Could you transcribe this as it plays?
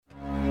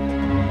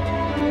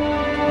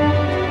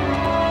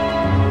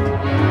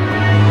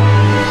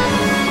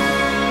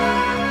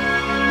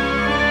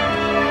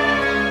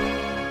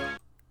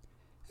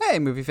Hey,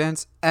 movie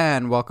fans,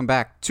 and welcome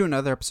back to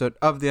another episode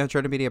of the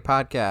Uncharted Media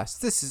Podcast.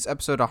 This is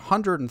episode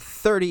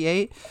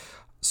 138.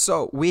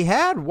 So, we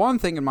had one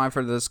thing in mind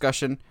for the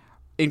discussion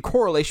in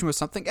correlation with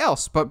something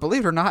else, but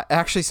believe it or not,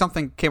 actually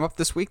something came up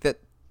this week that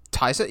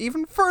ties it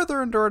even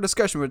further into our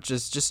discussion, which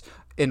is just,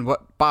 in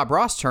what Bob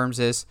Ross terms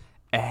is,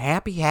 a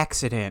happy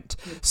accident.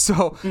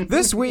 So,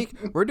 this week,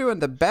 we're doing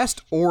the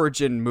best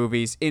origin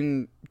movies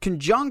in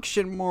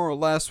conjunction, more or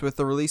less, with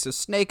the release of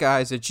Snake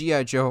Eyes, a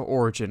G.I. Joe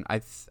origin. I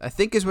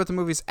think is what the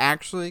movie's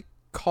actually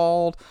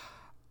called.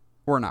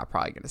 We're not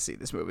probably going to see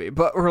this movie,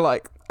 but we're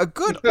like, a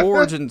good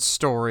origin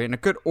story and a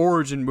good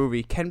origin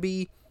movie can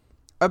be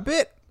a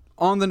bit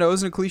on the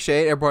nose and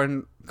cliche.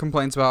 Everyone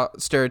complains about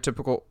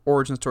stereotypical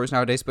origin stories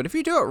nowadays, but if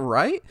you do it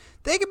right,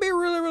 they can be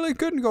really, really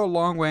good and go a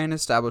long way in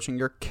establishing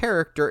your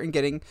character and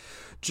getting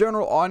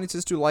general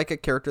audiences to like a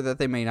character that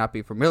they may not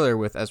be familiar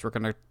with, as we're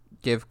going to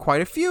give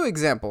quite a few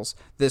examples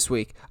this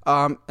week.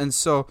 And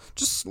so,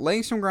 just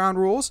laying some ground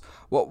rules,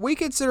 what we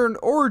consider an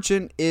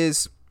origin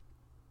is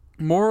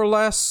more or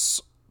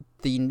less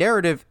the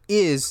narrative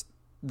is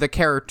the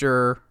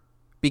character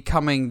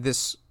becoming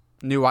this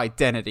new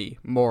identity,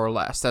 more or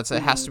less. It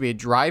has to be a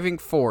driving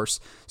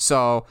force.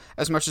 So,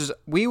 as much as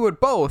we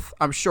would both,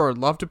 I'm sure,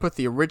 love to put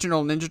the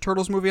original Ninja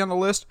Turtles movie on the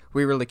list,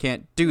 we really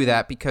can't do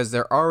that because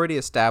they're already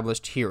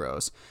established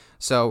heroes.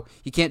 So,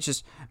 you can't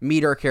just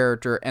meet our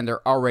character and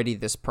they're already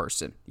this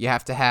person. You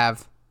have to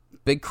have,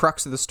 big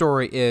crux of the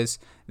story is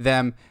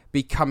them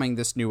becoming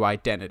this new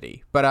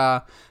identity.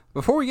 But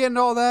before we get into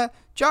all that,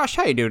 Josh,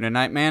 how you doing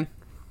tonight, man?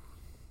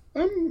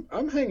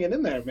 I'm hanging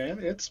in there, man.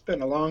 It's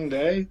been a long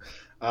day.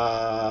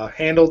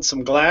 Handled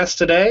some glass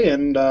today,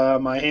 and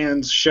my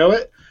hands show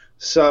it.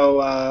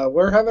 So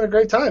we're having a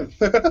great time.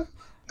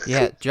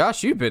 Yeah,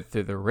 Josh, you've been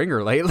through the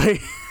ringer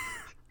lately.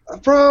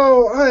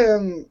 Bro, I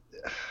am...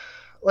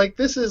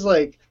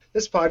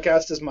 this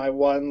podcast is my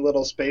one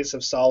little space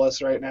of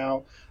solace right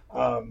now.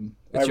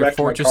 It's your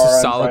fortress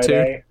of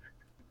solitude?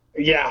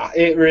 Yeah,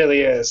 it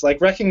really is.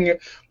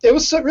 It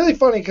was really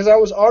funny because I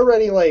was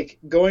already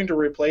going to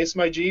replace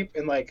my Jeep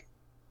in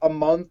a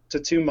month to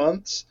 2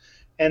 months,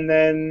 and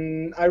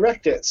then I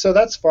wrecked it. So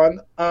that's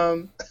fun.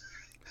 And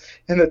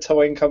the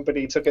towing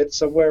company took it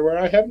somewhere where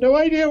I have no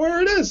idea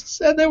where it is,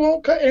 and they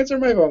won't answer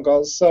my phone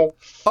calls. So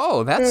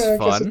that's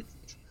fun.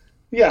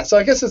 Yeah, so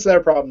I guess it's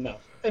their problem now.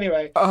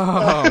 Anyway.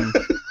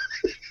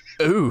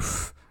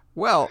 Oof.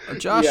 Well,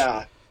 Josh,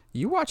 yeah.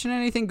 You watching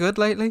anything good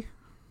lately?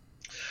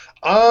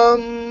 I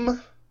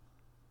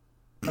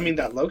mean,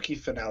 that Loki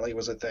finale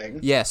was a thing.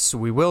 Yes,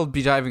 we will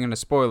be diving into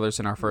spoilers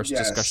in our first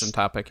discussion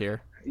topic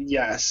here.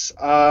 Yes.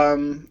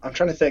 I'm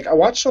trying to think. I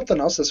watched something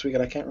else this week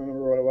and I can't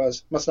remember what it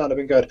was. Must not have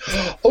been good.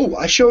 Oh,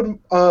 I showed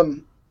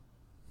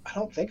I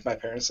don't think my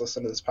parents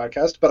listen to this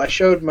podcast, but I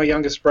showed my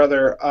youngest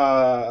brother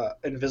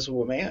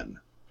Invisible Man.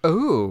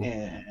 Ooh.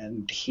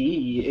 And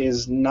he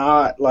is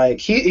not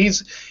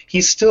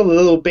he's still a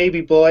little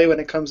baby boy when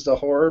it comes to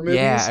horror movies.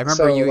 Yeah, I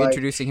remember you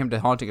introducing him to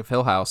Haunting of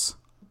Hill House.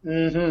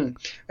 Mm-hmm.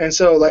 And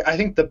so I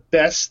think the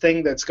best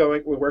thing that's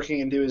working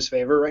into his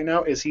favor right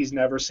now is he's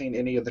never seen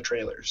any of the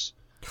trailers.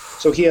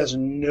 So he has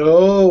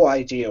no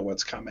idea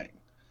what's coming.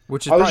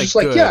 Which is probably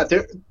good. Yeah,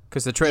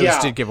 because the trailers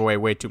did give away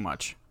way too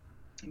much.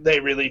 They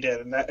really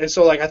did. And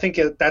so I think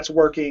that's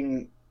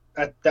working.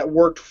 That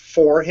worked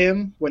for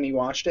him when he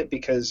watched it,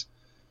 because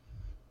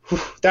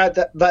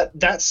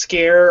that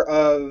scare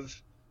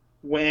of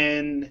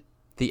when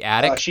the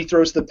attic she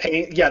throws the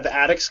paint, the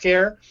attic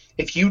scare,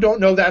 if you don't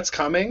know that's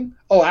coming,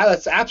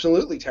 that's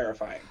absolutely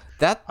terrifying.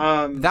 That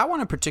one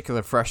in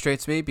particular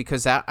frustrates me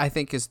because that, I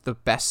think, is the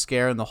best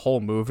scare in the whole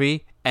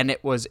movie, and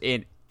it was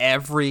in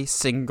every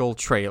single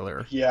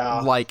trailer.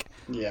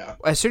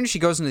 As soon as she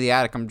goes into the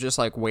attic, I'm just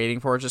waiting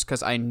for it, just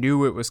because I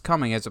knew it was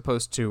coming, as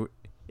opposed to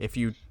if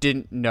you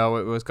didn't know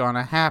it was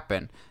gonna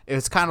happen. It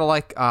was kind of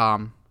like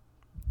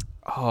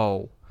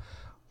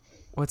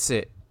what's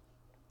it?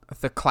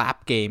 The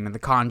clap game in The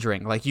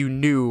Conjuring. You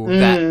knew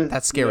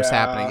that scare was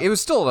happening. It was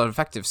still an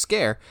effective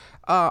scare.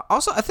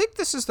 Also, I think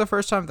this is the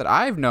first time that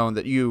I've known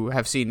that you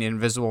have seen The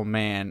Invisible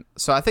Man.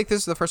 So I think this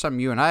is the first time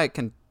you and I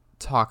can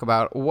talk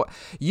about what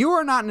you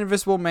are not an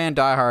Invisible Man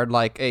diehard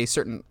like a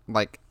certain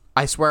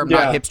I swear I'm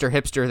not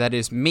hipster that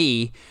is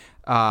me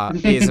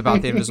is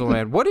about The Invisible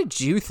Man. What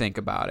did you think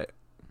about it?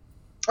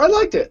 I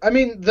liked it. I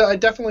mean, I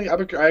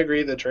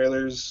agree the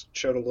trailers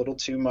showed a little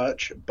too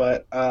much,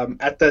 but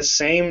at the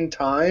same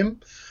time,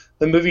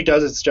 the movie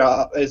does its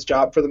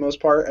job for the most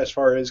part, as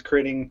far as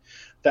creating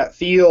that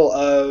feel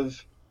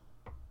of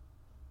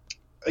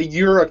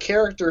you're a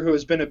character who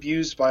has been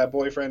abused by a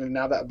boyfriend, and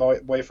now that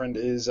boyfriend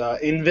is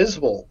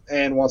invisible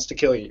and wants to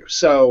kill you.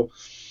 So,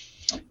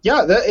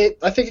 yeah,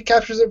 I think it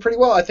captures it pretty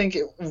well. I think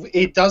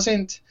it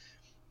doesn't.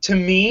 To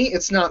me,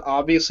 it's not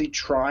obviously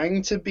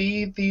trying to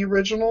be the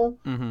original,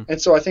 and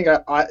so I think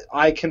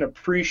I can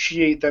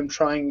appreciate them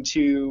trying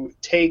to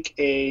take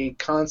a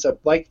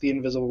concept like the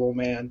Invisible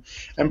Man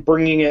and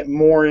bringing it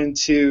more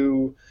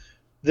into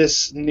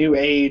this new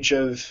age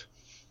of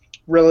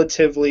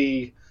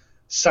relatively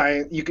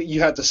science. You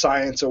have to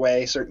science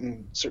away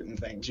certain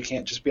things. You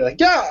can't just be like,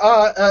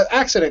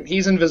 accident.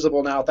 He's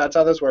invisible now. That's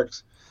how this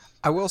works.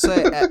 I will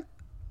say,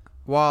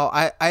 while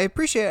I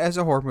appreciate it as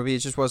a horror movie, it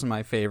just wasn't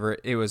my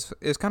favorite. It was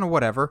kind of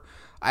whatever.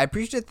 I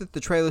appreciate that the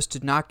trailers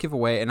did not give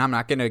away, and I'm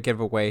not going to give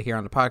away here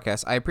on the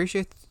podcast. I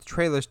appreciate that the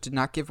trailers did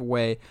not give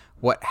away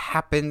what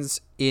happens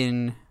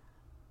in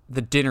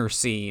the dinner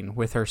scene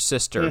with her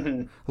sister.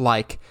 Mm-hmm.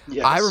 Like,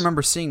 yes. I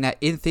remember seeing that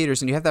in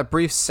theaters, and you have that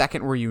brief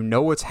second where you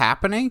know what's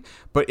happening,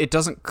 but it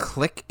doesn't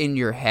click in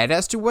your head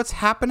as to what's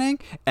happening,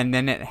 and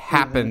then it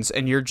happens,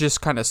 and you're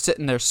just kind of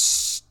sitting there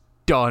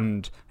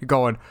stunned,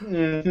 going,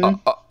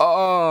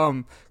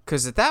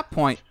 because at that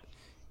point,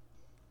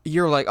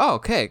 you're like, oh,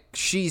 okay,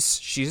 she's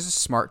a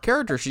smart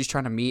character. She's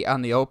trying to meet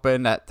on the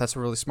open. That's a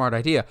really smart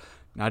idea.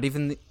 Not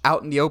even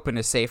out in the open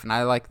is safe, and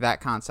I like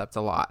that concept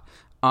a lot.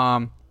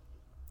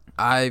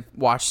 I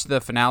watched the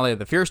finale of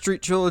the Fear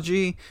Street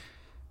trilogy.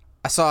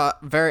 I saw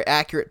a very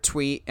accurate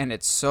tweet, and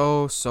it's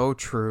so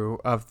true,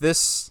 of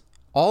this.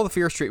 All the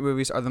Fear Street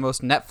movies are the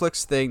most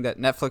Netflix thing that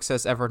Netflix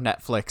has ever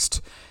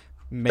Netflixed.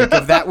 Make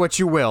of that what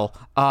you will.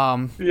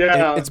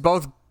 It's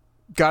both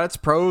got its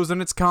pros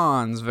and its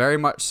cons, very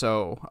much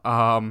so.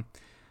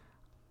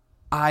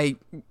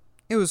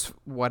 It was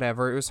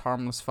whatever. It was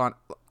harmless fun.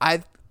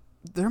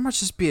 There must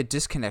just be a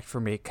disconnect for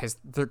me, because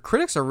the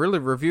critics are really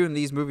reviewing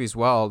these movies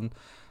well, and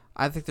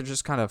I think they're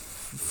just kind of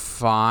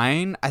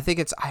fine. I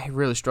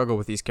really struggle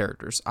with these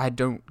characters. I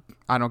don't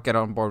get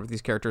on board with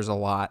these characters a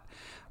lot.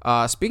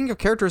 Speaking of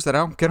characters that I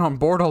don't get on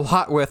board a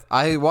lot with,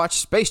 I watched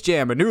Space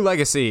Jam: A New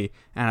Legacy,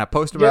 and I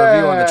posted my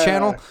review on the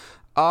channel.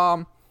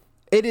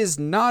 It is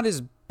not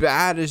as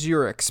bad as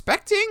you're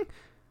expecting,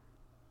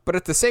 but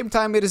at the same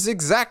time, it is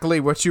exactly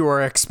what you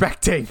are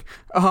expecting.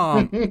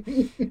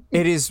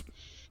 It is.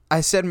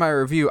 I said in my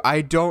review,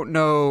 I don't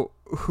know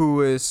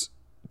who is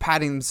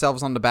patting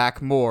themselves on the back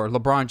more.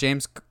 LeBron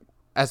James,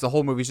 as the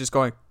whole movie is just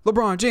going,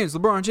 LeBron James,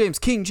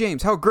 King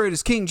James, how great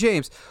is King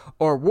James?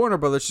 Or Warner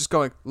Brothers just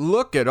going,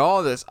 look at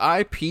all this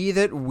IP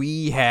that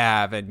we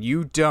have and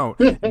you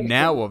don't.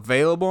 Now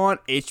available on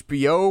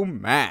HBO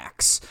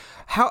Max.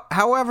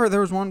 However, there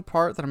was one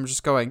part that I'm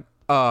just going,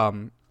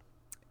 Warner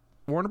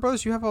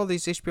Brothers, you have all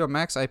these HBO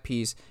Max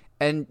IPs,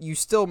 and you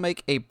still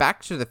make a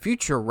Back to the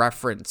Future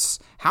reference.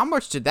 How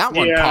much did that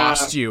one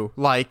cost you?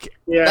 That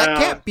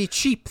can't be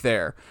cheap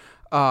there.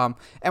 And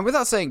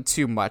without saying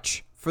too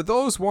much, for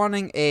those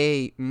wanting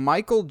a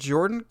Michael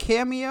Jordan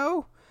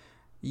cameo,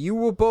 you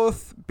will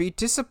both be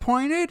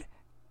disappointed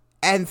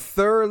and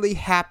thoroughly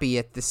happy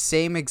at the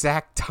same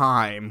exact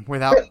time.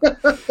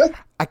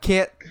 I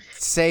can't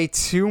say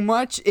too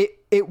much.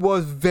 It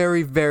was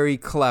very, very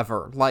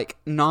clever.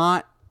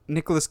 Not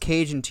Nicolas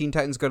Cage and Teen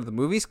Titans Go to the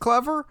Movies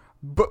clever,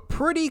 but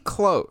pretty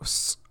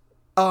close.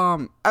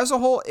 As a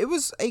whole, it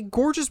was a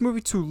gorgeous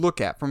movie to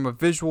look at from a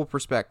visual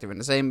perspective, in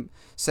the same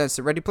sense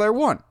that Ready Player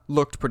One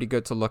looked pretty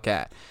good to look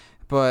at.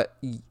 But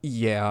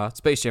yeah,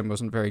 Space Jam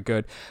wasn't very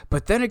good.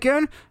 But then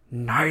again,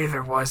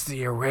 neither was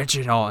the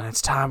original, and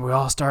it's time we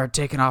all started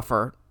taking off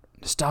our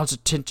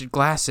nostalgia-tinted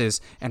glasses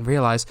and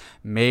realize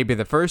maybe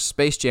the first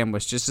Space Jam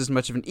was just as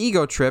much of an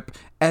ego trip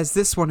as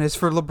this one is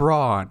for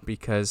LeBron,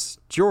 because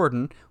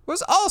Jordan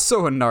was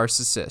also a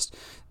narcissist.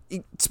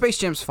 Space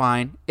Jam's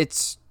fine.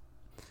 It's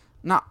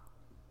not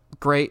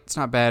great. It's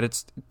not bad.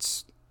 It's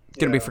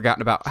going to be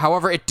forgotten about.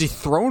 However, it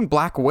dethroned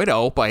Black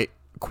Widow by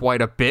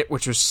quite a bit,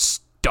 which was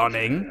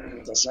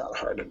stunning. That's not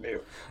hard to do.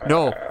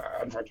 No.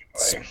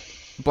 Unfortunately.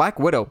 Black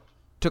Widow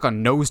took a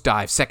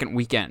nosedive second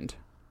weekend.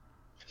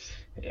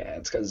 Yeah,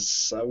 it's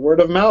because word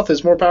of mouth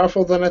is more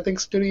powerful than I think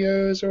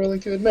studios are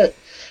willing to admit.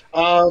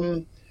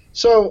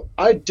 So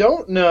I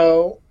don't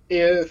know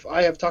if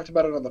I have talked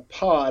about it on the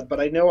pod, but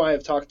I know I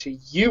have talked to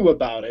you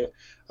about it,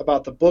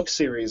 about the book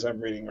series I'm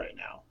reading right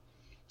now.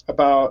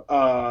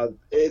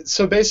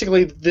 So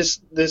basically this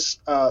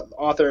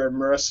author,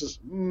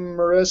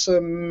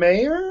 Marissa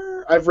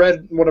Mayer, I've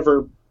read one of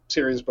her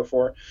series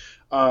before,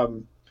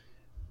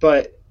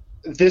 but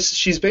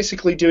she's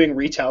basically doing a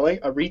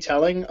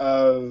retelling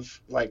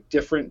of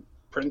different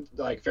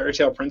fairy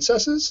tale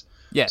princesses.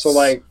 Yes.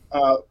 So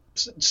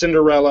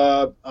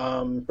Cinderella,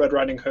 Red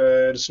Riding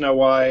Hood, Snow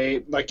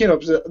White,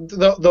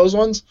 those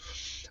ones.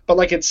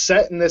 But it's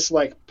set in this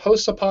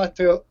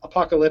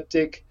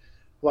post-apocalyptic,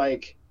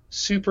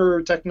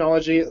 super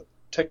technological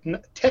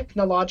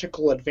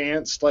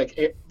advanced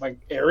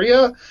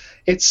area.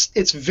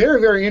 It's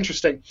very, very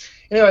interesting.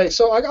 Anyway,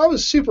 so I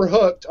was super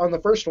hooked on the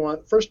first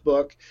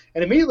book,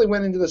 and immediately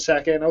went into the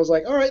second. I was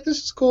like, all right,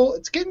 this is cool.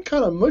 It's getting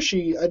kind of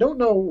mushy. I don't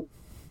know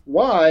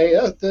why.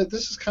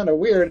 This is kind of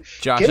weird.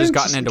 Josh has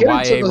gotten into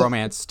YA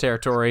romance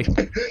territory.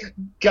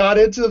 Got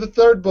into the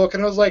third book,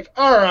 and I was like,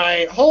 all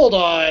right, hold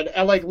on.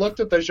 I looked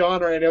at the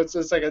genre, and it's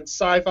just a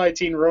sci-fi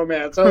teen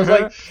romance. I was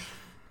like,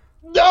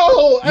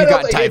 no! You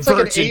got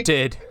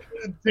divergented.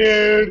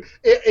 Dude,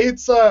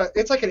 it's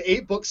like an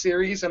 8-book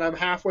series, and I'm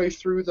halfway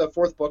through the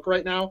 4th book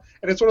right now,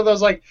 and it's one of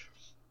those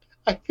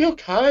I feel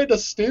kind of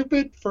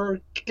stupid for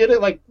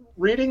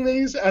reading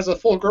these as a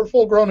full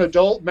grown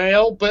adult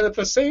male, but at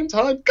the same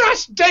time,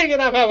 gosh dang it,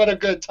 I'm having a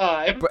good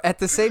time. But at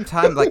the same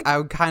time, like, I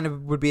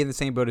would be in the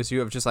same boat as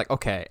you of just like,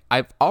 okay,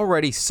 I've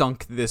already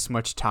sunk this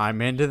much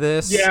time into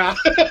this. Yeah.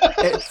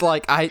 It's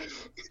like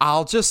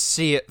I'll just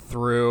see it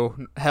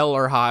through, hell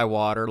or high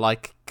water.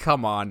 Like,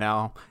 come on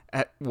now,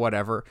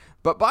 whatever.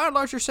 But by and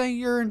large, you're saying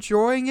you're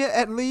enjoying it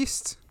at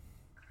least.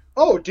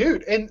 Oh,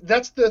 dude, and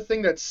that's the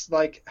thing that's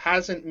like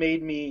hasn't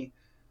made me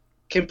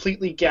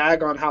completely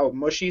gag on how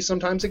mushy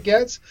sometimes it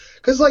gets.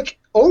 Because like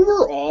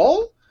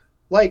overall,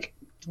 like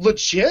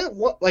legit,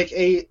 what like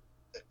a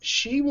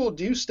she will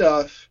do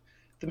stuff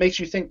that makes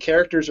you think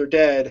characters are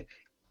dead,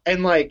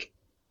 and like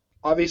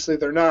obviously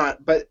they're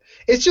not. But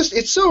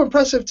it's so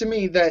impressive to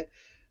me that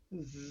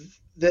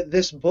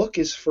this book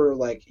is for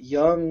like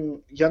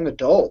young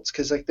adults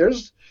because like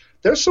there's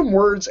some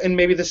words, and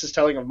maybe this is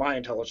telling of my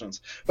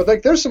intelligence, but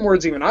like there's some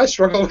words even I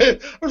struggle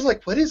with. I was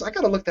like, what is? I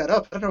gotta look that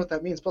up. I don't know what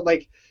that means, but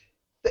like,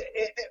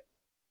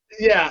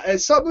 yeah, and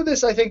some of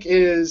this I think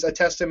is a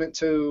testament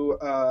to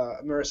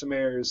Marissa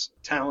Mayer's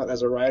talent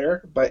as a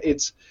writer, but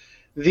it's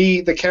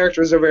the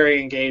characters are very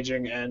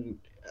engaging, and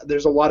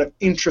there's a lot of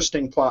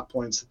interesting plot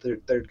points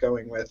that they're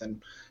going with,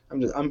 and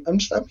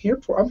I'm here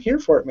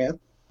for it, man.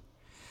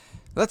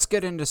 Let's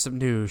get into some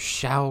news,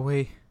 shall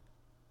we?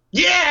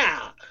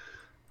 Yeah.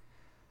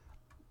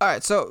 All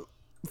right, so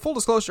full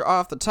disclosure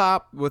off the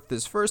top with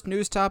this first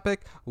news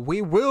topic,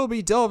 we will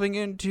be delving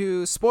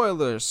into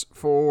spoilers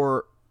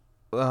for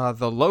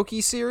the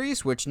Loki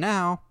series, which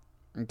now,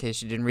 in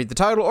case you didn't read the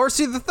title or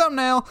see the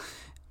thumbnail,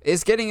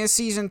 is getting a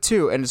season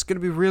 2, and it's going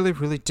to be really,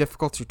 really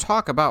difficult to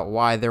talk about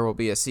why there will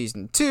be a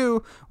season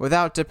 2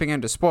 without dipping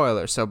into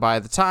spoilers. So by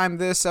the time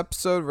this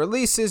episode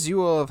releases, you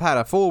will have had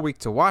a full week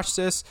to watch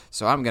this,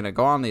 so I'm going to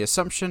go on the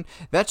assumption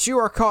that you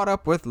are caught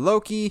up with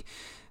Loki.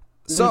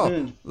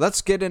 So,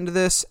 let's get into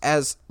this,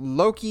 as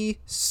Loki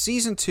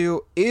Season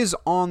 2 is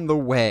on the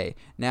way.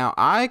 Now,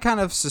 I kind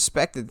of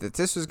suspected that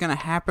this was going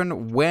to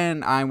happen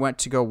when I went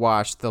to go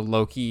watch the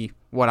Loki,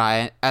 what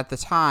I, at the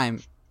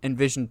time,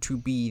 envisioned to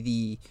be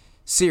the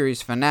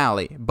series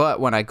finale.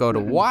 But when I go to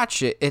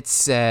watch it, it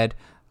said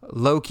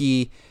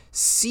Loki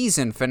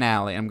Season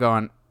Finale. I'm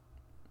going,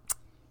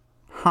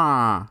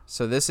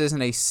 so this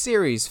isn't a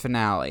series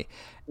finale.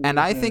 And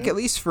I think, at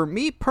least for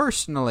me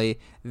personally,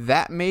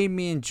 that made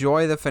me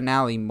enjoy the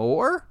finale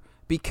more,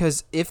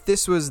 because if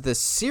this was the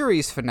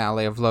series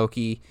finale of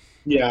Loki,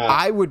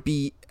 I would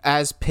be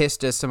as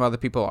pissed as some other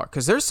people are.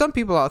 Because there's some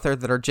people out there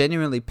that are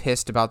genuinely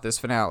pissed about this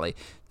finale.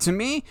 To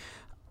me,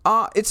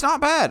 it's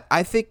not bad.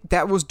 I think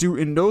that was due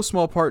in no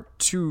small part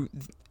to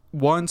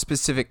one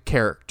specific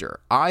character.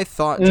 I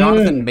thought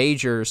Jonathan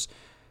Majors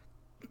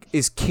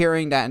is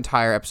carrying that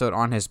entire episode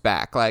on his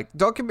back. Like,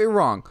 don't get me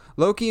wrong,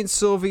 Loki and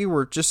Sylvie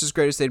were just as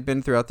great as they'd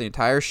been throughout the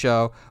entire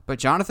show, but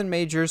Jonathan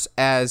Majors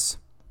as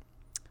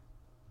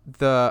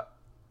the...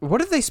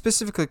 What did they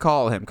specifically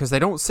call him? Because they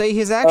don't say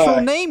his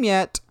actual name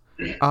yet.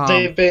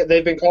 They've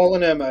been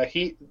calling him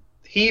he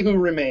who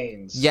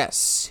remains.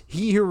 Yes,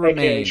 he who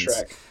remains.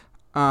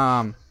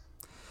 Shrek.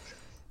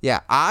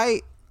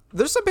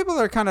 There's some people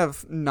that are kind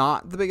of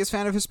not the biggest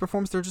fan of his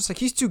performance. They're just like,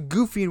 he's too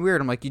goofy and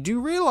weird. I'm like, you do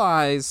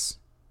realize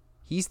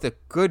he's the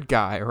good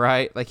guy,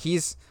 right? Like,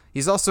 he's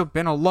also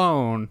been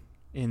alone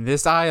in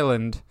this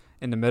island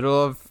in the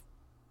middle of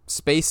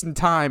space and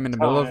time, in the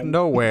middle of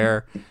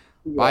nowhere,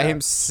 by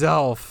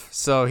himself.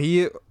 So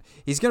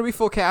he's gonna be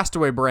full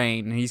castaway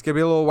brain, and he's gonna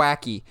be a little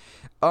wacky.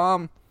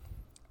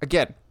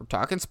 Again, we're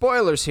talking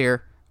spoilers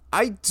here.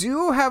 I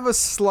do have a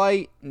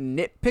slight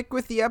nitpick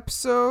with the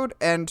episode,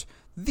 and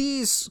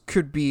these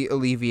could be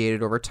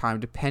alleviated over time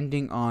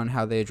depending on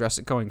how they address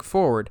it going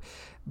forward.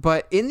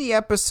 But in the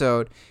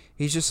episode,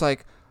 he's just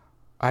like,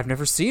 I've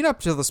never seen up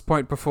to this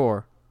point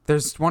before.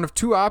 There's one of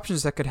two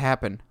options that could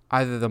happen.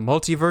 Either the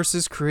multiverse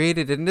is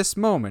created in this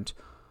moment,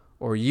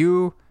 or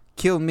you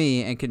kill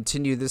me and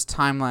continue this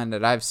timeline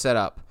that I've set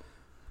up.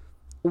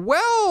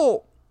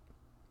 Well,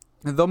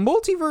 the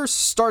multiverse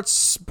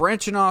starts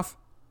branching off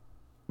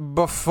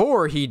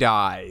before he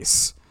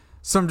dies.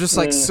 So I'm just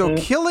like, so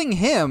killing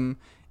him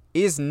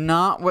is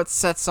not what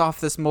sets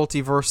off this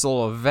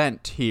multiversal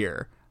event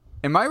here.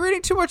 Am I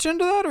reading too much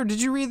into that, or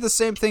did you read the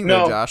same thing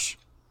there, Josh?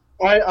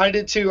 I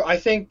did too. I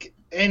think,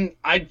 and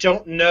I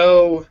don't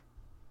know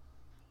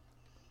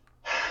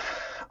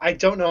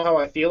how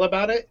I feel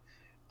about it.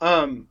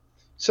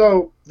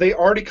 So they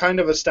already kind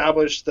of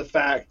established the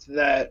fact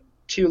that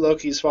two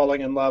Lokis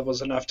falling in love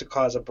was enough to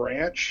cause a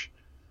branch.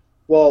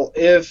 Well,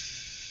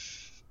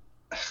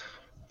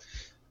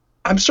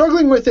 I'm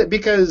struggling with it,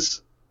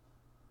 because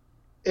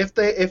if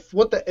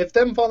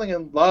them falling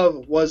in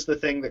love was the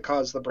thing that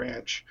caused the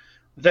branch,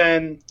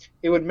 then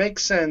it would make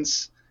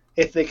sense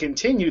if they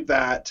continued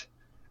that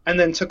and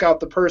then took out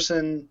the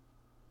person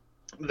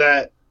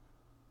that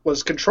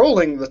was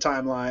controlling the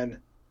timeline.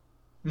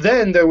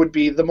 Then there would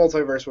be the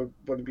multiverse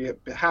would be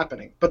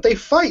happening. But they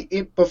fight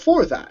it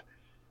before that.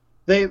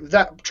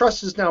 That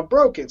trust is now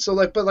broken. So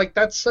but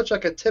that's such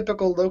like a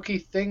typical Loki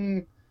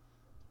thing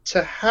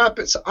to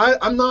happen. So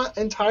I'm not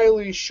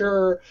entirely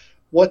sure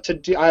what to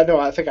do. I know.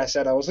 I think I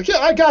said I was like, yeah,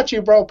 I got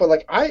you, bro. But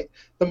like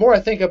the more I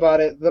think about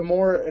it, the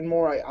more and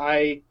more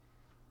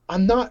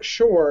I'm not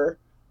sure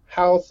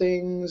how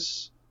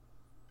things.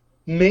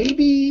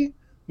 Maybe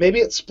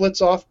it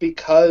splits off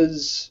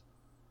because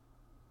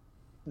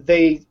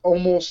they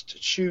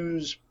almost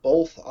choose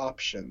both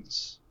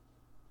options.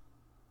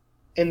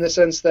 In the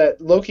sense that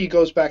Loki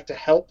goes back to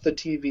help the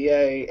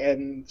TVA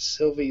and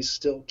Sylvie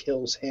still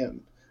kills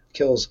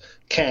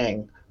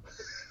Kang.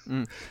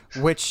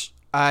 Which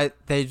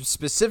they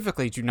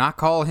specifically do not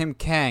call him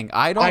Kang.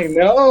 I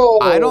know.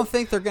 I don't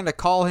think they're going to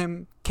call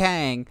him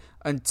Kang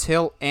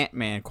until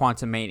Ant-Man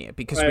Quantumania,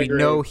 because we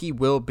know he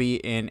will be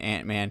in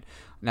Ant-Man.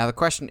 Now the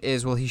question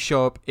is, will he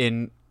show up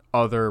in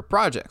other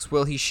projects?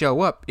 Will he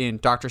show up in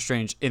Doctor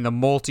Strange in the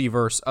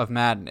Multiverse of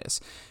Madness?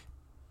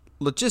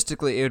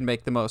 Logistically, it would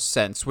make the most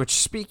sense, which,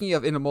 speaking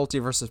of in the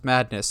Multiverse of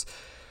Madness,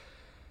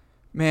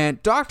 man,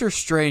 Doctor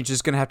Strange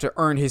is going to have to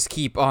earn his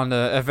keep on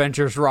the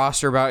Avengers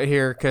roster about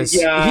here, because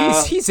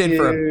he's in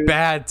for a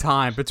bad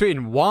time.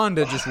 Between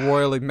Wanda just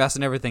royally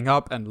messing everything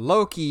up, and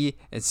Loki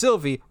and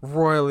Sylvie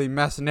royally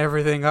messing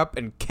everything up,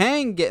 and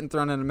Kang getting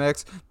thrown in the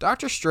mix,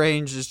 Doctor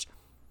Strange is...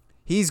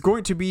 He's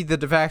going to be the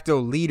de facto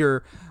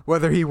leader,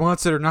 whether he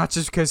wants it or not,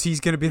 just because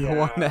he's going to be the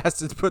one that has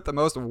to put the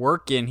most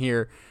work in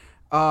here.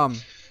 I'm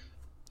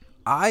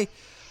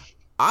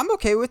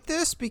okay with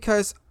this,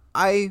 because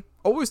I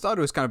always thought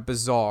it was kind of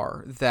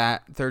bizarre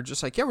that they're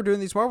just like, yeah, we're doing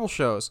these Marvel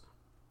shows,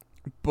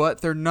 but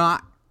they're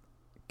not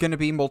going to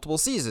be multiple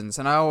seasons.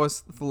 And I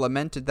always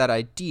lamented that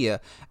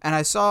idea. And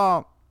I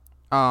saw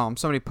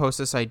somebody post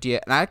this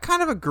idea, and I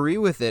kind of agree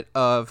with it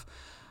of...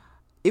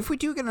 If we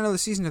do get another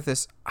season of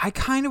this, I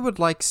kind of would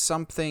like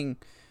something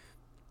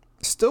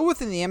still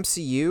within the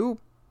MCU,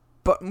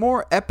 but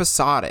more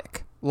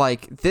episodic.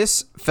 Like,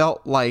 this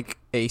felt like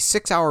a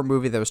 6-hour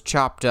movie that was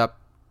chopped up,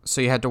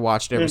 so you had to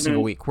watch it every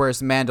single week.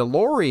 Whereas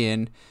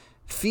Mandalorian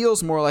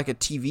feels more like a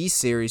TV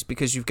series,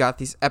 because you've got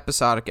these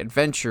episodic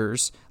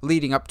adventures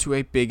leading up to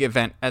a big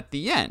event at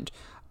the end.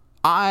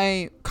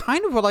 I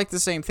kind of would like the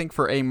same thing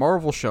for a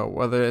Marvel show,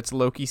 whether it's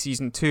Loki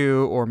Season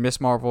 2 or Miss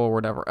Marvel or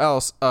whatever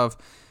else, of...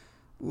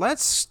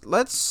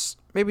 Let's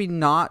maybe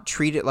not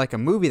treat it like a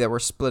movie that we're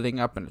splitting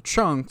up into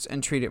chunks,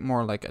 and treat it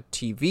more like a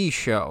TV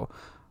show.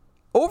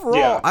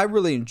 Overall, I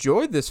really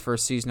enjoyed this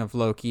first season of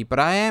Loki, but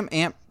I am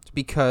amped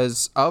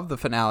because of the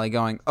finale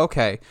going,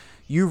 okay,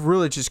 you've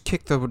really just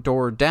kicked the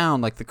door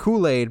down like the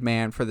Kool-Aid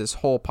Man for this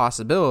whole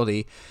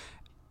possibility.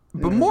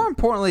 But more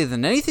importantly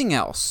than anything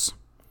else,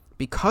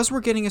 because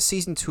we're getting a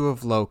season 2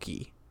 of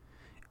Loki,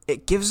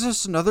 it gives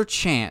us another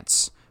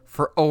chance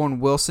for Owen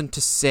Wilson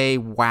to say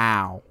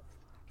wow.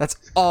 That's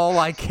all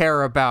I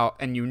care about,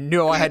 and you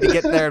know I had to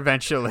get there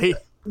eventually.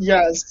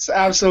 Yes,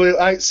 absolutely.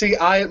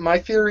 My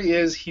theory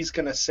is he's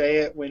gonna say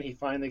it when he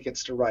finally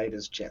gets to ride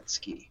his jet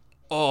ski.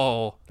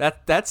 Oh, that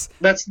is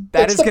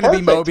going to be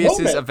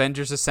Mobius's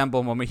Avengers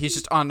Assemble moment. He's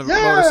just on the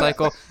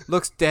motorcycle,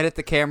 looks dead at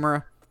the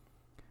camera.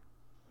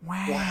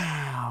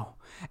 Wow.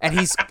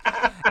 And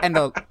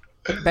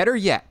better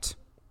yet,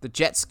 the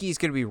jet ski is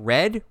going to be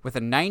red with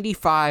a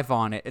 95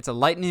 on it. It's a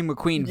Lightning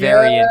McQueen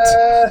variant.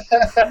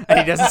 And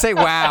he doesn't say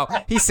wow.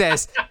 He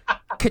says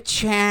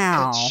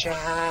ka-chow.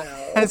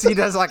 As he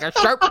does like a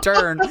sharp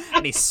turn,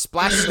 and he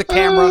splashes the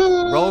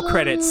camera. Roll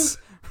credits.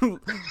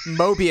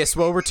 Mobius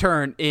will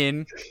return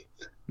in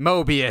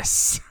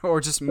Mobius.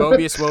 Or just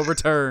Mobius will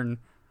return.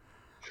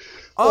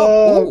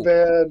 Oh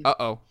man.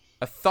 Uh-oh.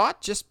 A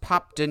thought just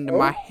popped into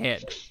my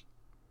head.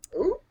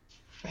 Ooh.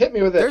 Hit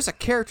me with it. There's a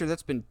character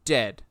that's been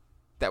dead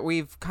that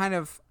we've kind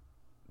of...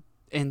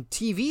 In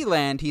TV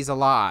land, he's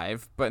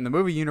alive, but in the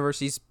movie universe,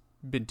 he's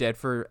been dead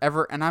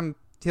forever, and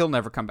he'll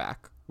never come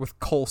back, with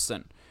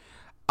Coulson.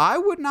 I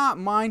would not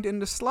mind in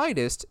the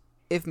slightest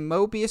if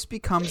Mobius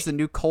becomes the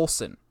new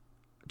Coulson,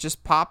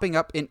 just popping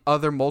up in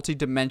other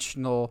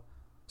multi-dimensional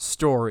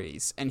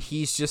stories, and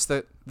he's just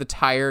the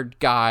tired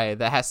guy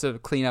that has to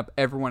clean up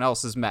everyone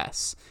else's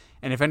mess.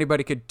 And if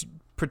anybody could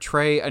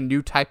portray a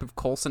new type of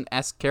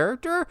Coulson-esque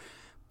character...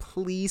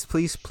 Please,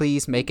 please,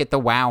 please make it the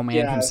Wow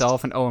Man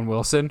himself and Owen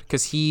Wilson,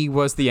 because he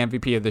was the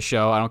MVP of the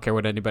show. I don't care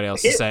what anybody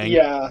else is saying.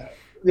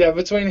 Yeah,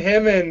 between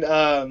him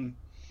and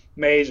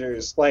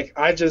Majors,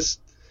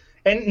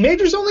 and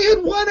Majors only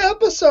had one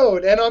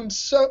episode, and I'm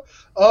just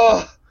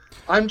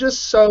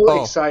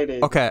so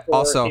excited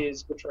for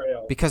his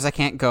portrayal. Because I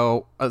can't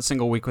go a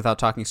single week without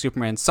talking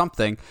Superman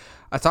something,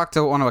 I talked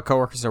to one of my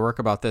coworkers at work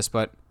about this,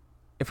 but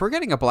if we're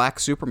getting a black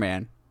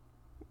Superman,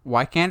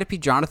 why can't it be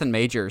Jonathan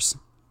Majors?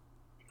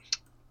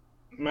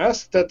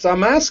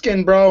 I'm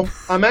asking, bro.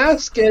 I'm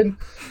asking.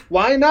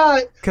 Why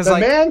not? Because the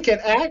man can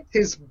act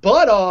his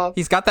butt off.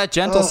 He's got that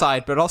gentle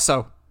side, but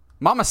also,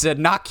 Mama said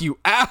knock you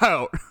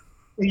out.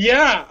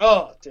 Yeah.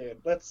 Oh, dude.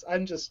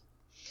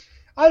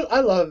 I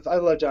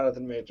love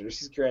Jonathan Majors.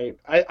 He's great.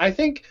 I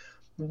think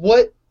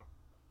what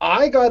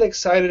I got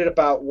excited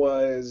about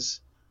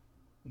was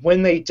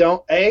when they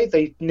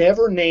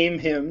never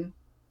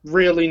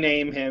really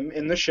name him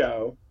in the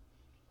show.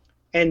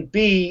 And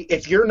B,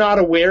 if you're not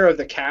aware of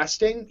the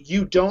casting,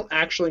 you don't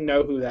actually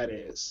know who that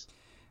is.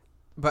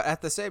 But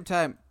at the same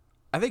time,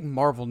 I think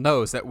Marvel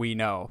knows that we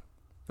know.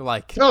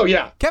 Like, oh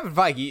yeah, Kevin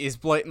Feige is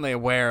blatantly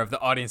aware of the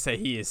audience that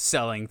he is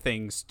selling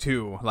things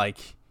to.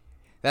 Like,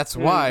 that's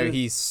why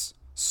he's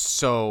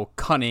so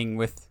cunning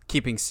with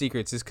keeping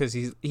secrets, is because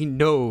he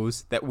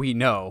knows that we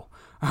know.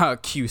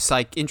 Cue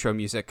psych intro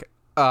music.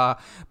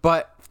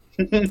 But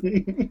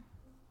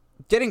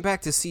getting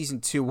back to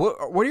season 2,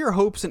 what are your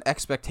hopes and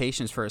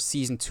expectations for a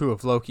season 2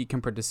 of Loki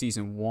compared to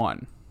season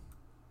 1?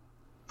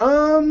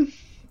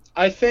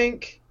 I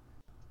think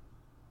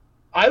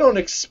I don't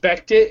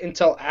expect it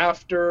until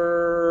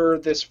after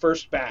this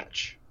first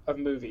batch of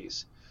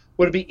movies.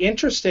 What would be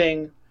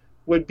interesting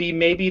would be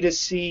maybe to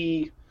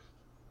see.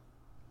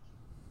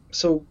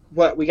 So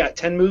what, we got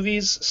 10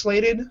 movies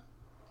slated,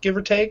 give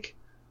or take?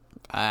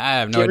 I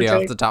have no idea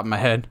off the top of my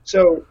head.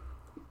 So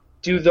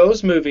do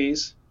those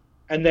movies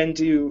and then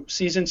do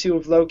season 2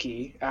 of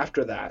Loki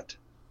after that,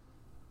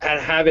 and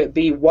have it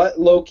be what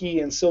Loki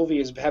and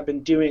Sylvie have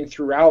been doing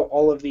throughout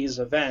all of these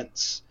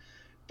events.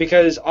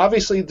 Because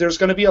obviously there's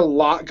going to be a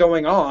lot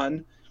going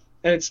on,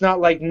 and it's not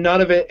like none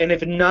of it, and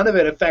if none of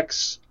it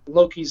affects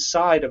Loki's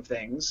side of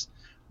things,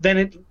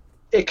 then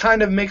it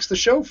kind of makes the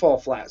show fall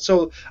flat.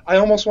 So I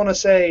almost want to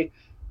say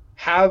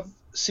have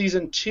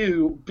season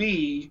 2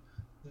 be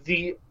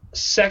the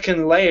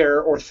second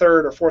layer or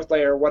third or fourth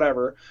layer,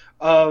 whatever,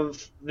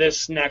 of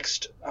this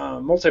next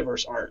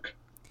multiverse arc.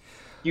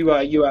 You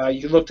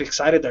looked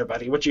excited there,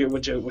 buddy. What you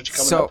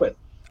coming up with?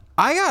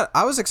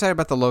 I was excited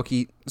about the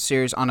Loki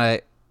series on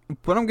a.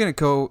 What I'm gonna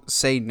go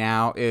say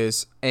now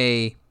is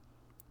a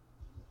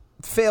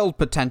failed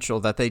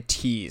potential that they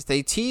teased.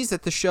 They teased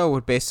that the show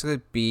would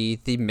basically be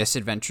the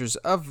misadventures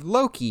of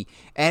Loki,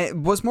 and it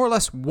was more or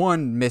less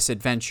one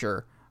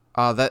misadventure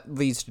that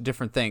leads to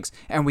different things,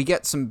 and we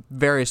get some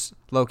various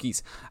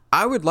Lokis.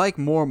 I would like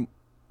more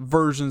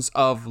versions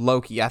of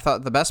Loki. I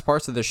thought the best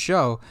parts of the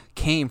show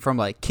came from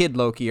like Kid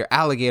Loki or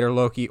Alligator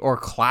Loki or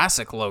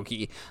Classic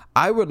Loki.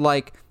 I would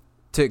like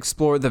to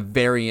explore the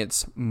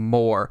variants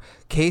more.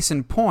 Case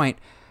in point,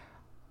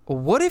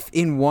 what if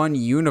in one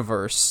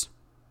universe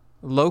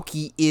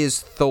Loki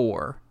is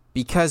Thor?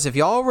 Because if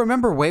y'all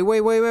remember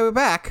way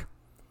back,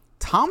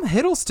 Tom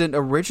Hiddleston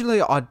originally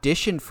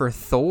auditioned for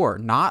Thor,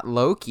 not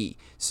Loki.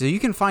 So you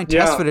can find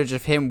test footage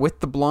of him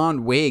with the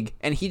blonde wig,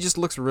 and he just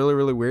looks really,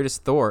 really weird as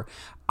Thor.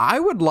 I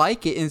would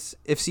like it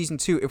if season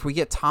 2, if we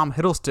get Tom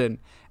Hiddleston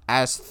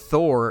as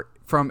Thor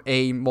from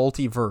a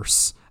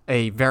multiverse,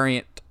 a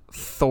variant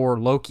Thor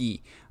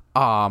Loki.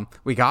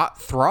 We got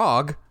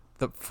Throg,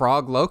 the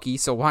frog Loki,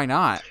 so why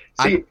not?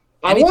 See,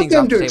 I want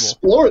them to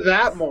explore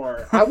that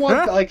more. I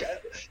want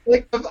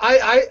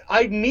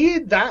I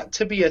need that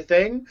to be a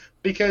thing,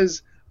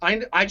 because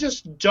I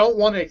just don't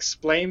want to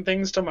explain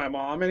things to my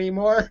mom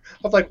anymore. I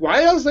was like,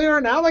 why is there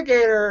an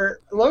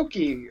alligator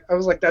Loki? I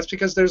was like, that's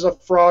because there's a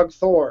frog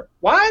Thor.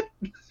 What?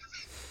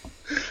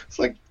 It's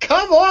like,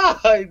 come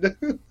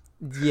on.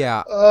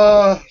 Yeah.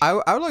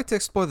 I would like to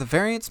explore the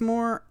variants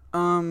more.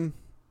 I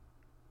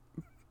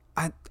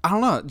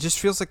don't know. It just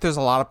feels like there's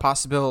a lot of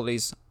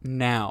possibilities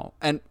now.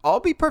 And I'll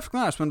be perfectly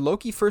honest. When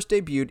Loki first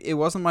debuted, it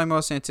wasn't my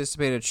most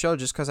anticipated show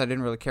just because I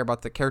didn't really care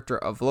about the character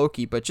of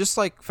Loki. But just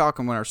like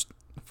Falcon Winter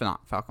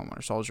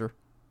Soldier.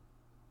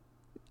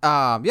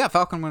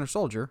 Falcon Winter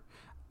Soldier.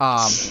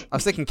 I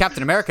was thinking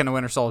Captain America and the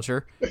Winter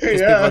Soldier.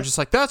 Because people are just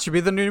like, that should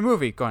be the new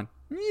movie. Going,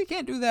 you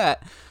can't do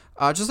that.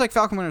 Just like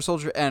Falcon Winter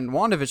Soldier and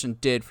WandaVision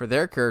did for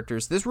their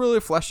characters, this really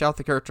fleshed out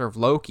the character of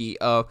Loki.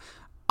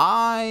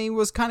 I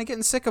was kind of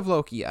getting sick of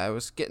Loki. I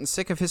was getting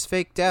sick of his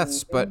fake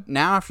deaths. But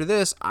now after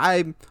this,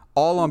 I'm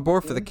all on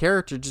board for the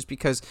character, just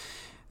because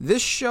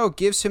this show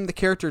gives him the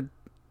character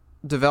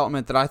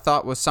development that I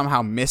thought was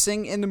somehow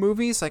missing in the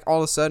movies. Like, all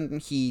of a sudden,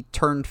 he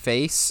turned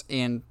face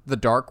in the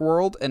Dark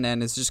World and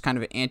then is just kind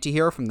of an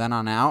anti-hero from then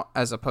on out,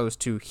 as opposed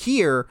to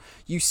here,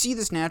 you see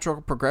this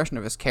natural progression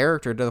of his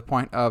character to the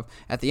point of,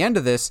 at the end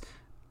of this,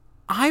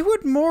 I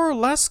would more or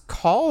less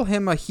call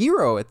him a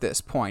hero at this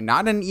point,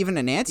 not even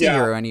an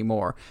anti-hero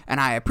anymore. And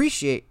I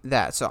appreciate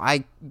that. So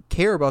I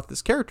care about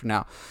this character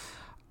now.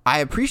 I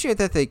appreciate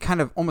that they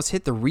kind of almost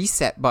hit the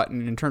reset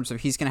button in terms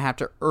of he's going to have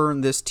to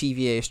earn this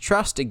TVA's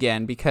trust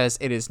again, because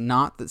it is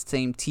not the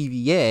same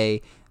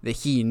TVA that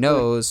he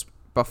knows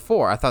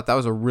before. I thought that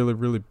was a really,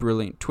 really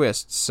brilliant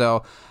twist.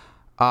 So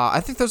I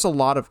think there's a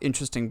lot of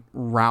interesting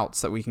routes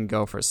that we can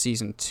go for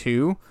season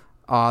 2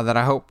 that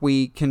I hope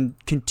we can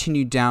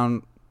continue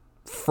down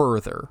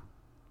further.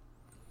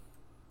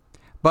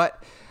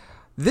 But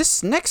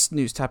this next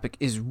news topic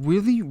is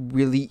really,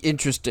 really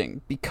interesting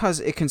because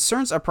it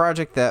concerns a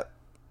project that,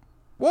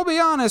 we'll be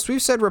honest,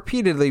 we've said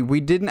repeatedly we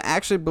didn't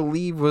actually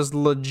believe was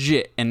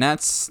legit, and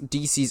that's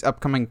DC's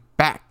upcoming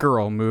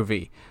Batgirl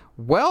movie.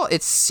 Well,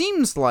 it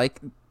seems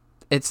like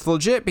it's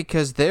legit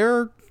because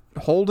they're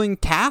holding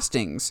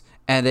castings,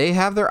 and they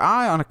have their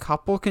eye on a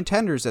couple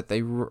contenders that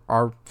they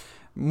are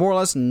more or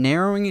less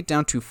narrowing it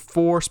down to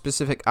 4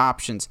 specific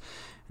options.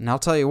 And I'll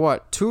tell you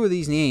what, 2 of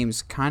these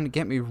names kind of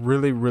get me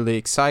really, really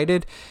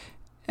excited.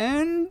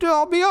 And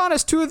I'll be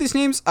honest, two of these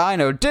names I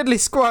know diddly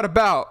squat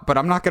about, but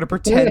I'm not going to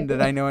pretend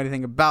that I know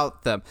anything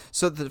about them.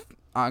 So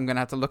I'm going to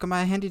have to look at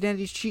my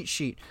handy-dandy cheat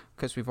sheet,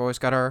 because we've always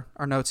got our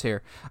notes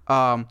here.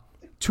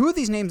 Two of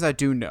these names I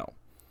do know.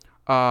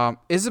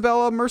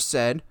 Isabella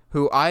Merced,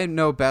 who I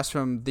know best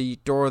from the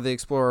Dora the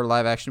Explorer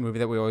live-action movie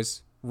that we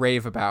always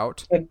rave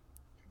about.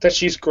 That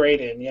she's great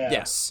in, yeah.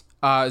 Yes.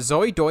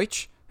 Zoe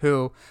Deutsch,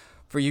 who,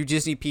 for you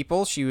Disney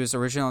people, she was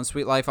original in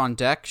Sweet Life on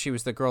Deck. She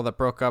was the girl that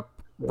broke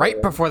up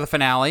right before the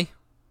finale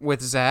with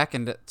Zach,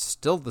 and it's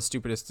still the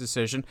stupidest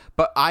decision.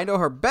 But I know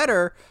her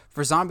better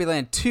for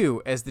Zombieland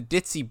 2 as the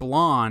ditzy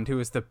blonde, who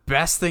is the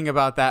best thing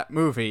about that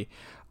movie.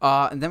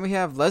 And then we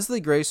have Leslie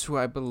Grace, who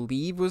I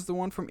believe was the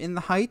one from In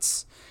the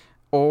Heights,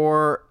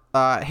 or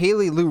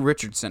Haley Lou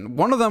Richardson.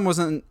 One of them was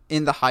in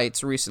the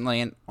Heights recently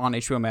and on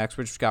HBO Max,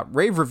 which got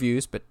rave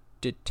reviews, but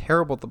did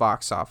terrible at the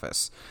box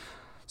office.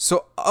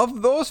 So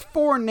of those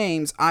four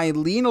names, I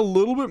lean a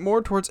little bit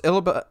more towards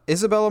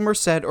Isabella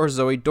Merced or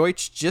Zoe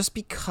Deutsch, just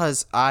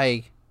because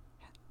I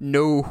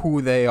know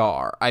who they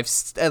are. I've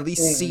at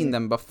least seen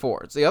them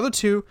before. The other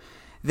two,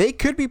 they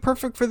could be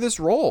perfect for this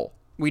role.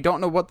 We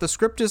don't know what the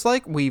script is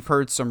like. We've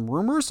heard some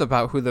rumors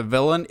about who the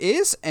villain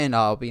is, and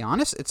I'll be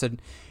honest, it's an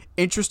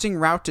interesting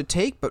route to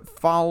take, but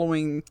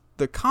following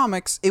the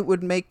comics, it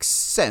would make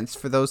sense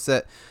for those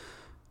that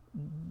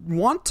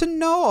want to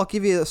know. I'll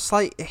give you a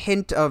slight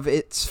hint of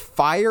it's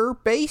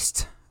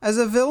fire-based as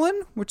a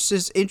villain, which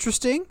is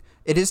interesting.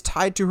 It is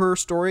tied to her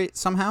story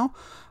somehow.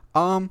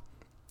 But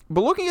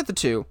looking at the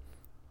two,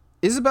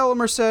 Isabella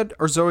Merced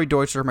or Zoe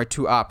Deutsch are my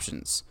two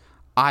options.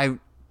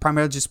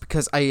 Primarily just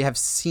because I have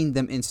seen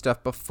them in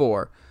stuff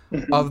before.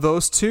 Of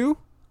those two,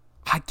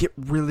 I get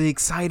really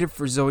excited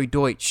for Zoe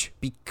Deutsch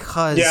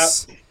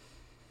because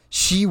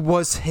she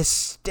was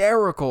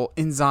hysterical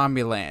in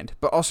Zombieland,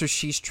 but also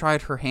she's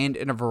tried her hand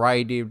in a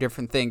variety of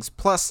different things.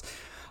 Plus,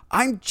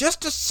 I'm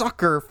just a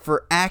sucker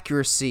for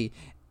accuracy,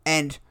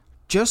 and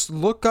just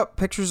look up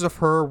pictures of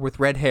her with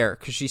red hair,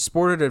 because she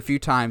sported it a few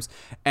times,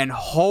 and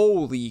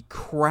holy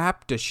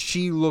crap, does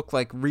she look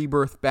like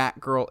Rebirth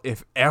Batgirl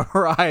if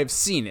ever I've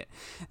seen it.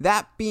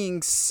 That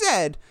being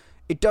said,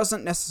 it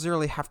doesn't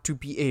necessarily have to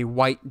be a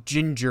white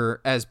ginger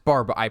as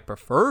Barbara. I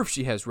prefer if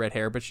she has red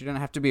hair, but she doesn't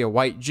have to be a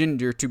white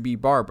ginger to be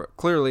Barbara.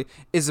 Clearly,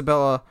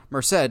 Isabella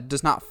Merced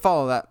does not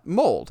follow that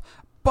mold.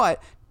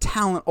 But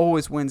talent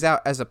always wins out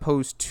as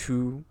opposed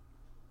to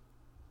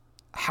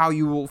how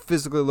you will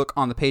physically look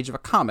on the page of a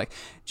comic.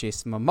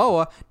 Jason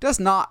Momoa does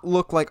not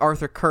look like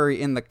Arthur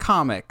Curry in the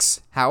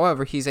comics.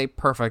 However, he's a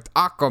perfect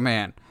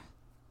Aquaman.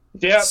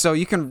 Yeah. So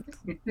you can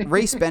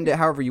race bend it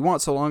however you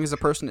want, so long as the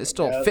person is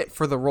still fit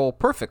for the role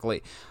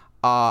perfectly.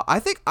 I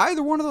think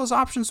either one of those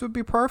options would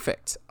be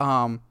perfect.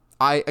 I,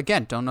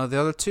 again, don't know the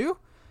other two.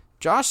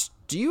 Josh,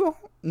 do you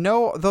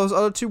know those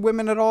other two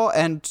women at all?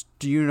 And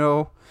do you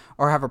know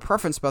or have a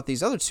preference about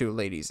these other two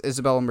ladies,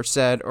 Isabella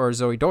Merced or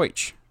Zoe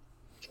Deutsch?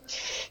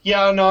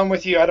 Yeah, no, I'm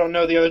with you. I don't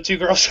know the other two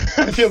girls.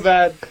 I feel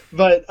bad,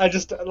 but I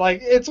just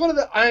it's one of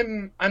the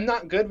I'm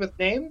not good with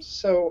names,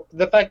 so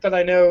the fact that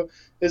I know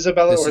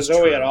Isabella or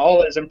Zoe at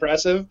all is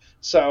impressive.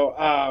 So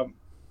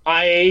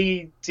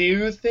I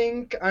do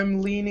think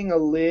I'm leaning a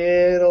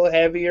little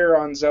heavier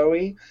on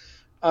Zoe,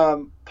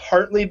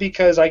 partly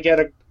because I get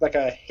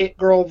a hit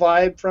girl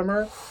vibe from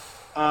her,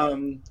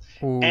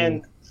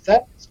 and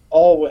that's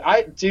all.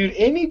 Dude,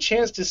 any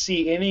chance to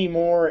see any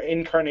more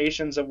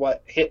incarnations of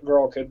what Hit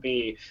Girl could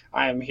be,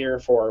 I am here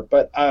for.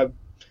 But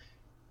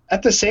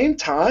at the same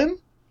time,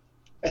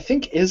 I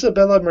think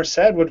Isabella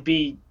Merced would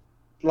be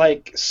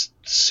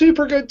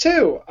super good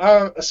too,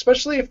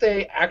 especially if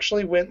they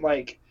actually went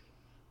like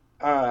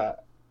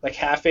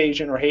half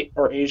Asian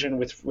or Asian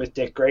with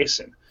Dick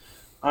Grayson.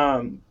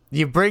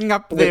 You bring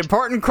up the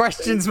important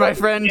questions, my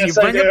friend. Yes, you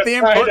bring up the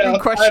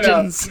important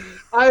questions.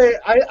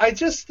 I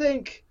just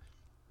think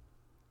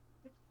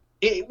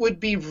it would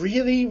be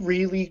really,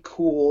 really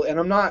cool,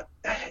 and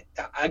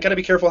I gotta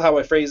be careful how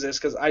I phrase this,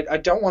 because I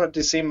don't want it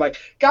to seem like,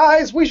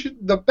 guys,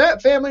 the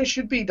Bat family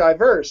should be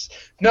diverse.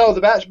 No,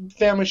 the Bat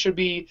family should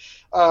be,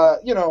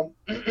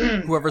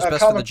 whoever's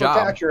best for the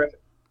job.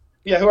 Accurate.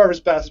 Yeah,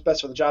 whoever's best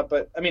for the job.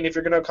 But I mean, if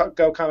you're gonna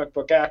go comic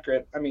book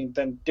accurate, I mean,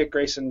 then Dick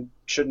Grayson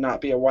should not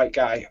be a white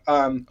guy.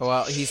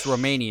 Well, he's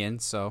Romanian,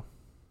 so.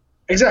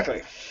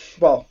 Exactly.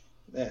 Well,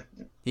 yeah.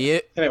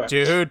 Anyway,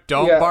 dude,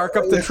 don't bark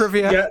up the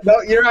trivia. Yeah,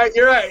 no, you're right.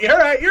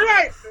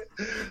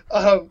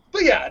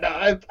 But yeah,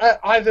 no,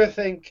 I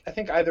think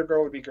either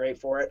girl would be great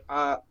for it.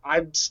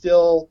 I'm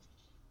still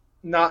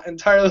not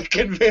entirely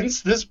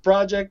convinced this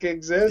project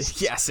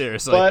exists. Yeah,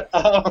 seriously. But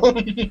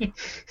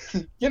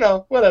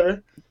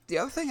whatever. The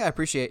other thing I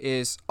appreciate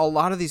is a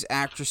lot of these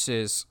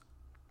actresses.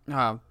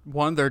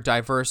 One, they're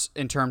diverse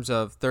in terms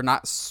of they're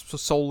not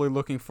solely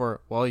looking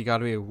for, well, you got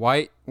to be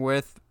white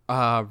with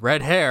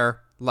red hair,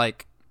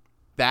 like.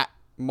 That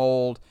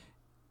mold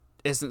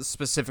isn't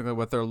specifically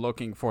what they're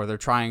looking for. They're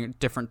trying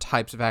different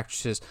types of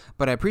actresses,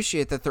 but I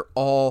appreciate that they're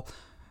all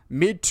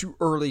mid to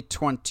early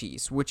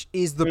 20s, which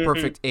is the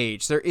perfect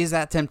age. There is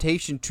that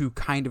temptation to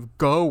kind of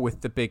go with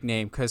the big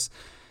name, because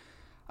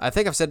I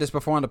think I've said this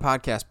before on the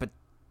podcast, but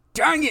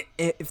dang it,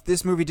 if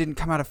this movie didn't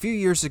come out a few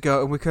years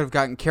ago and we could have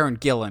gotten Karen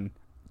Gillan.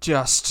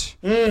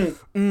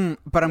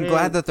 But I'm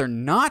glad that they're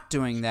not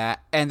doing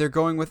that, and they're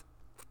going with,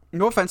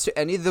 no offense to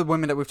any of the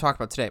women that we've talked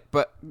about today,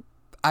 but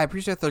I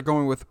appreciate they're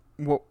going with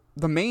what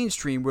the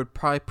mainstream would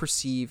probably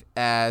perceive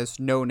as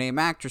no-name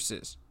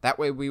actresses. That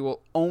way we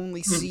will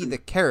only see the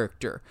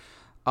character.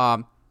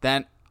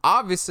 Then,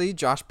 obviously,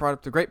 Josh brought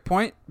up the great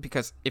point,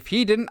 because if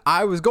he didn't,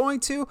 I was going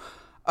to.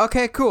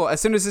 Okay, cool.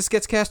 As soon as this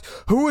gets cast,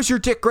 who is your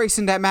Dick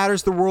Grayson that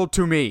matters the world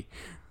to me?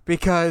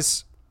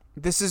 Because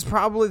this is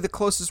probably the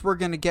closest we're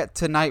going to get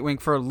to Nightwing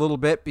for a little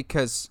bit,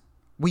 because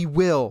we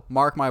will,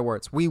 mark my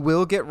words, we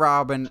will get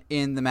Robin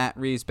in the Matt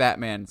Reeves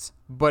Batmans,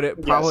 but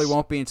it probably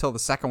won't be until the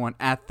second one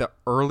at the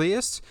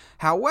earliest.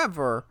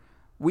 However,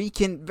 we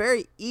can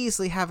very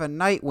easily have a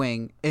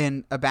Nightwing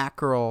in a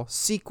Batgirl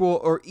sequel,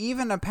 or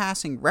even a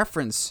passing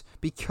reference,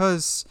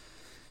 because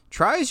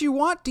try as you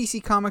want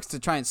DC Comics to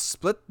try and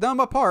split them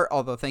apart,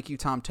 although thank you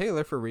Tom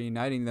Taylor for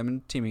reuniting them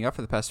and teaming up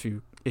for the past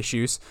few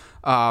issues.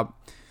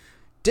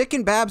 Dick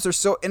and Babs are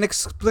so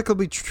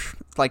inexplicably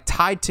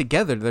tied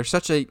together. They're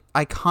such a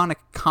iconic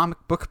comic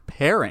book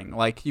pairing.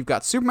 Like, you've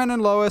got Superman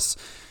and Lois.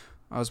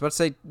 I was about to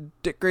say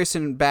Dick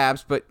Grayson and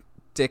Babs, but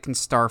Dick and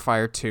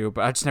Starfire too,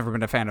 but I've just never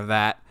been a fan of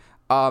that.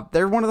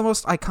 They're one of the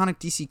most iconic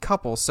DC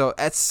couples, so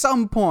at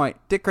some point,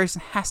 Dick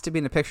Grayson has to be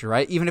in the picture,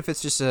 right? Even if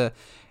it's just a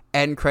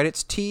end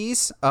credits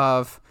tease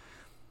of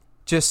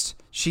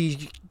just,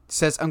 she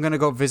says, I'm going to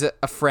go visit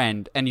a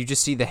friend, and you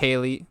just see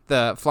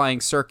the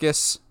flying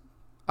circus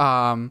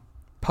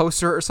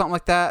poster or something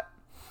like that.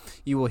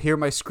 You will hear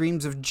my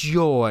screams of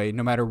joy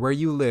no matter where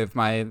you live,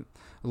 my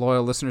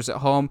loyal listeners at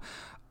home.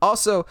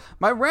 Also,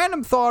 my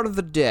random thought of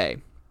the day.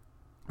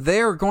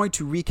 They are going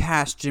to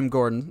recast Jim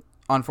Gordon.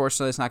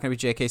 Unfortunately, it's not going to be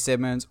J.K.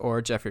 Simmons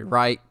or Jeffrey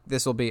Wright.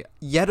 This will be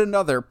yet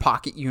another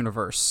Pocket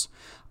Universe.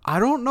 I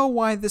don't know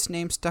why this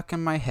name stuck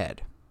in my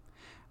head,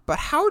 but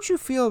how would you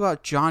feel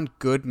about John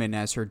Goodman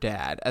as her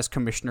dad, as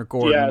Commissioner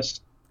Gordon?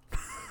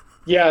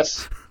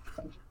 Yes.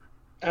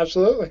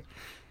 Absolutely.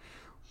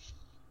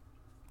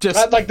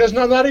 Just there's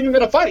not even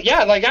gonna fight it.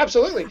 Yeah,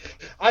 absolutely.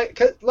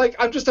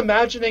 I'm just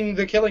imagining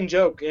the Killing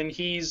Joke, and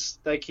he's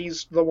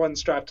the one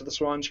strapped to the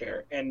swan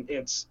chair, and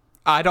it's.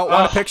 I don't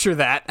want to picture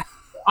that.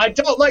 I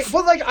don't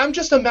I'm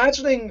just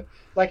imagining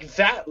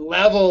that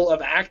level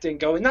of acting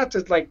going, not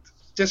to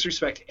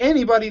disrespect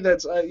anybody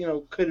that's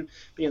could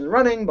be in the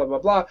running, blah blah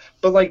blah,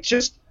 but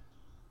just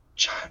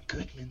John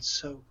Goodman's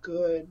so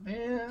good,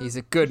 man. He's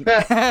a good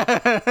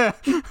man.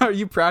 Are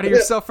you proud of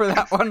yourself for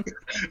that one?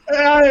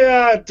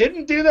 I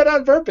didn't do that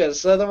on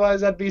purpose.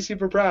 Otherwise, I'd be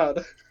super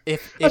proud.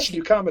 I should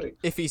do comedy.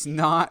 If he's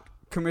not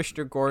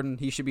Commissioner Gordon,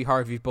 he should be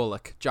Harvey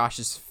Bullock,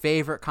 Josh's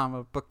favorite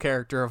comic book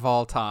character of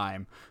all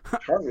time.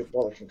 Harvey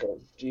Bullock can go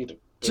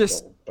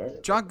just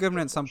John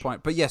Goodman at some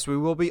point. But yes, we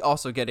will be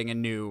also getting a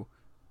new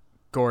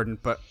Gordon,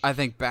 but I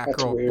think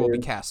Batgirl will be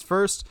cast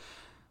first.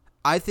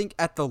 I think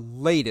at the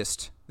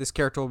latest, this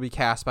character will be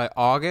cast by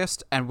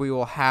August, and we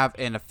will have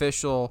an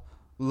official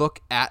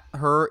look at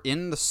her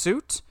in the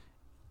suit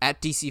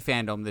at DC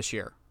Fandom this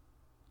year.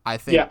 I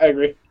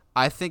agree.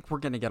 I think we're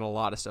going to get a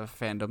lot of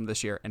stuff at Fandom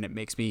this year, and it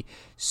makes me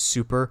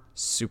super,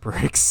 super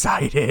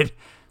excited.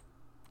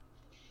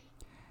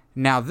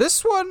 Now,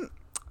 this one,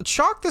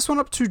 chalk this one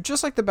up to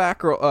just like the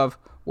Batgirl of,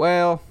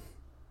 well,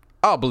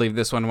 I'll believe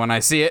this one when I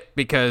see it,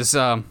 because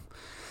I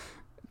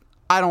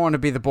don't want to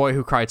be the boy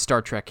who cried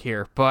Star Trek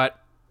here, but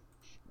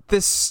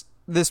this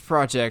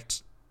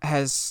project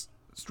has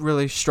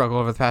really struggled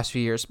over the past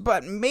few years,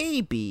 but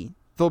maybe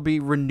there'll be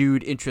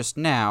renewed interest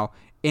now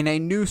in a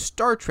new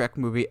Star Trek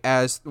movie,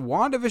 as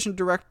WandaVision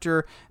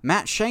director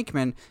Matt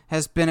Shankman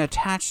has been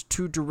attached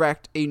to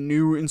direct a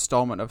new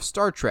installment of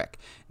Star Trek.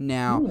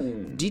 Now,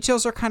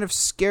 details are kind of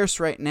scarce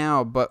right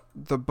now, but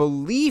the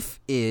belief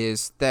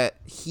is that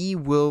he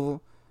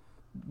will,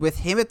 with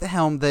him at the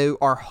helm, they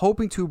are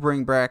hoping to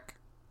bring back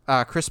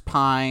Chris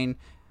Pine,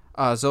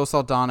 Zoe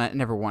Saldana,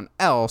 and everyone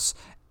else.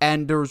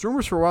 And there was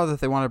rumors for a while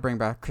that they want to bring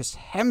back Chris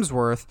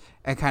Hemsworth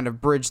and kind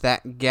of bridge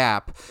that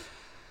gap.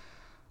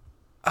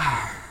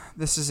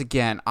 This is,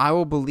 again, I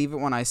will believe it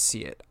when I see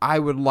it. I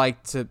would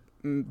like to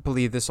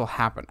believe this will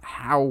happen.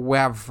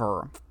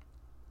 However,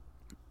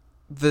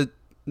 the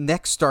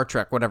next Star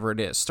Trek, whatever it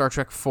is, Star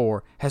Trek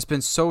 4, has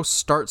been so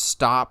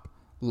start-stop,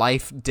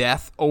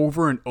 life-death,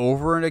 over and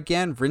over and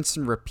again, rinse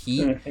and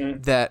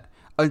repeat, that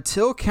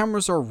until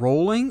cameras are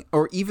rolling,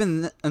 or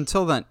even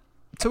until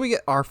we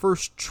get our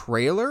first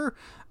trailer,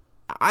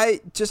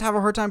 I just have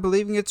a hard time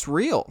believing it's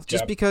real.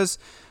 Just because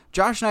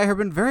Josh and I have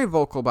been very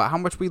vocal about how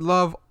much we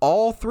love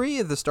all three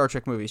of the Star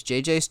Trek movies,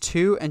 JJ's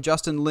 2 and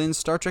Justin Lin's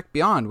Star Trek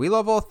Beyond. We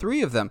love all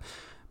three of them.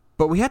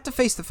 But we have to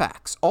face the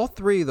facts. All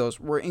three of those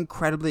were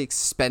incredibly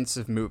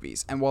expensive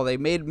movies. And while they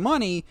made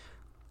money,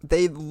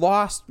 they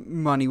lost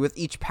money with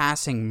each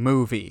passing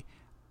movie.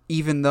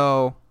 Even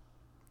though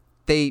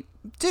they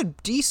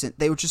did decent,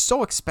 they were just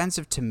so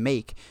expensive to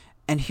make.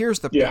 And here's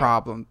the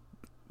problem.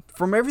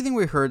 From everything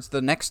we heard,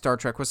 the next Star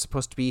Trek was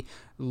supposed to be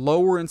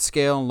lower in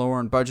scale and lower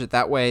in budget.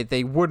 That way,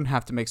 they wouldn't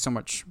have to make so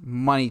much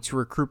money to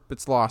recoup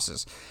its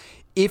losses.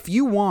 if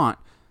you want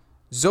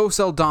Zoe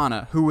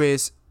Saldana, who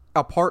is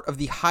a part of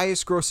the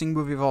highest grossing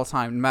movie of all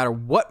time, no matter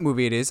what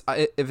movie it is,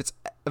 if it's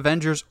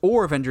Avengers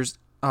or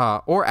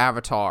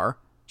Avatar,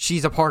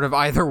 she's a part of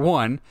either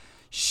one.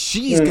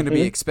 She's going to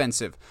be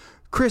expensive.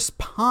 Chris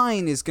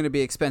Pine is going to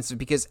be expensive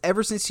because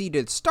ever since he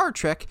did Star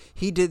Trek,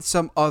 he did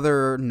some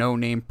other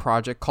no-name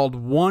project called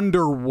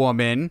Wonder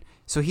Woman.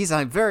 So he's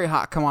a very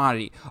hot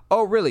commodity.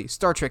 Oh, really?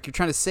 Star Trek, you're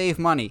trying to save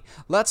money.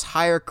 Let's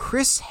hire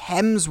Chris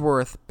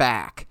Hemsworth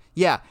back.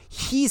 Yeah,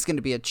 he's going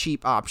to be a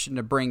cheap option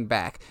to bring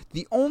back.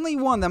 The only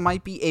one that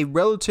might be a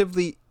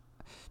relatively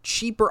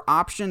cheaper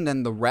option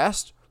than the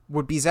rest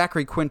would be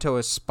Zachary Quinto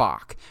as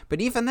Spock. But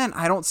even then,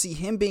 I don't see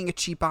him being a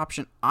cheap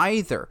option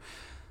either.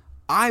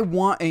 I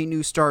want a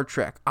new Star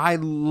Trek. I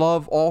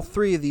love all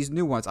three of these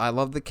new ones. I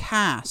love the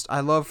cast. I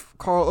love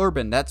Carl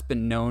Urban. That's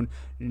been known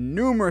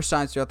numerous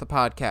times throughout the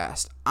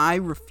podcast. I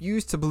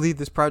refuse to believe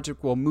this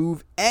project will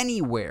move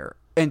anywhere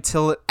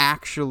until it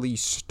actually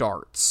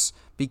starts,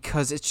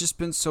 because it's just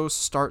been so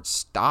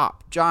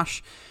start-stop.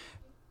 Josh,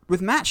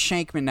 with Matt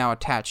Shankman now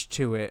attached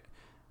to it,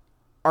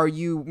 are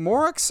you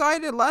more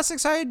excited, less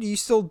excited? Do you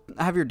still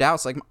have your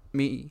doubts like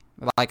me,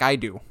 like I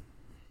do?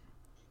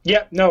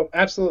 Yeah, no,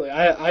 absolutely.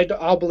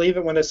 I'll believe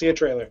it when I see a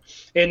trailer.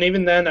 And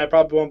even then, I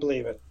probably won't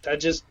believe it.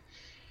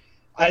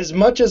 As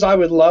much as I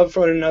would love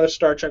for another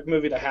Star Trek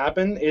movie to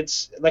happen,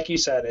 it's, like you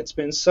said, it's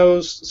been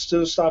so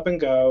stop and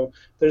go.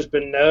 There's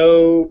been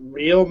no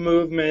real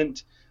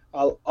movement.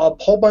 A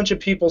whole bunch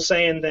of people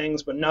saying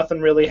things, but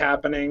nothing really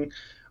happening.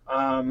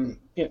 I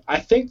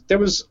think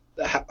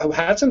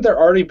hasn't there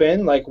already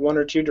been like one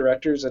or two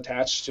directors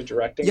attached to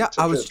directing? Yeah,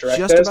 I was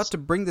just about to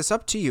bring this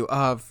up to you.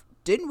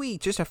 Didn't we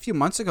just a few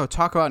months ago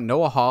talk about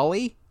Noah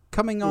Hawley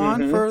coming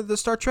on for the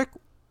Star Trek?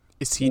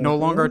 Is he no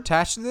longer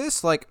attached to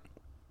this? Like,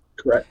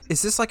 correct.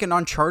 Is this like an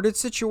Uncharted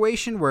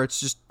situation where it's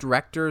just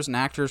directors and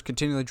actors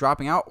continually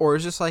dropping out, or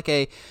is this like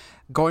a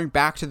going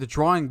back to the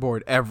drawing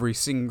board every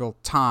single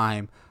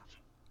time?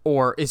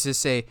 Or is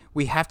this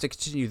we have to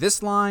continue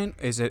this line?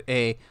 Is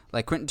it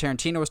like Quentin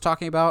Tarantino was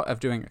talking about, of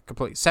doing a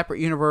completely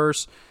separate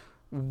universe?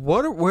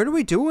 What are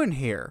we doing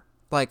here?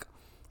 Like,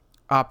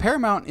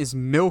 Paramount is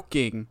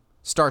milking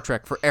Star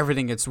Trek for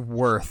everything it's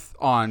worth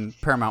on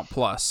Paramount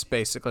Plus,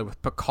 basically,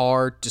 with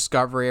Picard,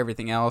 Discovery,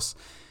 everything else.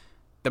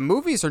 The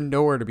movies are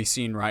nowhere to be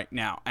seen right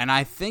now, and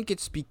I think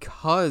it's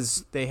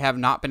because they have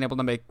not been able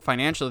to make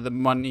financially the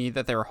money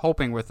that they were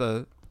hoping with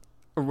the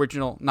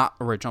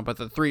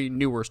the three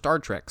newer Star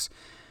Treks.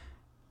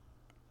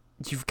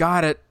 You've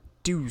got to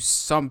do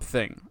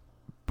something,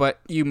 but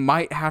you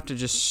might have to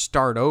just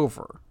start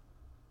over.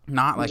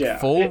 Not like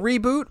full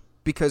reboot,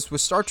 because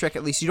with Star Trek,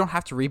 at least you don't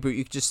have to reboot.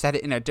 You can just set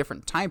it in a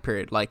different time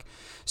period, like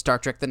Star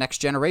Trek The Next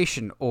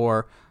Generation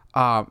or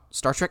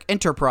Star Trek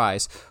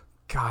Enterprise.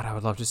 God, I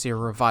would love to see a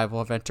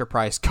revival of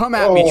Enterprise. Come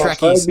at me,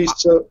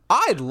 Trekkies.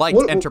 I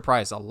liked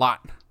Enterprise a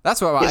lot.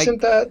 That's what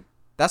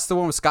that's the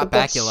one with Scott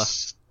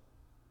Bakula.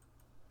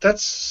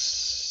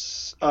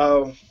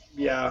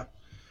 Yeah.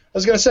 I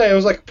was going to say, it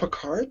was like,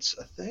 Picard's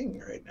a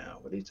thing right now.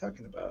 What are you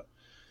talking about?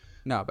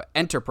 No, but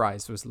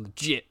Enterprise was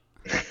legit.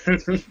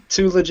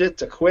 Too legit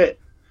to quit.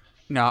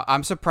 No,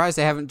 I'm surprised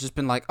they haven't just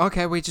been like,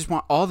 okay, we just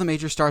want all the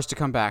major stars to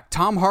come back.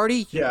 Tom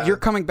Hardy, you're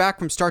coming back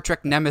from Star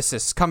Trek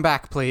Nemesis. Come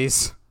back,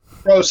 please.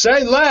 Bro,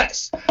 say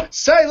less.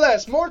 Say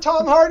less. More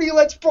Tom Hardy.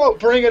 Let's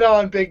bring it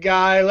on, big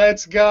guy.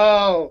 Let's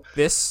go.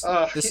 This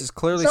is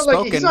clearly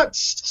spoken. Like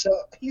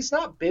he's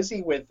not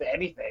busy with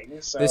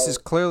anything. So. This is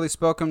clearly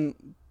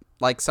spoken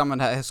like someone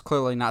has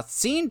clearly not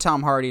seen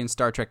Tom Hardy in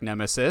Star Trek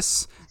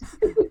Nemesis.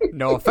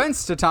 No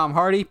offense to Tom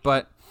Hardy,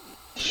 but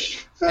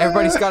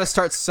everybody's got to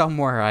start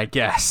somewhere, I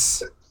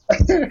guess.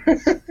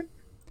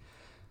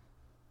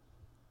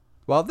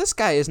 Well, this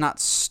guy is not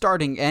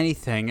starting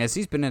anything, as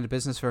he's been in the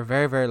business for a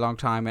very, very long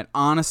time, and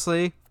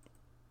honestly,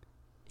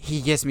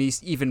 he gets me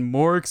even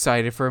more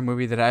excited for a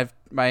movie that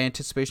my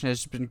anticipation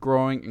has been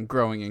growing and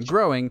growing and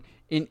growing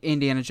in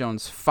Indiana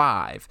Jones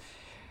 5.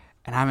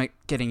 And I'm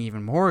getting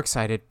even more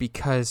excited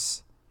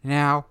because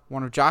now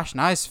one of Josh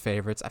and I's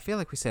favorites, I feel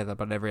like we say that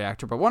about every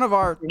actor, but one of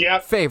our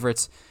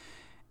favorites,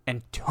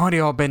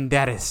 Antonio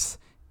Banderas,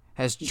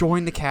 has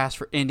joined the cast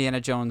for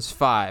Indiana Jones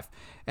 5.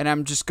 And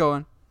I'm just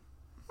going,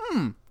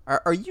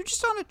 are you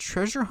just on a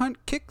treasure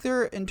hunt kick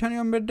there,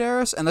 Antonio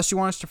Banderas? Unless you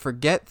want us to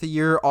forget that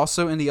you're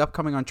also in the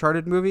upcoming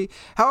Uncharted movie.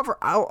 However,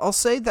 I'll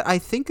say that I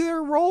think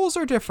their roles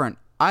are different.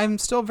 I'm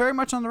still very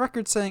much on the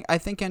record saying I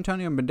think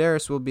Antonio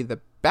Banderas will be the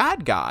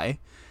bad guy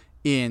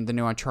in the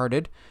new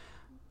Uncharted.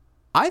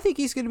 I think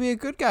he's going to be a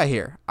good guy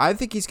here. I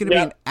think he's going to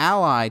be an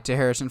ally to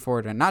Harrison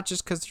Ford, and not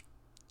just because they're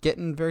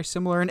getting very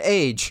similar in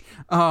age.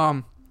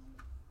 I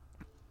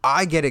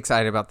get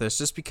excited about this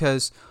just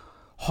because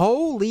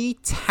holy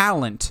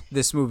talent,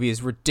 this movie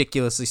is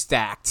ridiculously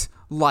stacked.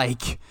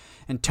 Like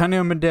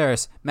Antonio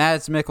Banderas,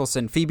 Mads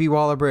Mikkelsen, Phoebe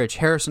Waller-Bridge,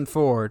 Harrison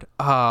Ford.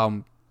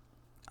 Is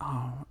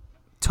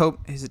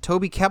it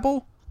Toby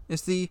Kebbell?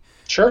 Is the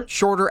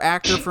shorter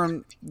actor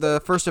from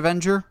the first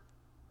Avenger?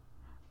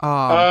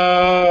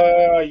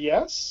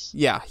 Yes.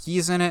 Yeah,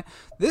 he's in it.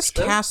 This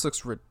cast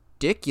looks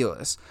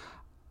ridiculous.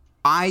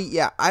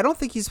 I don't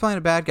think he's playing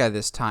a bad guy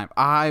this time.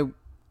 I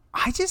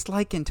just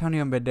like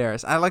Antonio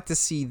Banderas. I like to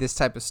see this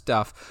type of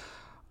stuff.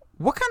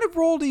 What kind of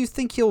role do you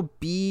think he'll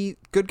be?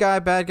 Good guy,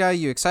 bad guy?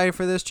 You excited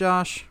for this,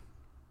 Josh?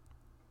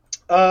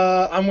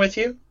 I'm with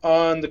you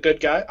on the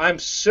good guy. I'm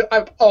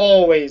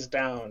always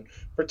down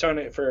for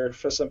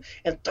some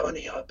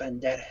Antonio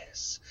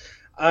Banderas.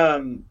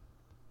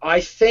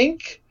 I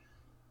think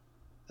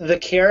the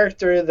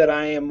character that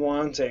I am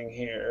wanting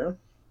here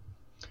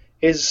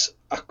is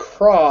a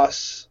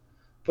cross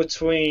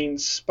between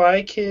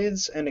Spy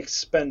Kids and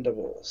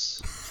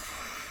Expendables.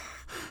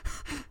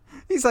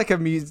 He's like a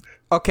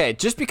Okay,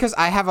 just because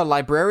I have a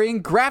librarian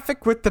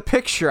graphic with the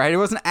picture, I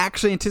wasn't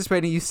actually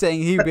anticipating you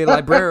saying he would be a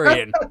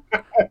librarian.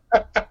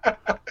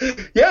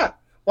 Yeah,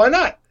 why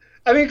not?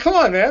 I mean, come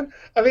on, man.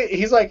 I mean,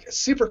 he's like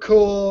super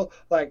cool,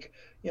 like,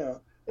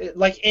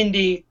 like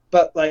indie,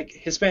 but like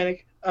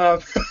Hispanic.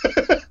 But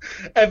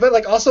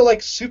like also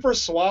like super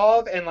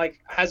suave and like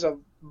has a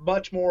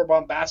much more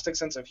bombastic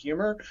sense of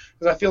humor,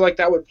 because I feel like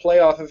that would play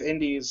off of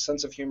Indy's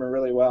sense of humor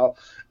really well.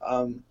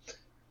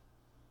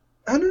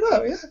 I don't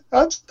know. Yeah,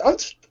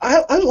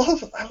 I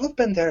love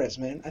Banderas,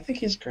 man. I think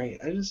he's great.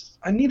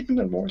 I need him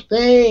in more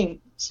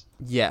things.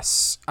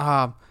 Yes.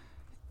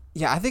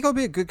 Yeah, I think he'll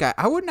be a good guy.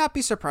 I would not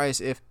be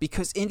surprised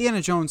because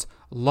Indiana Jones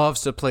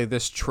loves to play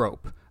this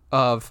trope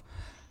of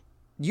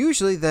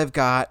usually they've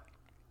got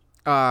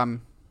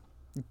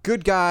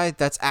good guy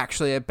that's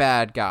actually a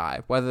bad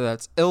guy, whether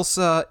that's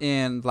Ilsa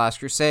in Last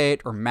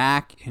Crusade or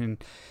Mac in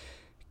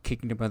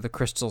Kingdom of the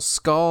Crystal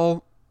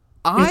Skull.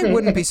 I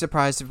wouldn't be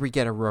surprised if we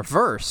get a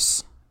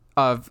reverse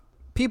of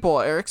people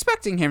are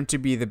expecting him to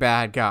be the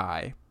bad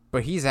guy,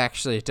 but he's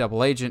actually a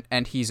double agent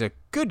and he's a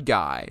good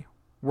guy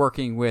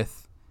working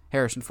with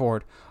Harrison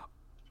Ford.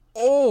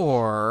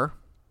 Or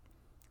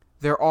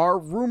there are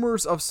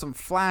rumors of some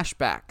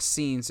flashback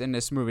scenes in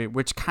this movie,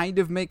 which kind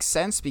of makes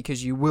sense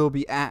because you will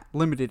be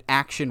limited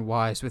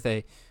action-wise with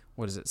a,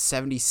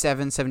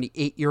 77,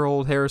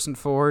 78-year-old Harrison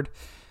Ford.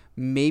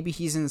 Maybe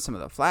he's in some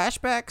of the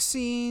flashback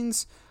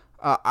scenes.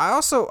 I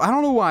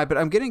don't know why, but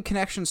I'm getting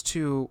connections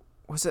to,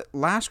 was it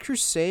Last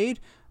Crusade?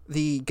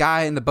 The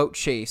guy in the boat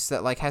chase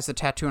that like has a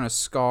tattoo and a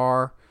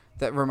scar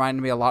that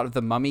reminded me a lot of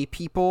the Mummy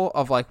people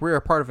of like, we're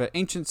a part of an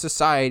ancient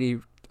society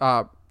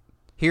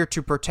here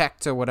to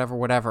protect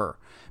whatever.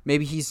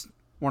 Maybe he's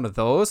one of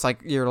those,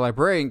 like your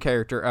librarian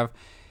character of,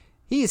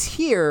 he's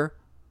here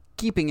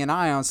keeping an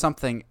eye on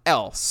something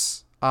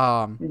else.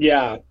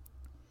 Yeah.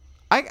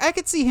 I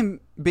could see him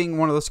being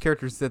one of those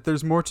characters that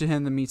there's more to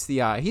him than meets the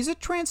eye. He's a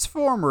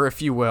transformer,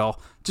 if you will.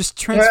 Just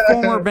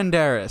Transformer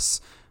Banderas.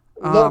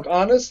 Look,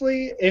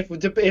 honestly,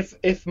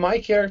 if my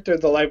character,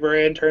 the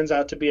librarian, turns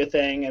out to be a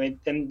thing,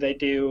 and they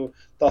do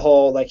the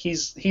whole, like,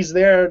 he's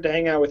there to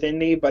hang out with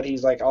Indy, but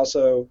he's, like,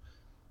 also,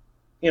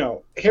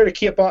 here to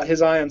keep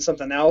his eye on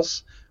something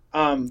else,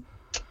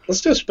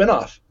 let's do a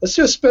spinoff. Let's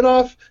do a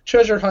spinoff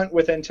treasure hunt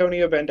with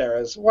Antonio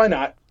Banderas. Why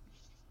not?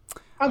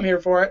 I'm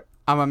here for it.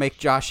 I'm going to make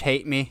Josh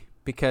hate me.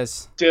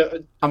 Because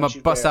I'm going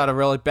to bust out a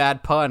really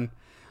bad pun.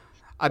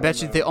 I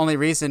bet you the only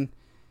reason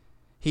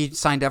he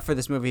signed up for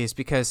this movie is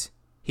because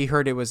he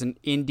heard it was an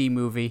indie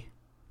movie.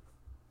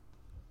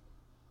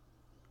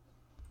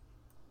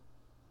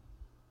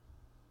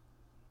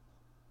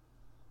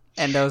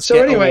 And those so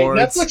get anyway,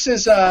 awards. Netflix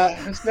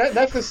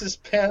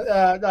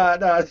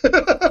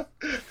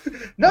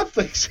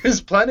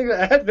is planning to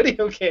add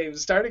video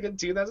games starting in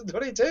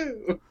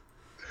 2022.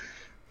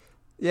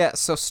 Yeah,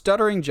 so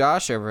stuttering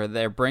Josh over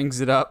there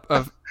brings it up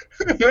of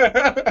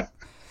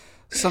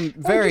some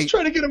very... I'm just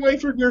trying to get away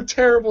from your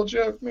terrible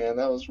joke, man.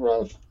 That was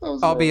rough.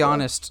 I'll be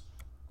honest.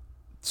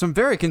 Some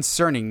very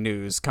concerning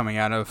news coming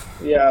out of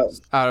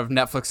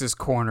Netflix's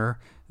corner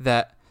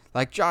that,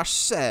 like Josh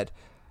said,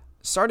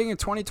 starting in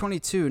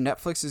 2022,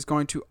 Netflix is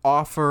going to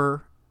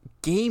offer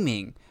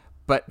gaming,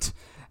 but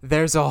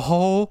there's a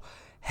whole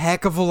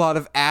heck of a lot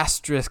of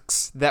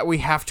asterisks that we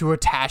have to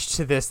attach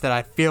to this that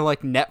I feel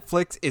like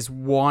Netflix is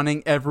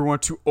wanting everyone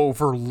to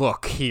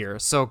overlook here.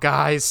 So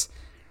guys,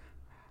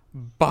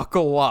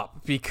 buckle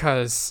up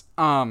because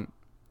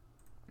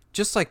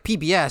just like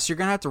PBS, you're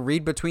gonna have to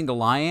read between the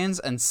lines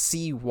and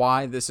see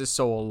why this is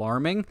so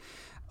alarming.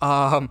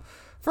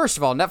 First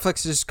of all,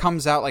 Netflix just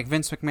comes out like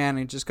Vince McMahon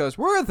and just goes,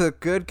 we're the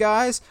good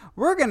guys,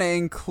 we're gonna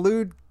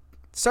include,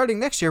 starting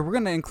next year, we're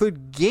gonna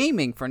include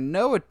gaming for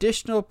no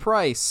additional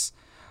price,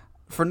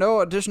 for no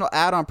additional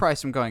add-on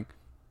price. I'm going,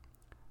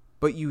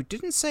 but you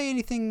didn't say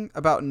anything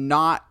about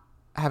not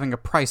having a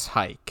price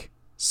hike.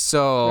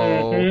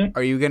 So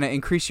are you going to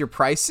increase your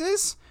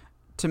prices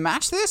to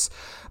match this?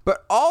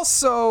 But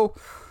also,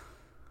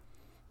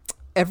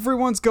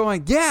 everyone's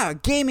going, yeah,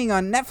 gaming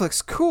on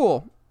Netflix,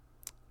 cool.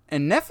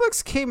 And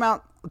Netflix came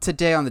out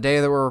today on the day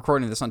that we're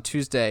recording this on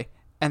Tuesday,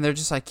 and they're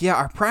just like, yeah,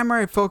 our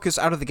primary focus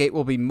out of the gate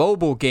will be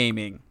mobile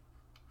gaming.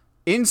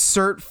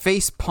 Insert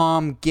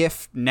facepalm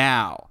gif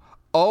now.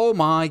 Oh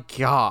my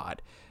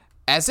God.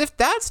 As if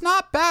that's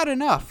not bad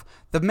enough,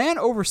 the man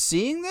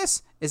overseeing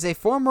this is a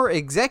former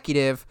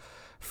executive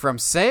from,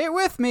 say it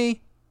with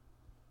me,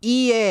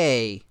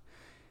 EA.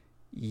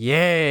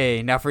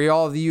 Yay! Now, for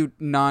all of you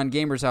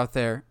non-gamers out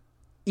there,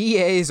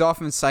 EA is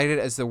often cited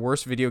as the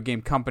worst video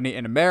game company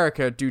in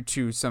America due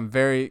to some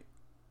very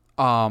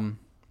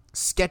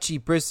sketchy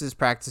business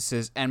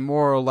practices and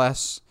more or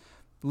less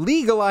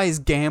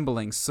legalized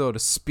gambling, so to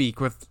speak,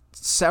 with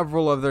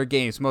several of their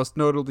games, most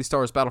notably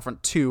Star Wars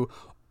Battlefront 2,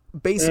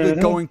 basically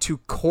going to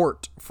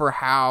court for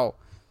how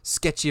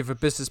sketchy of a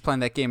business plan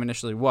that game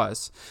initially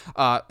was.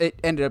 It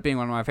ended up being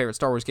one of my favorite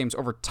Star Wars games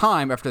over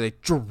time after they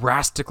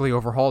drastically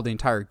overhauled the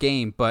entire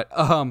game. But,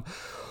 oh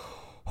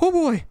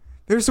boy,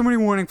 there's so many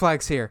warning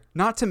flags here.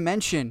 Not to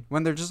mention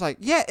when they're just like,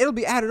 yeah, it'll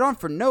be added on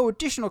for no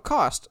additional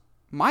cost.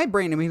 My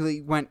brain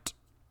immediately went,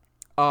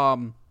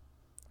 no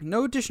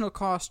additional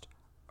cost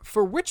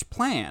for which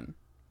plan?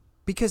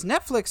 Because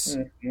Netflix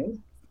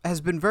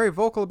has been very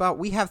vocal about,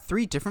 we have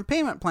 3 different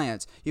payment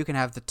plans. You can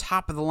have the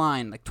top of the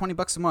line, like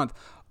 $20 a month,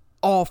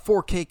 all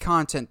 4K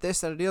content,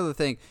 this, that, or the other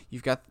thing.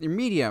 You've got your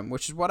medium,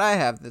 which is what I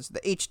have. There's the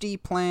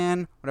HD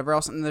plan, whatever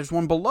else, and there's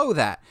one below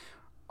that.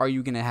 Are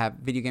you going to have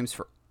video games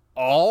for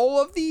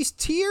all of these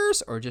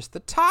tiers or just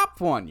the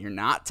top one? You're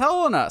not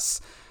telling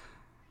us.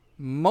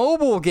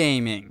 Mobile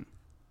gaming.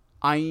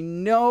 I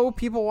know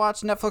people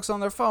watch Netflix on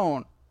their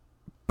phone,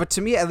 but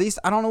to me, at least,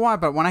 I don't know why,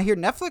 but when I hear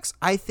Netflix,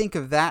 I think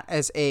of that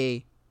as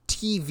a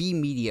TV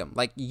medium.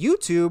 Like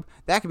YouTube,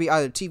 that could be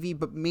either TV,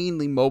 but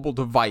mainly mobile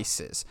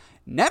devices.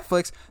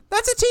 Netflix,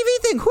 that's a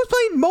TV thing. Who's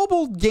playing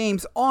mobile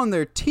games on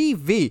their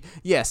TV?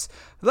 Yes,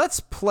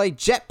 let's play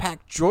Jetpack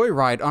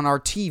Joyride on our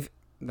TV.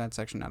 That's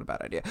actually not a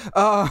bad idea.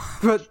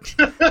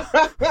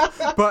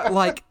 But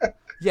like,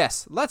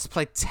 yes, let's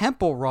play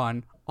Temple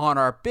Run on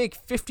our big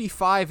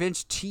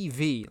 55-inch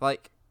TV.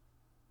 Like,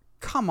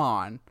 come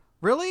on.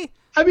 Really?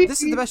 I mean,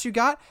 this is the best you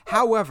got?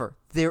 However,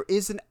 there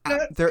is an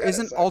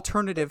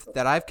alternative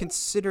that I've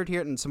considered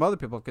here and some other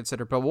people have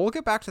considered, but we'll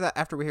get back to that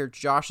after we hear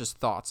Josh's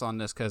thoughts on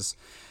this, because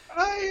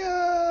I'm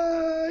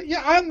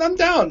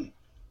down.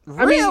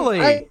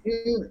 Really? I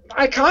mean,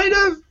 I kind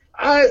of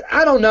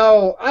I don't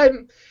know.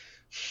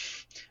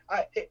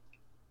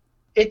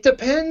 It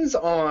depends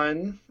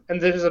on,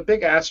 and there's a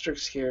big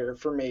asterisk here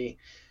for me,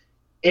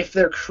 if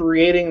they're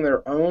creating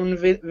their own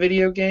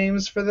video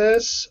games for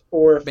this,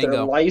 or if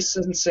they're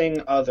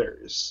licensing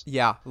others.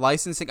 Yeah,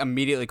 licensing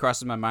immediately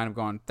crosses my mind of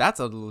going, that's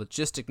a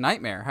logistic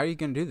nightmare. How are you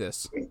going to do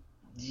this?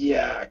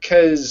 Yeah,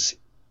 because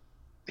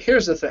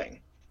here's the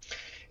thing.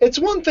 It's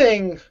one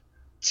thing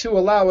to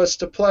allow us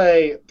to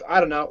play,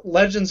 I don't know,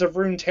 Legends of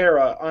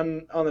Runeterra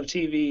on the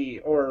TV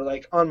or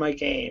like on my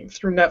game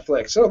through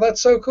Netflix. Oh,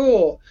 that's so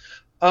cool.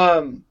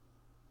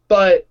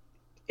 But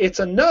it's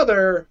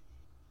another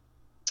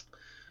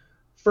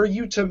for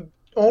you to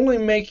only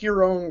make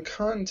your own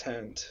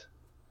content,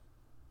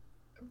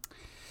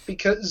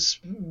 because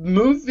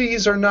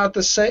movies are not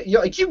the same.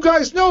 Like, you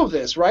guys know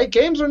this, right?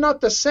 Games are not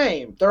the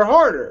same. They're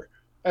harder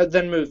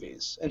than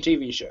movies and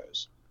TV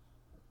shows.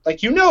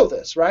 Like, you know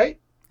this, right?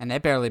 And they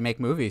barely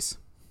make movies.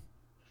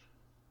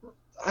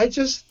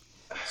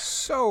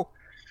 So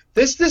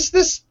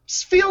this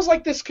feels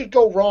like this could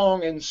go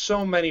wrong in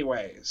so many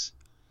ways,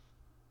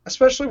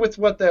 especially with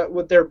what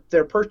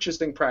their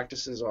purchasing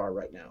practices are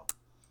right now.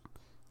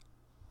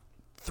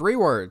 3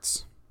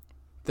 words.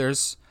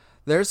 There's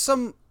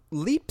some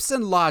leaps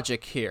in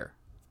logic here,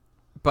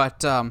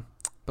 but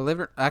believe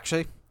it,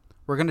 actually,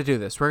 we're gonna do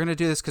this. We're gonna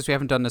do this because we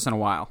haven't done this in a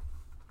while.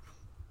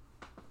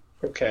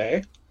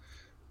 Okay.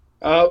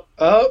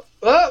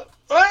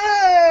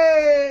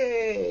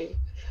 Hey!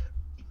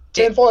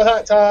 Tinfoil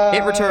hat time.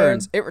 It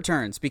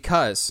returns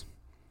because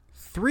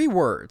 3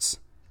 words.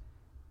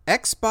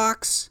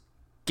 Xbox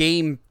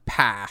Game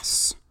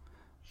Pass.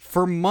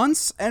 For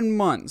months and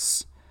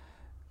months,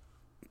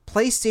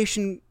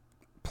 PlayStation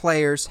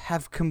players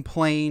have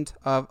complained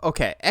of,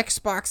 okay,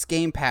 Xbox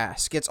Game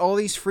Pass gets all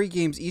these free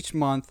games each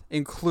month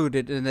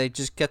included, and they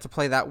just get to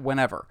play that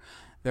whenever.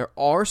 There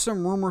are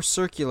some rumors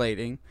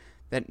circulating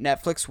that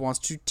Netflix wants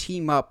to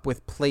team up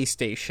with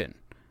PlayStation,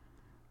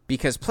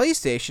 because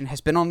PlayStation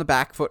has been on the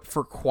back foot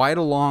for quite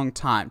a long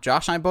time.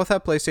 Josh and I both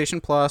have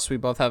PlayStation Plus. We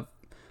both have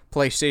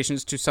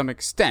PlayStations to some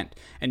extent,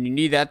 and you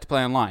need that to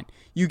play online.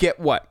 You get,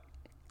 what,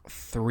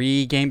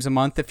 3 games a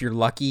month if you're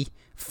lucky?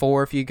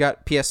 4 if you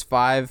got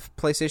PS5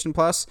 PlayStation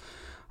Plus.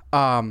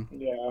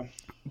 Yeah.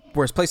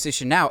 Whereas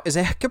PlayStation Now is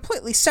a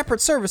completely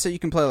separate service that you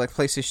can play like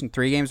PlayStation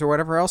 3 games or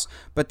whatever else,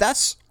 but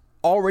that's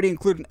already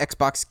included in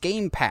Xbox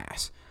Game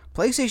Pass.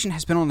 PlayStation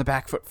has been on the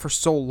back foot for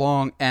so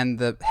long, and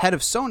the head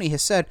of Sony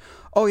has said,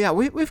 oh yeah,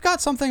 we've got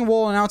something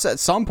we'll announce at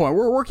some point.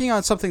 We're working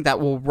on something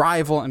that will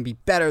rival and be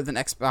better than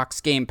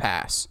Xbox Game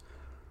Pass.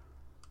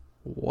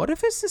 What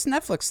if it's this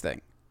Netflix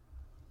thing?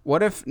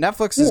 What if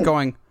Netflix is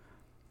going,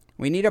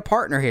 we need a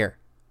partner here?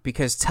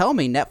 Because tell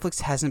me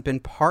Netflix hasn't been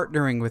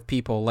partnering with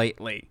people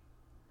lately.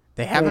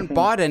 They haven't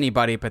bought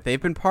anybody, but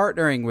they've been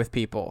partnering with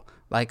people.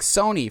 Like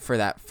Sony for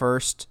that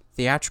first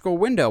theatrical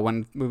window.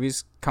 When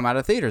movies come out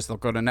of theaters, they'll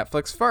go to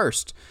Netflix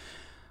first.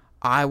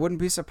 I wouldn't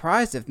be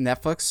surprised if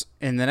Netflix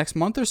in the next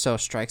month or so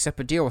strikes up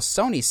a deal with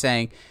Sony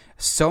saying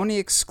Sony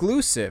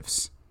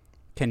exclusives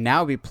can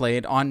now be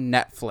played on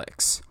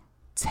Netflix.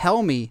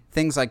 tell me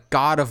things like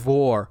God of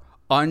War,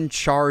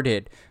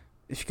 Uncharted,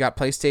 if you got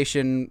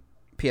PlayStation,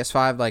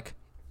 PS5, like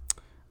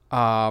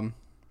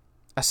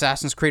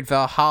Assassin's Creed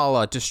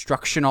Valhalla,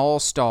 Destruction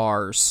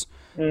All-Stars,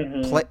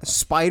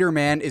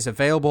 Spider-Man is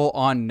available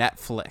on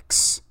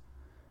Netflix.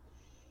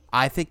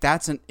 I think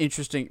that's an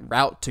interesting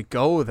route to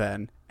go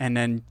then. And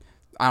then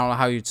I don't know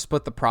how you'd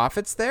split the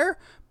profits there,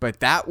 but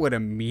that would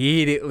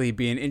immediately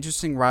be an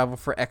interesting rival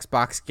for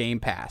Xbox Game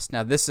Pass.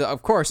 Now, this,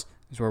 of course,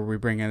 is where we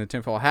bring in the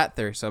tinfoil hat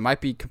theory, so it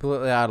might be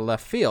completely out of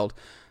left field.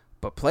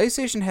 But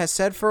PlayStation has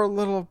said for a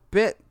little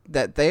bit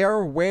that they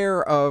are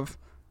aware of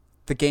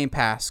the Game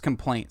Pass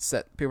complaints,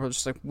 that people are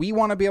just like, we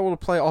want to be able to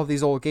play all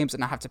these old games and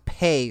not have to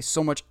pay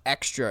so much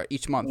extra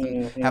each month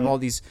and have all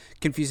these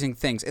confusing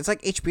things. It's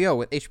like HBO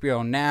with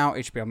HBO Now,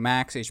 HBO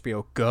Max,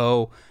 HBO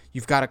Go.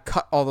 You've got to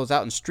cut all those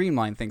out and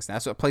streamline things. And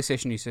that's what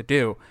PlayStation needs to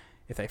do.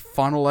 If they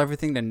funnel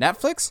everything to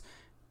Netflix,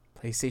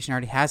 PlayStation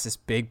already has this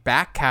big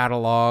back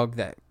catalog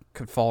that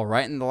could fall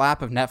right in the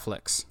lap of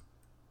Netflix.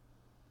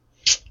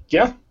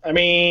 Yeah, I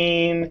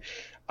mean,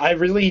 I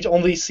really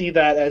only see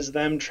that as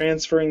them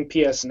transferring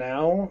PS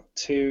Now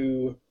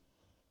to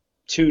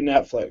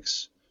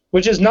Netflix,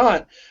 which is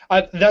not.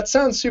 That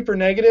sounds super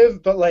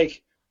negative, but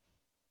like,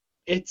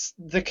 it's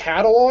the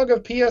catalog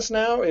of PS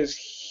Now is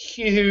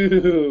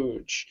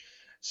huge.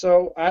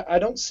 So I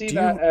don't see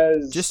that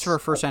as just for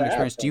first-hand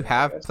experience. Do you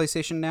have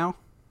PlayStation Now?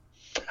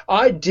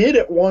 I did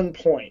at one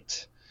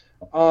point.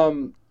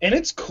 And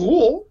it's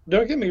cool,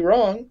 don't get me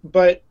wrong,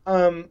 but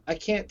I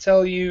can't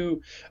tell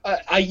you.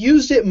 I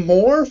used it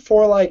more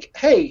for like,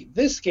 hey,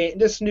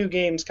 this new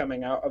game's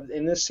coming out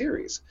in this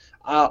series.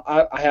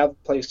 I have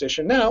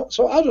PlayStation Now,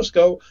 so I'll just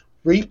go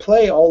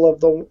replay all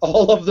of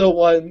the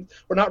ones,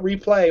 or not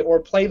replay, or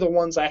play the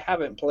ones I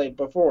haven't played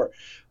before.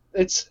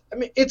 It's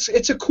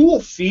a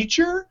cool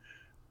feature.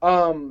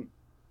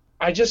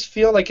 I just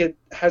feel like it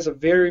has a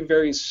very,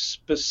 very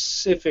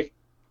specific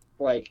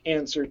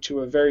answer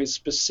to a very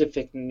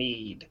specific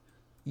need.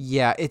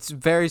 Yeah, it's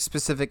very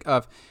specific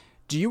of,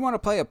 do you want to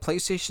play a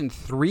PlayStation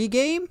 3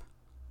 game?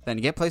 Then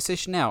get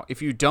PlayStation Now.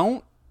 If you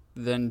don't,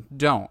 then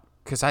don't.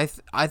 Because I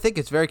think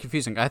it's very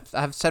confusing.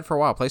 I've said for a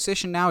while,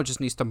 PlayStation Now just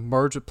needs to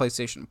merge with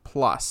PlayStation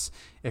Plus.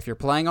 If you're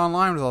playing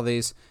online with all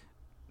these,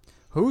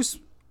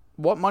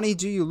 what money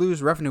do you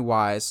lose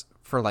revenue-wise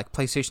for like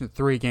PlayStation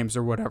 3 games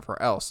or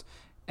whatever else?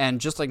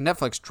 And just like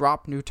Netflix,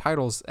 drop new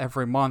titles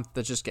every month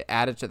that just get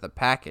added to the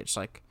package.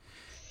 Like,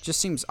 just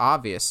seems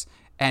obvious.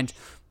 And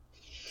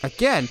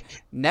again,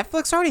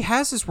 Netflix already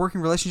has this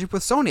working relationship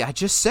with Sony. I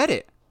just said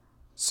it.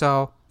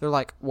 So they're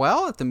like,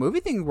 well, if the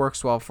movie thing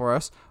works well for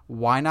us,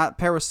 why not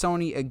pair with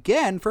Sony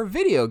again for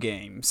video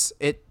games?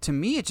 To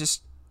me, it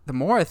just, the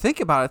more I think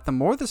about it, the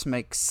more this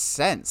makes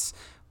sense.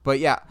 But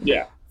yeah,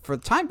 for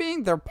the time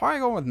being, they're probably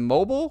going with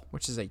mobile,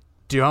 which is a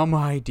dumb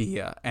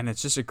idea, and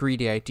it's just a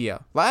greedy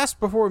idea.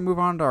 Before we move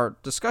on to our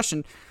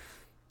discussion,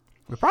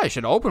 we probably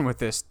should open with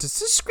this. Does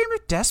this scream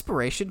of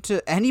desperation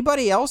to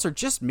anybody else or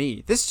just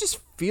me? This just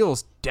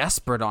feels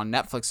desperate on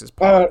Netflix's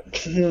part.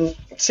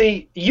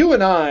 See, you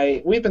and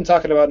I, we've been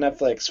talking about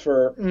Netflix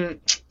for,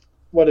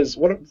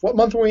 what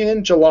month are we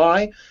in?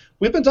 July?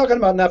 We've been talking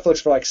about Netflix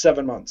for like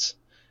 7 months.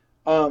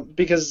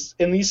 Because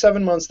in these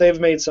 7 months, they've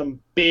made some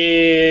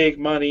big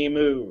money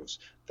moves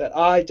that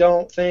I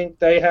don't think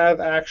they have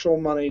actual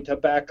money to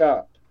back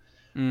up.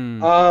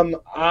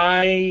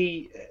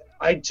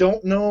 I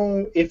don't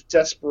know if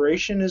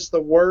desperation is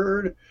the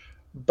word,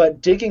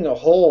 but digging a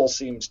hole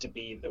seems to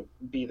be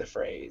the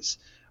phrase.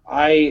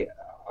 I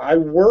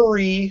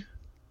worry,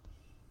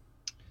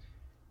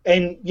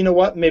 and you know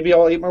what? Maybe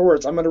I'll eat my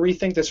words. I'm going to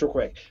rethink this real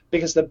quick,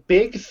 because the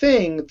big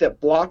thing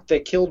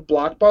that killed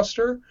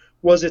Blockbuster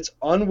was its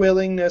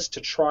unwillingness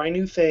to try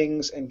new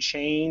things and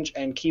change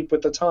and keep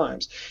with the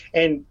times.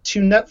 And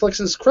to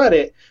Netflix's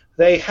credit,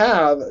 they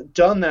have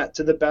done that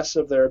to the best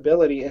of their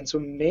ability. And so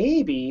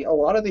maybe a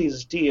lot of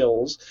these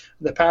deals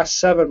in the past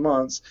 7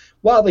 months,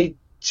 while they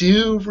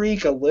do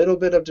reek a little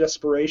bit of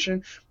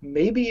desperation,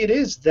 maybe it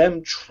is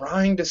them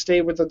trying to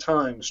stay with the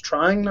times,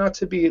 trying not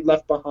to be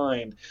left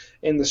behind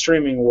in the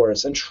streaming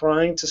wars, and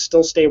trying to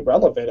still stay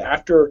relevant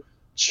after,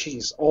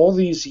 all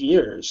these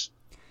years.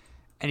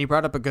 And you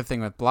brought up a good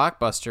thing with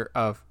Blockbuster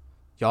of,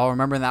 y'all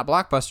remember in that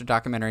Blockbuster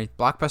documentary,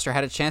 Blockbuster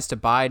had a chance to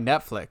buy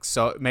Netflix.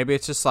 So maybe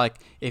it's just like,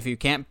 if you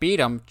can't beat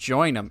them,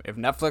 join them. If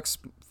Netflix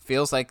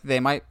feels like they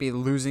might be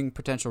losing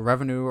potential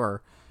revenue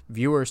or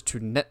viewers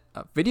to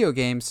video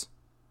games,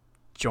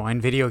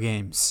 join video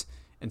games.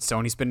 And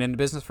Sony's been in the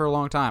business for a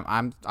long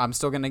time. I'm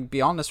still going to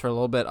be on this for a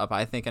little bit of,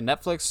 I think a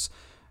Netflix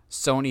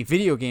Sony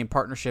video game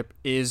partnership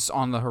is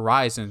on the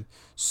horizon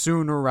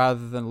sooner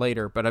rather than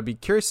later, but I'd be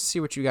curious to see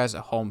what you guys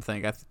at home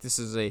think. I think this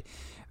is a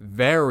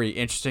very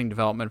interesting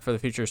development for the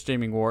future of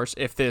streaming wars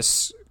if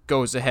this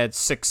goes ahead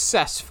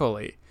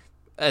successfully.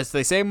 As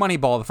they say,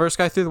 Moneyball, the first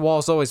guy through the wall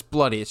is always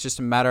bloody. It's just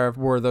a matter of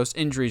were those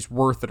injuries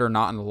worth it or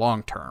not in the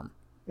long term.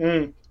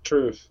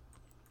 Truth.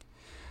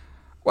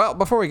 Well,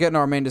 before we get into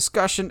our main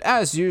discussion,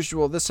 as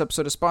usual, this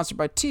episode is sponsored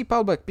by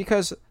TeePublic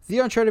because the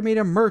Uncharted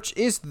Media merch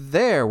is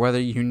there. Whether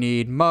you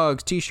need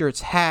mugs,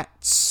 t-shirts,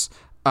 hats,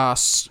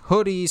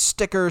 hoodies,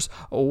 stickers,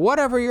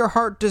 whatever your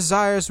heart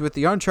desires with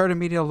the Uncharted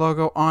Media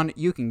logo on it,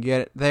 you can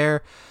get it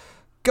there.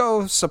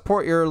 Go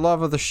support your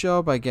love of the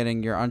show by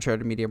getting your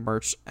Uncharted Media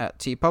merch at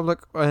TeePublic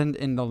and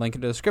in the link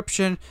in the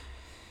description.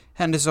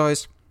 And as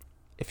always,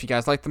 if you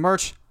guys like the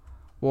merch,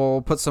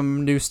 we'll put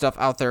some new stuff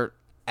out there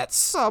at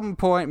some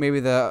point. Maybe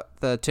the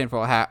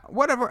tinfoil hat,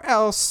 whatever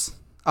else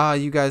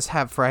you guys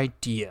have for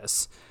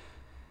ideas.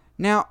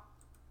 Now,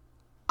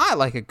 I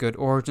like a good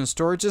origin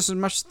story just as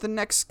much as the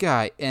next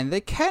guy, and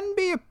they can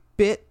be a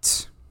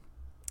bit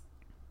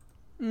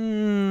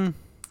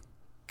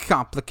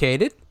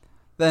complicated,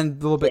 then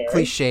a little bit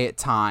cliche at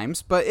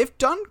times, but if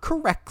done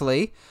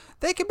correctly,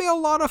 they can be a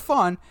lot of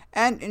fun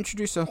and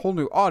introduce a whole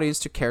new audience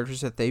to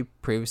characters that they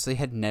previously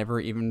had never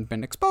even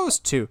been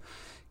exposed to.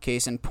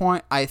 Case in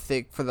point, I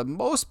think for the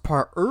most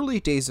part,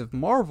 early days of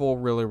Marvel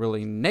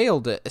really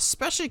nailed it,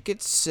 especially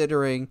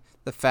considering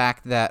the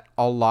fact that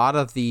a lot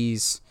of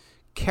these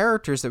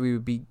characters that we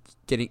would be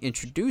getting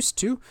introduced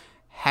to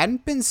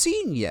hadn't been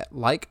seen yet,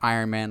 like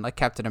Iron Man, like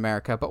Captain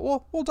America, but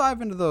we'll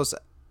dive into those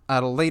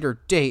at a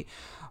later date.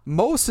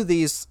 Most of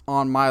these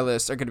on my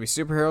list are going to be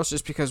superheroes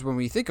just because when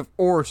we think of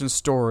origin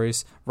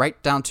stories,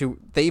 right down to,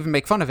 they even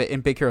make fun of it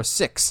in Big Hero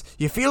 6.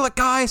 You feel it,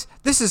 guys?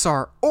 This is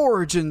our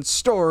origin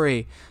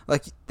story.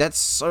 Like, that's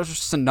sort of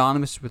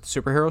synonymous with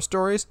superhero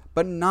stories,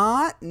 but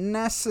not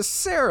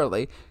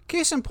necessarily.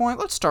 Case in point,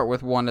 let's start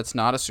with one that's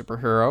not a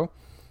superhero.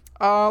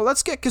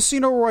 Let's get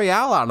Casino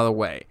Royale out of the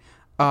way.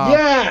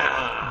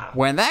 Yeah!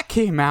 When that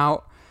came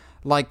out,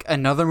 like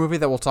another movie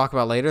that we'll talk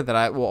about later that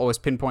I will always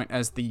pinpoint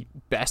as the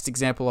best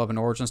example of an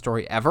origin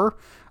story ever,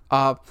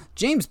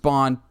 James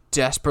Bond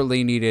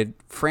desperately needed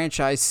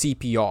franchise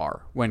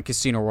CPR when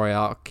Casino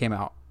Royale came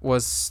out.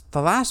 Was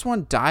the last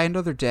one Die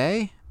Another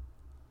Day?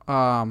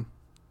 Die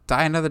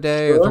Another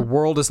Day, sure. or The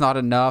World Is Not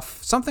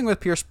Enough, something with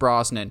Pierce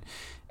Brosnan,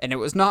 and it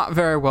was not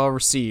very well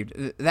received.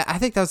 I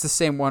think that was the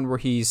same one where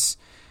he's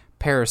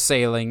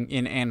parasailing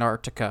in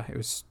Antarctica. It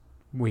was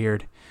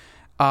weird.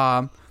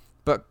 But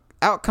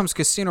out comes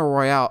Casino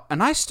Royale,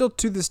 and I still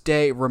to this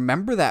day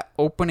remember that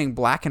opening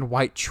black and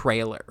white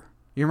trailer.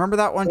 You remember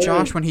that one,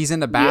 Josh, when he's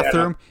in the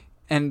bathroom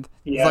and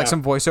like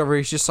some voiceover,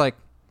 he's just like,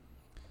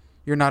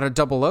 "You're not a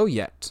 00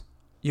 yet.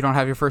 You don't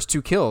have your first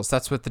 2 kills.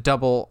 That's what the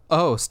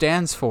 00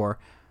 stands for.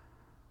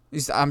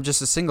 I'm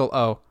just a single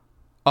O.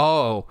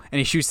 Oh," and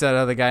he shoots that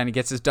other guy and he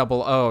gets his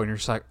 00, and you're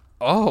just like,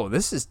 oh,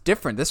 this is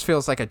different. This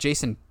feels like a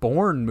Jason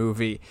Bourne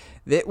movie.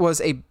 It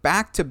was a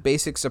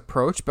back-to-basics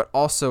approach, but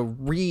also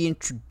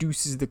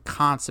reintroduces the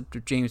concept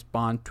of James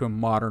Bond to a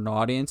modern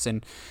audience.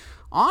 And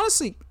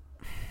honestly,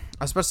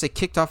 I was about to say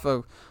kicked off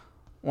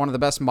one of the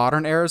best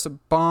modern eras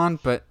of Bond,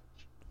 but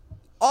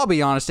I'll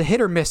be honest, a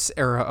hit-or-miss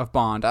era of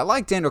Bond. I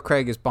like Daniel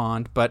Craig as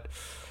Bond, but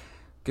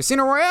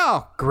Casino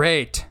Royale,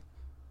 great.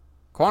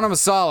 Quantum of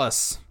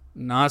Solace,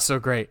 not so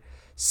great.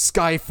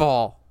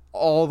 Skyfall,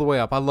 all the way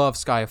up. I love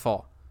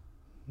Skyfall.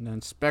 And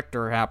then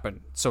Spectre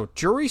happened. So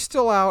jury's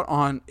still out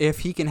on if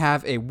he can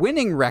have a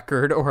winning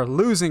record or a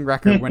losing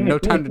record when No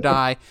Time to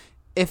Die,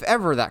 if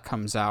ever that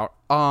comes out.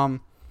 But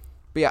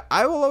yeah,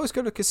 I will always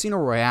go to Casino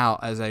Royale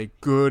as a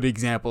good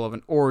example of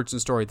an origin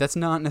story that's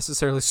not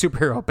necessarily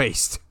superhero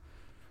based.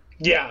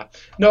 Yeah.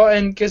 No,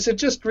 and because it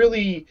just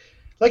really,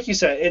 like you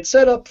said, it's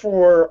set up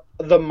for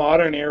the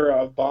modern era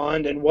of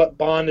Bond and what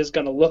Bond is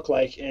going to look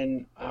like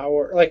in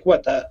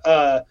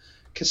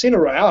Casino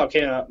Royale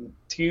came out in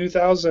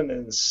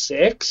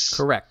 2006.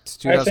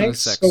 Correct,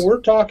 2006. I think. So we're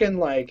talking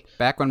like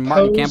back when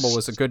Martin Campbell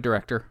was a good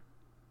director.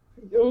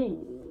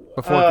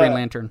 Before Green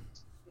Lantern.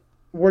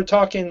 We're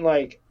talking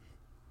like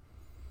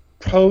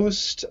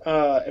post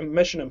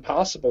Mission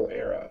Impossible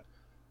era.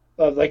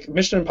 Like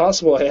Mission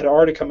Impossible had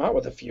already come out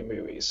with a few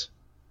movies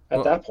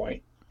at that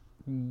point.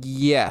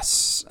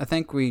 Yes, I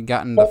think we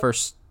gotten the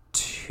first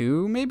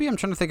 2, maybe. I'm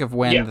trying to think of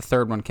when the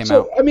third one came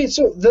out. I mean,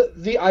 so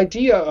the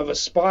idea of a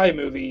spy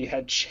movie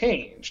had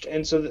changed,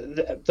 and so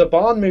the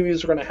Bond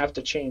movies were going to have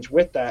to change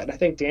with that. And I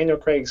think Daniel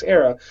Craig's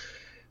era,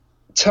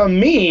 to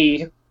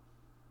me,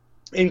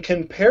 in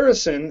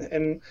comparison,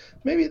 and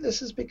maybe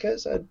this is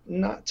because I'm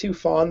not too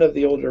fond of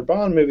the older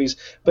Bond movies,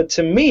 but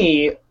to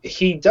me,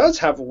 he does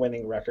have a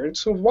winning record.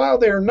 So while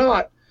they're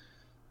not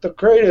the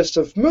greatest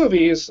of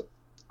movies,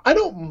 I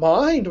don't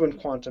mind when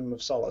Quantum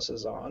of Solace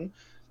is on.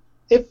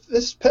 If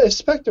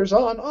Spectre's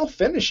on, I'll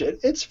finish it.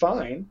 It's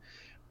fine.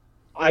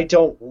 I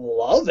don't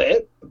love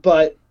it,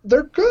 but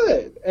they're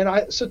good.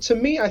 And so to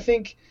me, I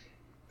think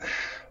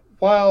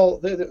while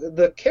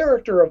the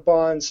character of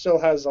Bond still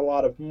has a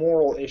lot of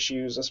moral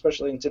issues,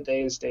 especially in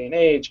today's day and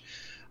age,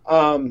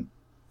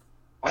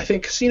 I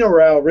think Casino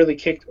Royale really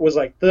was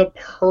like the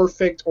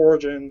perfect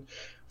origin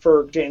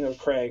for Daniel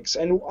Craig's,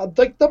 and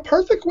like the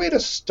perfect way to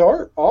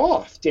start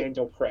off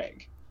Daniel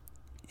Craig.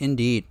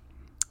 Indeed.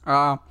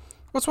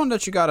 What's one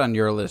that you got on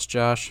your list,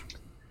 Josh?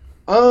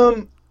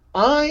 I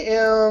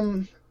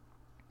am,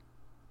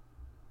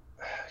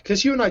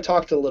 because you and I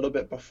talked a little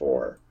bit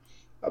before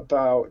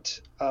about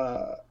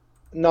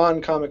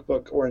non-comic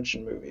book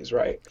origin movies,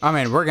 right? I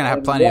mean, we're gonna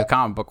have plenty of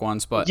comic book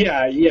ones, but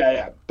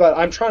yeah. But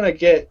I'm trying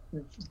to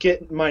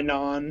get my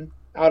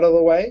out of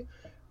the way.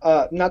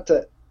 Not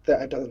that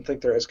I don't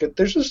think they're as good.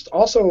 There's just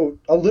also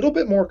a little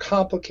bit more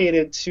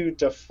complicated to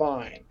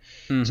define.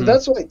 So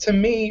that's why, to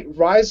me,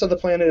 Rise of the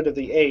Planet of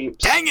the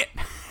Apes Dang it!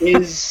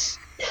 is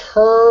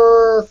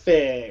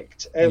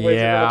perfect. And if you're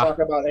Yeah. going to talk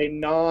about a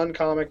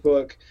non-comic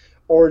book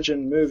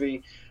origin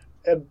movie,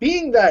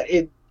 being that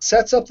it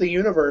sets up the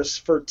universe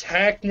for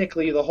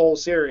technically the whole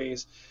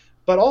series,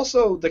 but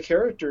also the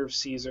character of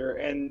Caesar,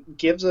 and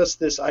gives us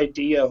this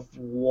idea of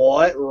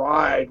what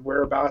ride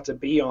we're about to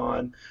be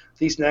on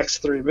these next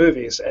 3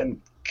 movies.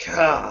 And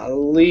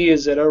golly,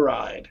 is it a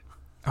ride.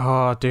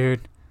 Oh,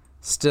 dude.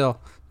 Still,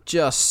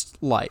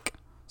 just like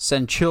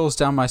send chills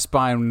down my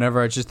spine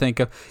whenever I just think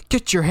of,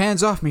 get your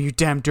hands off me, you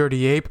damn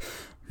dirty ape.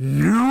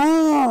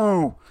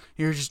 No!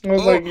 You're just, I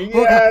was like,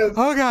 yes.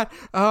 oh God,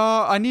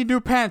 I need new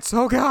pants,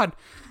 oh God.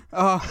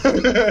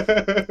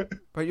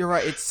 But you're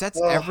right, it sets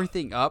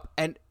everything up,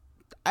 and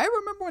I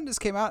remember when this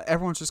came out,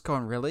 everyone's just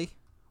going, really?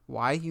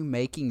 Why are you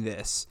making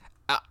this?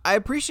 I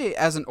appreciate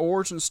as an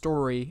origin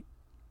story,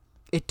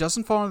 it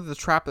doesn't fall into the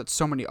trap that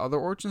so many other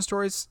origin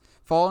stories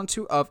fall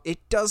into of it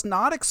does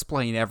not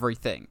explain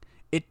everything.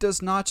 It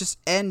does not just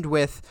end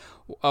with,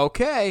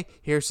 okay,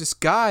 here's this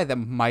guy that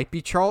might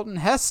be Charlton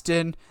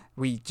Heston.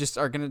 We just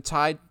are going to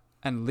tie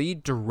and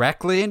lead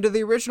directly into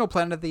the original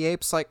Planet of the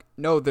Apes. Like,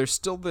 no, there's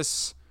still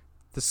this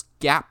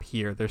gap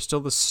here. There's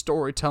still this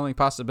storytelling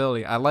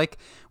possibility. I like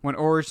when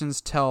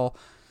origins tell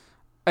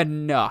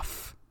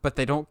enough, but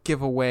they don't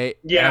give away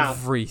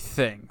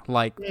everything.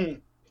 Like,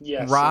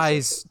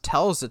 Rise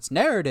tells its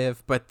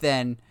narrative, but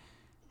then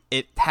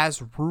it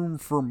has room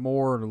for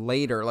more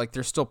later. Like,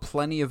 there's still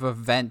plenty of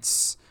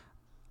events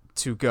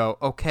to go,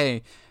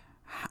 okay,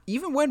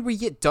 even when we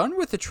get done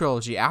with the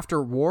trilogy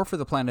after War for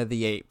the Planet of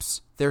the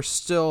Apes, there's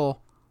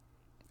still...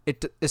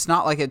 It's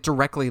not like it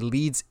directly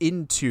leads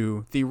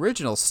into the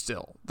original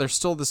still. There's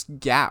still this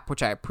gap,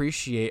 which I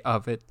appreciate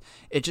of it.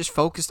 It just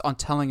focused on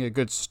telling a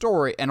good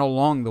story, and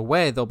along the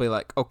way, they'll be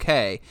like,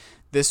 okay,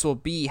 this will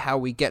be how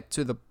we get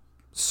to the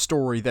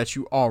story that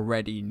you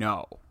already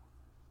know.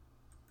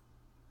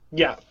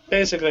 Yeah,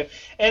 basically.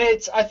 And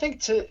it's, I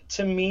think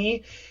to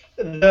me,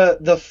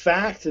 the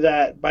fact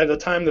that by the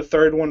time the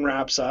third one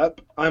wraps up,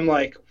 I'm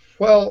like,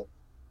 well,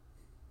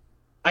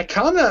 I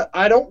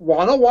don't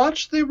want to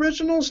watch the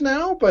originals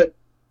now, but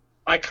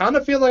I kind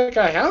of feel like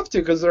I have to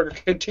because they're a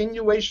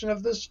continuation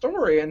of this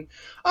story, and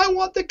I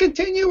want the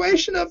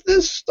continuation of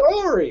this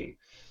story.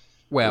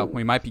 Well,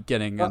 we might be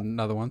getting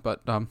another one,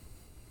 but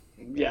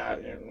yeah.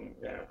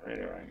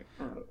 Anyway,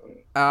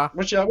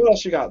 what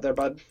else you got there,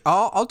 bud?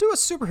 I'll do a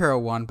superhero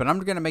one, but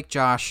I'm gonna make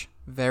Josh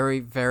very,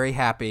 very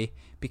happy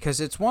because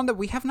it's one that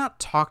we have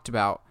not talked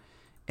about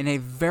in a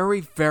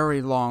very,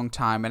 very long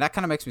time, and that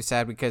kind of makes me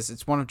sad because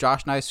it's one of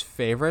Josh and I's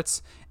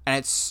favorites, and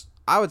it's,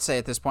 I would say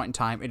at this point in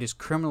time, it is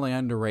criminally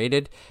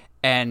underrated,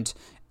 and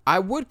I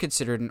would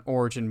consider it an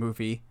origin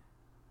movie,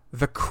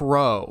 The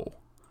Crow.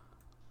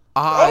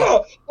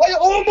 I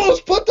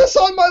almost put this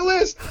on my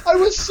list. I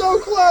was so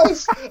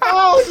close.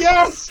 Oh,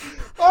 yes.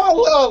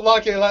 Oh,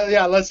 lucky.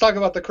 Yeah, let's talk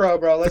about The Crow,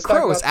 bro. The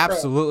Crow is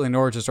absolutely an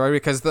origin story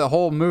because the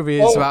whole movie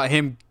is about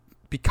him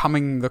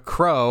becoming the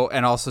Crow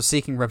and also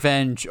seeking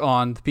revenge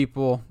on the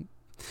people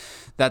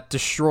that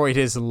destroyed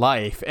his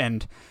life.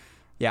 And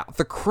yeah,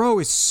 The Crow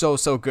is so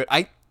good.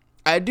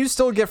 I do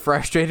still get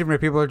frustrated when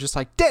people are just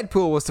like,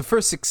 Deadpool was the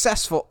first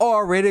successful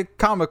R-rated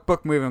comic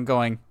book movie. I'm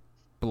going,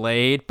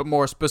 Blade, but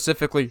more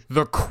specifically,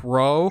 The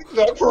Crow.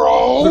 The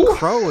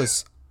Crow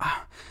is...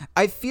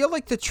 I feel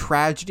like the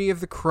tragedy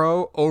of The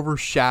Crow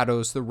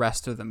overshadows the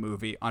rest of the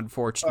movie,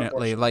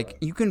 unfortunately. Like,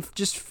 you can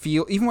just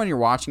feel, even when you're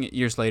watching it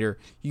years later,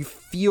 you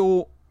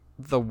feel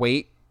the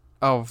weight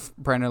of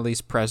Brandon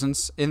Lee's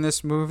presence in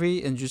this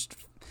movie, and just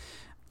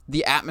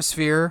the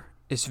atmosphere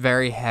is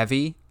very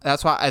heavy.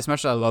 That's why, as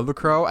much as I love The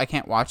Crow, I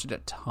can't watch it a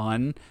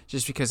ton,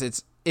 just because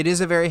it is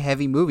a very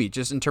heavy movie,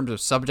 just in terms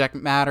of subject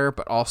matter,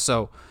 but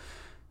also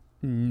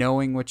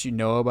knowing what you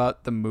know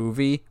about the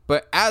movie.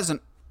 But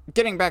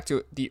getting back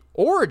to the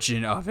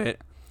origin of it,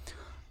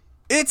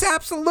 it's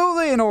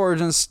absolutely an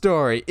origin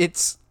story.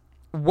 It's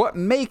what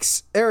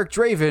makes Eric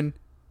Draven.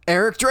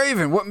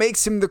 What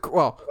makes him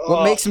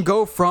what makes him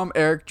go from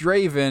Eric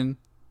Draven,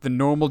 the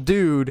normal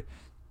dude,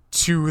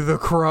 to The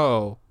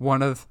Crow,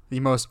 one of the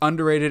most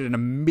underrated and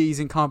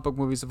amazing comic book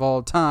movies of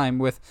all time,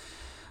 with,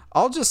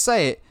 I'll just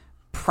say it,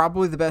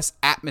 probably the best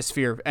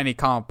atmosphere of any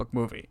comic book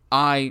movie.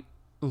 I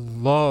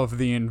love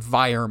the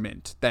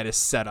environment that is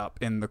set up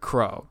in The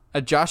Crow.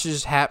 Josh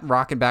is just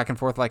rocking back and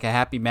forth like a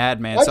happy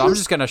madman, so I'm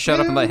just going to shut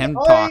up and let him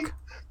talk.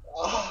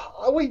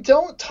 We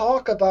don't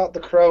talk about The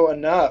Crow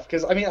enough,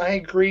 because, I mean, I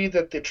agree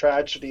that the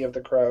tragedy of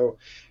The Crow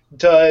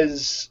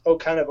does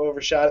kind of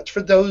overshadow.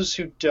 For those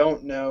who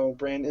don't know,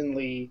 Brandon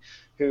Lee,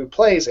 who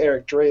plays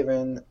Eric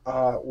Draven,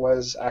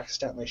 was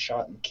accidentally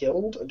shot and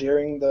killed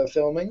during the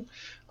filming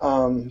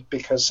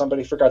because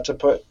somebody forgot to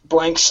put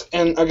blanks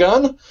in a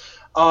gun.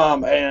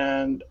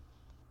 And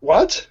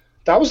what?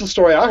 That was the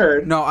story I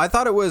heard. No, I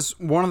thought it was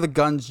one of the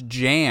guns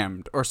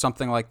jammed or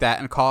something like that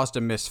and caused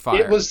a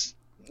misfire. It was.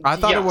 I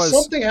thought it was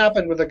something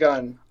happened with a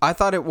gun. I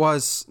thought it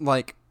was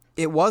like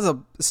it was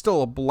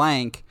still a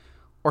blank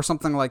or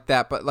something like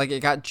that, but like it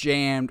got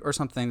jammed or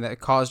something that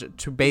caused it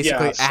to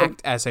basically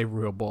act as a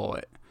real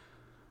bullet.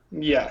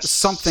 Yes,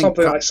 something like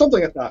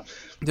that.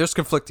 There's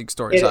conflicting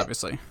stories,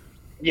 obviously.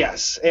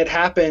 Yes, it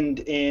happened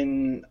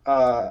in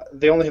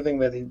the only thing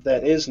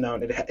that is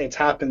known. It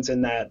happens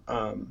in that,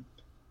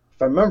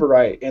 if I remember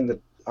right,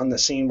 on the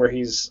scene where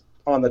he's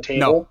on the table.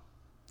 No,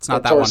 it's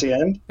not that towards one. The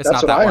end. It's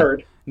That's not what that I one.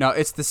 heard. No,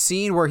 it's the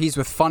scene where he's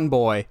with Fun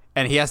Boy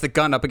and he has the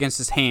gun up against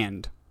his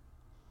hand.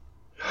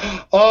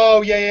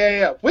 Oh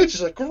yeah, which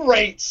is a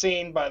great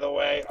scene, by the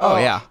way. Oh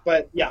yeah,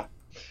 but yeah.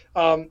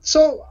 I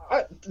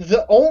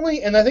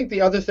think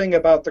the other thing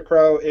about The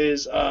Crow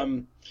is I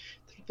think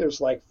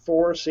there's like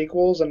 4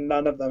 sequels and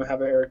none of them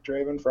have Eric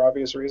Draven for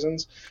obvious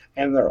reasons.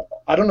 And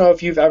I don't know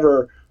if you've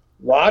ever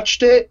watched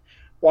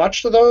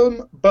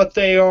them, but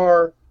they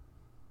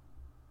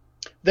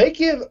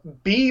give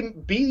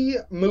B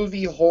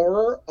movie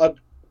horror a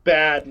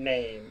bad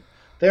name.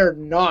 They're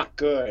not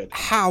good.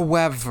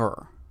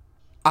 However,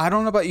 I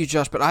don't know about you,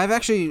 Josh, but I've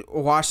actually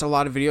watched a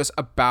lot of videos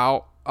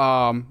about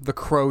The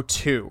Crow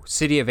 2,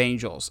 City of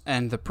Angels,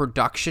 and the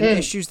production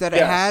issues that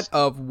it had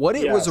of what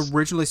it was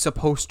originally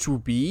supposed to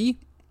be.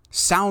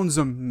 Sounds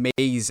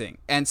amazing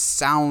and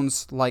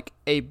sounds like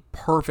a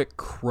perfect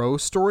Crow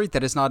story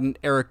that is not an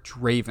Eric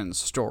Draven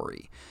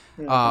story.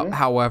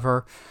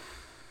 However,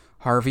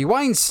 Harvey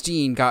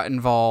Weinstein got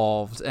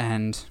involved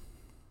and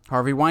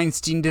Harvey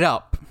Weinsteined it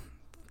up.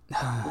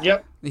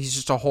 Yep. He's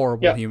just a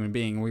horrible human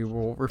being. We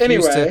will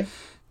refuse to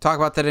talk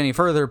about that any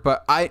further,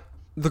 but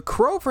the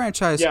Crow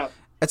franchise,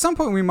 at some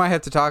point we might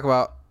have to talk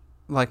about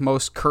like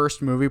most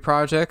cursed movie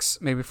projects,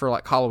 maybe for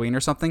like Halloween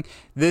or something.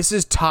 This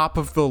is top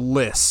of the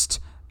list.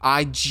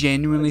 I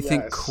genuinely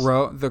think the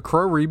Crow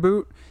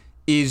reboot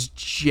is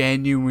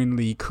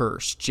genuinely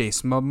cursed.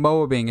 Jason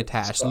Momoa being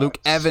attached, Luke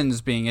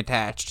Evans being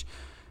attached,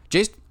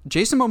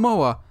 Jason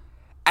Momoa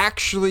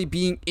actually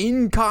being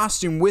in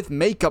costume with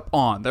makeup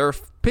on. There are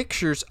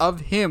pictures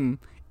of him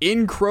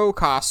in Crow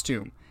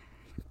costume.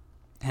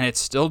 And it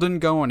still didn't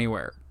go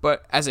anywhere.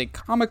 But as a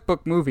comic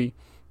book movie,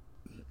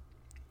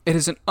 it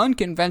is an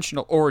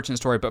unconventional origin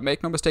story. But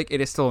make no mistake, it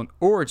is still an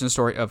origin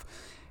story of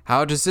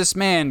how does this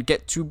man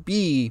get to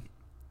be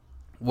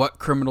what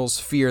criminals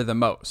fear the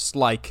most?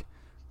 Like,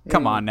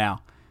 come on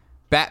now.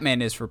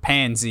 Batman is for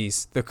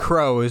pansies. The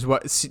Crow is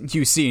what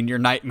you see in your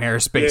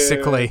nightmares,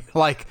 basically. Yeah.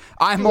 Like,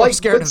 I'm more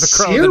scared of the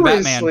Crow than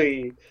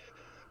Batman.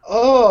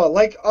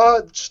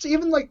 Oh, just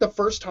even like the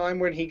first time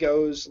when he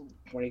goes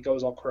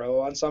all Crow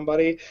on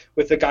somebody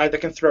with the guy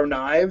that can throw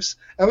knives,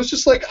 I was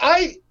just like,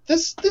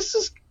 this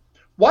is,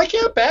 why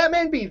can't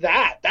Batman be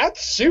that?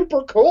 That's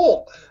super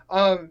cool.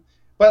 But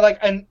like,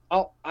 and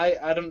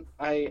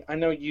I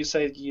know you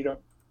say you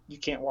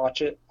can't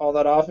watch it all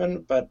that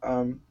often, but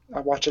I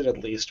watch it at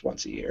least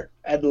once a year,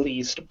 at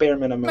least bare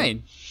minimum. I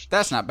mean,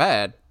 that's not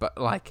bad, but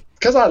like,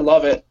 because I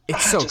love it.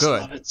 It's so good.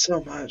 I love it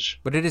so much.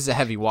 But it is a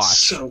heavy watch.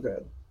 So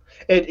good.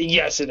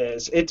 Yes, it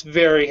is. It's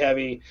very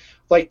heavy.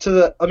 Like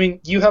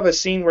you have a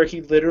scene where he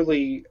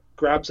literally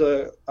grabs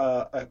a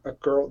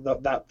girl,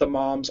 the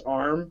mom's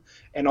arm,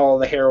 and all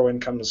the heroin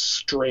comes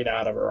straight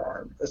out of her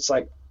arm. It's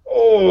like,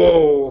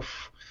 oh,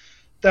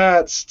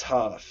 that's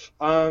tough.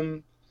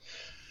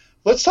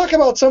 Let's talk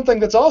about something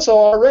that's also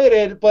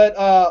R-rated, but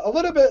a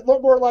little bit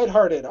more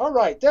lighthearted. All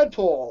right,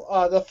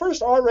 Deadpool, the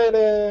first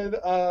R-rated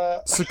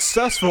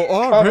successful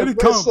R-rated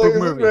comic book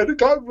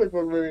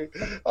movie.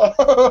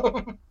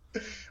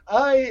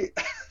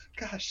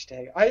 Gosh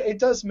dang, it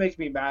does make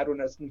me mad when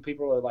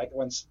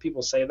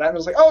people say that, and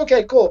it's like, oh,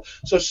 okay, cool.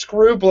 So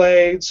screw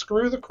Blade,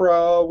 screw the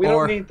Crow, we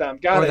don't need them.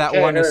 Got or it. That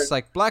one is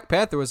like Black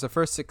Panther was the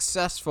first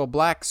successful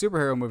black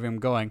superhero movie. I'm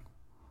going,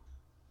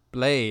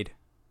 Blade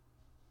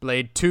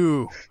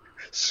 2.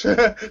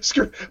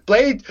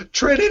 Blade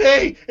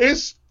Trinity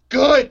is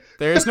good.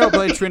 There is no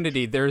Blade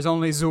Trinity. There is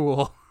only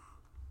Zool.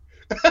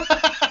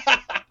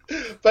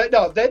 But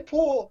no,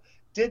 Deadpool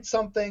did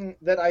something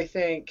that I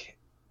think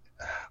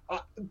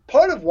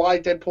part of why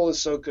Deadpool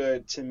is so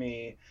good to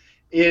me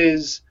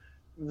is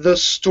the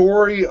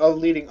story of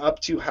leading up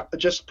to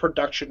just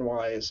production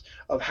wise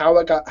of how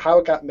it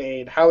got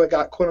made, how it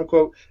got quote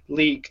unquote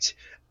leaked,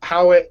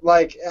 how it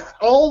like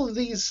all of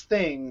these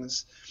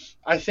things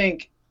I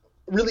think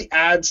really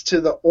adds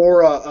to the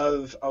aura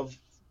of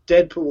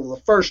Deadpool,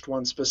 the first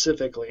one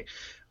specifically.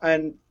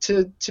 And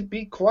to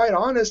be quite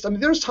honest, I mean,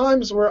 there's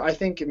times where I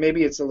think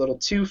maybe it's a little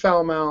too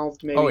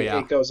foul-mouthed, maybe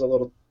it goes a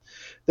little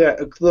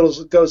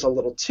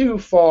too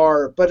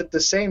far, but at the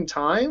same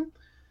time,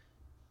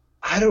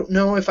 I don't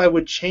know if I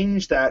would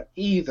change that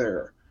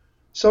either.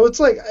 So it's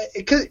like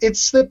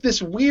it's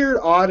this weird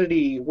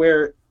oddity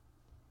where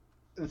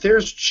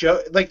there's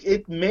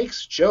it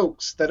makes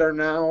jokes that are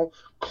now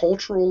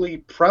culturally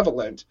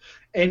prevalent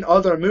in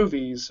other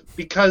movies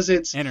because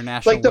it's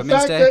International like the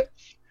Women's fact Day.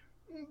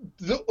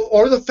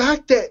 the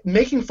fact that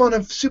making fun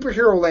of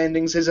superhero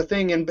landings is a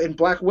thing in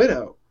Black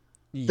Widow.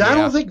 Yeah. I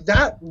don't think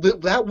that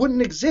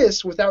wouldn't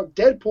exist without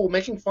Deadpool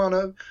making fun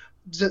of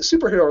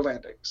superhero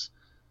landings.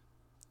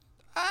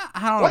 I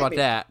don't know about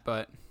that,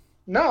 but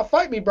No,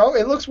 fight me, bro.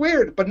 It looks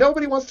weird, but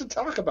nobody wants to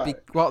talk about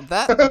it. Well,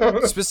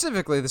 that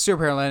specifically the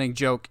superhero landing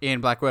joke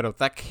in Black Widow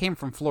that came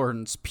from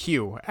Florence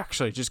Pugh.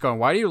 Actually, just going,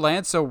 "Why do you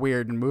land so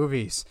weird in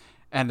movies?"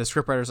 And the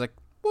scriptwriter's like,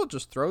 "We'll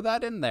just throw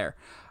that in there."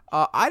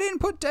 I didn't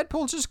put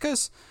Deadpool just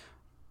because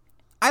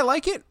I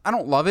like it. I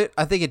don't love it.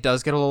 I think it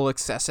does get a little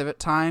excessive at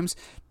times.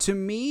 To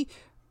me,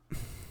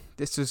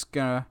 this is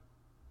gonna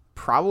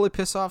probably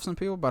piss off some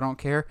people, but I don't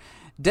care.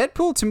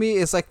 Deadpool to me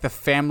is like the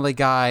Family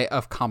Guy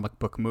of comic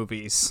book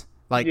movies.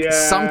 Like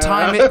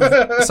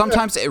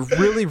sometimes it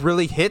really,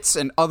 really hits,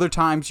 and other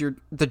times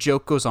the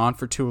joke goes on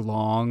for too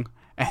long,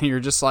 and you're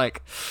just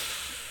like,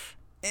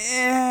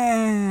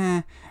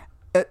 eh.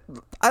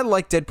 I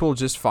like Deadpool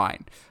just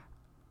fine.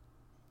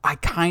 I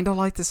kind of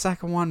like the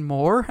second one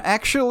more,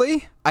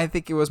 actually. I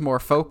think it was more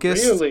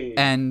focused, Really?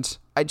 and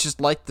I just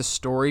liked the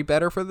story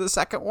better for the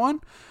second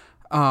one.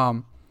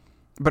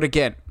 But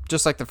again,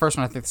 just like the first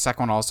one, I think the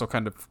second one also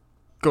kind of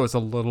goes a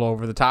little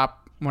over the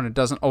top when it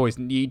doesn't always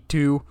need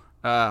to.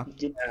 Yeah.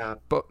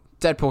 But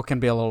Deadpool can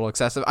be a little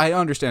excessive. I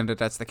understand that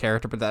that's the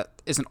character, but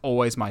that isn't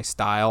always my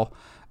style.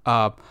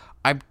 I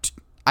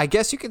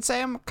guess you could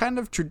say I'm kind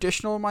of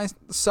traditional in my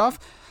stuff.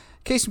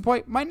 Case in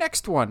point, my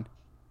next one.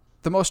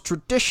 The most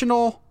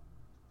traditional,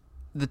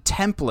 the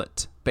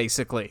template,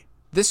 basically.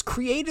 This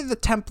created the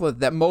template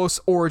that most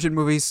origin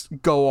movies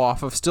go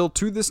off of still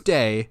to this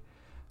day.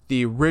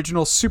 The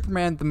original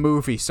Superman the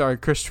movie starring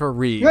Christopher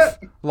Reeve.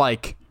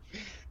 Like,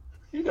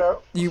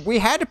 we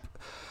had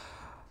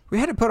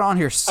to put on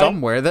here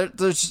somewhere.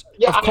 There's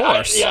of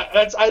course.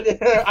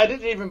 I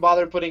didn't even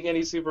bother putting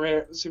any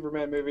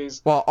Superman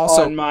movies. Well,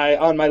 also on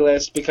my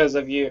list because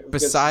of you.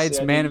 Besides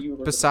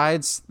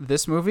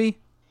this movie,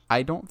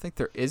 I don't think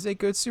there is a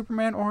good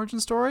Superman origin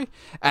story.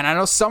 And I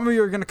know some of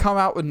you are going to come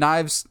out with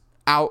knives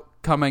out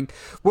coming.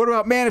 What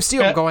about Man of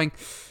Steel? Going,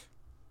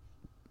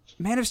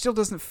 Man of Steel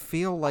doesn't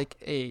feel like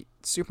a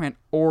Superman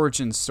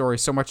origin story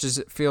so much as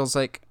it feels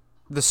like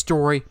the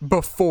story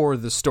before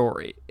the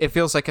story. It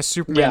feels like a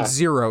Superman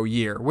 0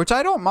 year, which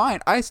I don't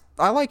mind. I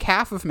like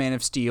half of Man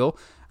of Steel.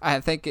 I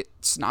think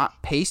it's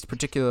not paced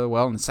particularly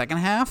well in the second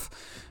half.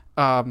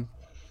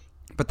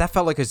 But that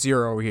felt like a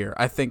 0 year.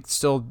 I think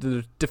still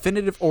the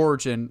definitive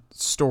origin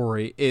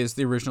story is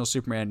the original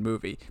Superman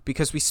movie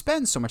because we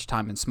spend so much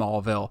time in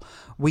Smallville.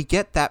 We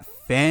get that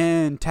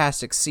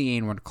fantastic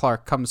scene when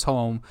Clark comes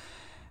home,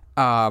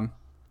 and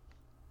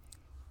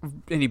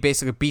he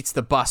basically beats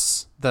the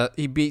bus.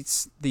 He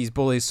beats these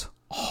bullies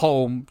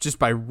home just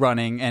by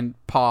running, and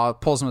Pa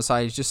pulls him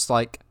aside. He's just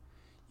like,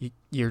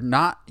 "You're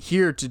not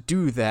here to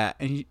do that."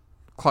 And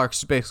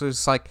Clark's basically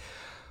just like,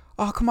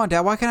 "Oh, come on,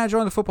 Dad. Why can't I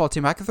join the football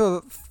team? I can throw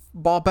the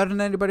ball better than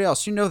anybody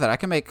else. You know that. I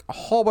can make a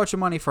whole bunch of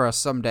money for us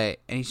someday."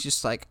 And he's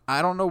just like,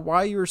 "I don't know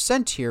why you were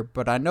sent here,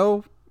 but I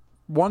know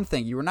one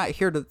thing. You were not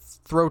here to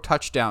throw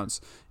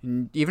touchdowns.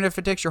 And even if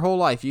it takes your whole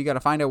life, you got to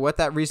find out what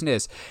that reason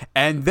is."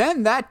 And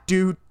then that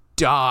dude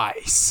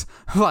dies.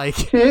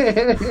 Like,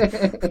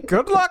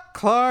 good luck,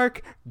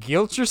 Clark.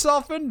 Guilt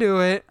yourself into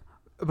it.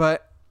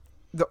 But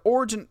a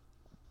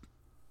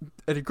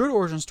good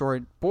origin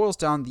story boils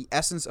down the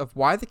essence of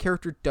why the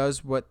character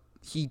does what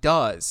he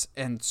does,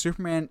 and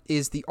Superman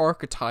is the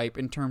archetype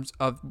in terms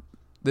of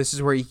this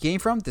is where he came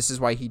from, this is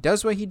why he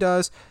does what he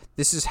does,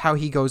 this is how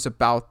he goes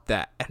about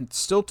that. And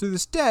still to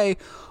this day,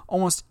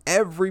 almost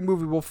every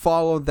movie will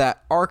follow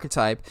that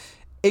archetype,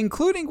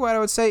 including what I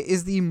would say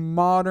is the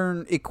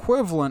modern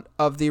equivalent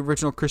of the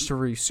original Christopher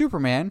Reeve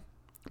Superman.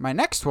 My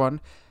next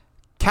one,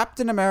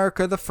 Captain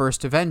America the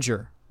First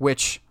Avenger,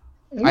 which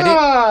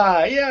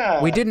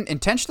we didn't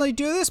intentionally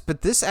do this,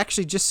 but this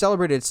actually just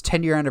celebrated its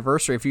 10-year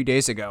anniversary a few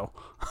days ago.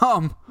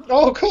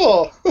 Oh,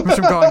 cool. Which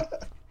I'm going,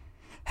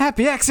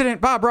 happy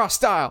accident, Bob Ross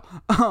style.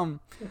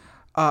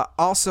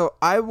 Also,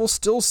 I will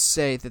still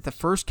say that the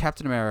first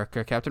Captain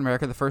America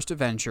the First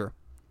Avenger,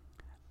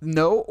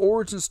 no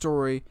origin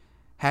story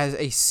has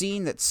a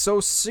scene that so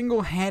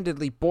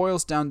single-handedly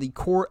boils down the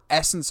core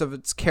essence of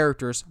its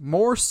characters,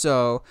 more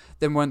so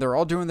than when they're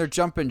all doing their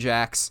jumping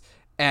jacks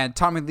and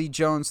Tommy Lee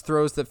Jones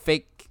throws the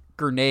fake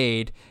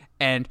grenade,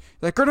 and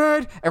the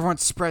grenade, everyone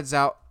spreads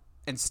out,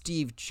 and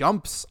Steve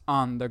jumps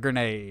on the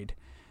grenade.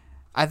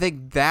 I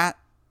think that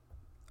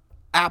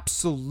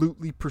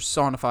absolutely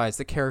personifies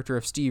the character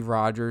of Steve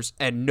Rogers,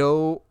 and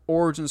no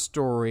origin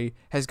story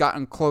has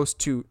gotten close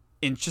to,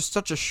 in just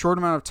such a short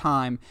amount of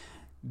time,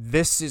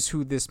 this is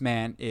who this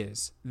man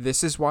is.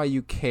 This is why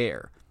you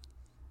care.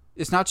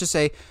 It's not just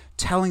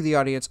telling the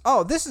audience,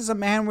 oh, this is a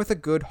man with a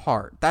good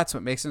heart. That's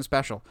what makes him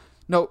special.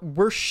 No,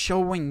 we're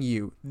showing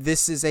you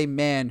this is a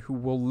man who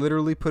will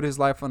literally put his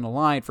life on the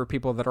line for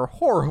people that are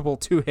horrible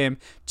to him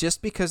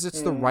just because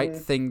it's the right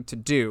thing to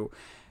do.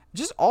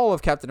 Just all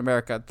of Captain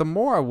America, the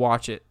more I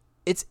watch it,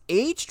 it's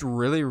aged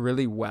really,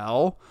 really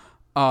well,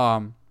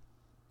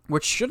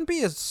 which shouldn't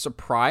be a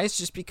surprise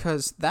just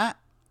because that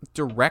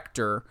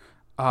director,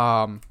 what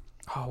am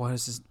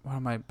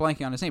I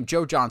blanking on his name?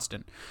 Joe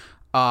Johnston.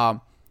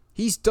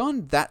 He's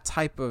done that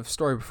type of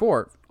story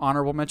before.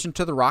 Honorable mention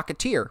to The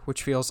Rocketeer,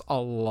 which feels a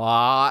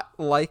lot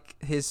like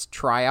his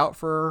tryout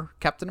for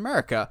Captain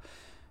America.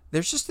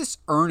 there's just this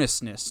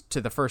earnestness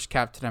to the first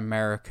Captain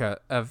America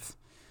of,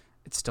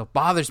 it still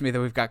bothers me that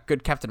we've got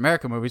good Captain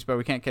America movies, but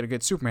we can't get a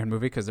good Superman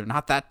movie because they're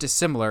not that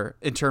dissimilar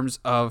in terms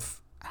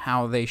of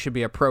how they should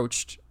be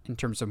approached in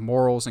terms of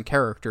morals and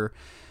character.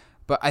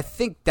 But I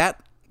think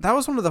that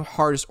was one of the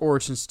hardest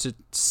origins to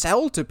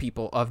sell to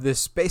people, of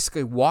this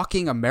basically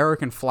walking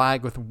American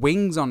flag with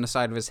wings on the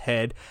side of his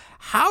head.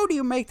 How do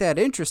you make that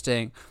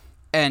interesting?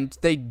 And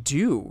they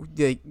do.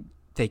 They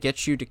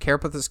get you to care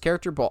about this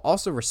character, but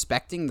also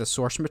respecting the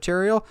source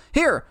material.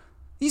 Here,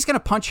 he's going to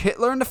punch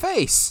Hitler in the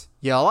face.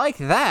 You like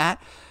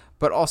that,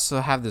 but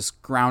also have this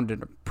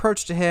grounded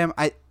approach to him.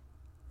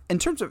 In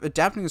terms of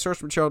adapting the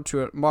source material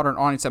to a modern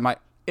audience that might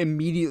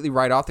immediately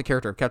write off the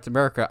character of Captain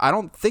America, I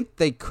don't think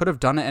they could have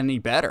done it any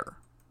better.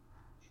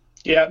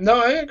 Yeah,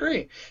 no, I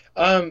agree.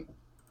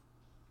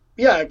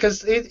 Yeah,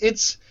 because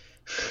it's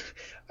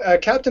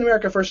Captain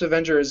America: First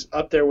Avenger is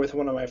up there with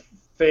one of my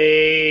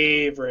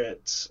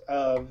favorites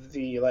of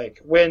the,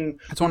 like, when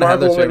it's one of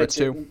Heather's favorites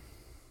too.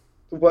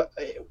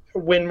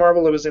 When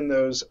Marvel was in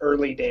those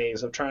early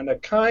days of trying to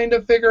kind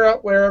of figure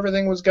out where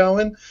everything was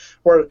going,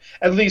 or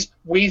at least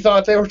we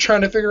thought they were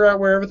trying to figure out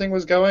where everything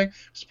was going,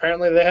 because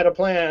apparently they had a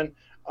plan.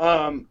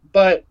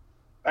 But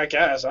I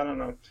guess, I don't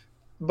know.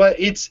 But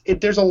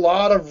there's a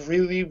lot of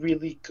really,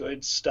 really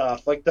good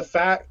stuff. Like, the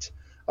fact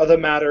of the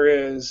matter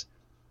is,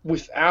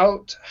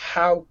 without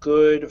how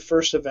good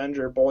First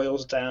Avenger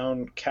boils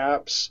down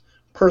Cap's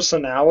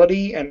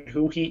personality and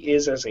who he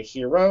is as a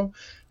hero,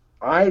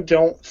 I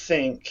don't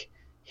think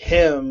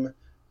him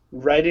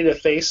ready to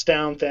face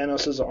down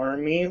Thanos'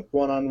 army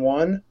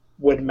one-on-one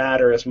would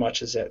matter as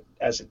much as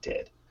it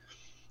did.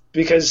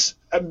 Because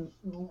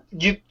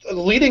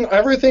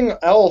everything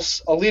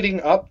else leading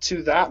up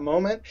to that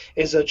moment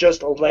is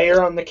just a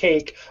layer on the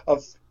cake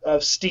of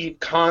Steve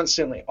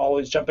constantly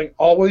always jumping,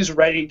 always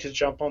ready to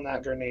jump on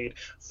that grenade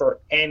for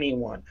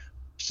anyone,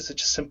 just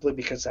simply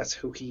because that's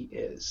who he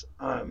is.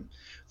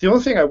 The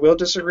only thing I will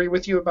disagree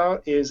with you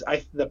about is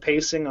the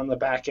pacing on the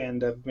back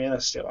end of Man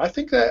of Steel. I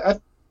think that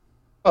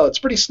it's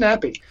pretty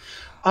snappy.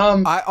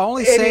 I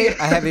only say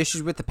I have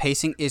issues with the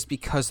pacing is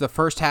because the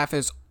first half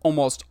is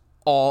almost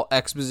all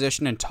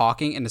exposition and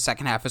talking, and the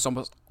second half is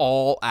almost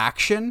all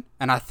action,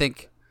 and I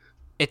think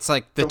it's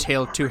like the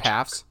tale of two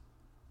halves.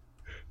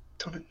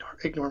 Don't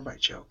ignore my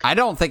joke. I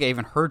don't think I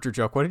even heard your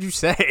joke. What did you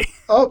say?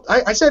 Oh,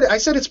 I said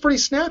it's pretty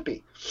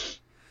snappy.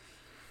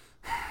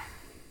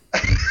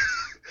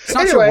 It's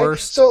not your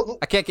worst. So,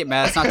 I can't get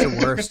mad. It's not your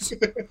worst.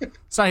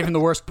 It's not even the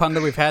worst pun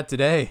that we've had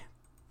today.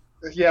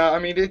 Yeah, I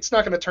mean, it's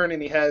not going to turn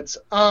any heads.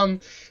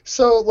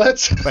 So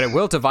let's... But it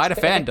will divide a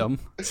fandom,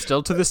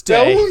 still to this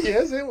day. Oh,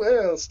 yes, it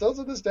will. Still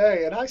to this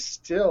day. And I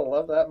still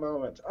love that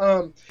moment.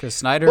 Because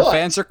Snyder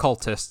fans are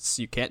cultists.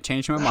 You can't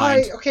change my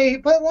mind. Okay,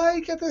 but,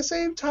 like, at the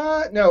same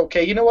time... No,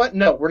 okay, you know what?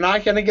 No, we're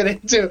not going to get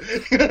into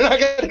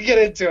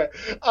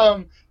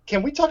it.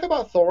 Can we talk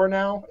about Thor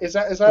now? Is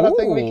that a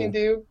thing we can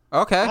do?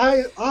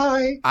 Okay.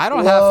 I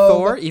don't have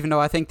Thor, even though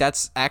I think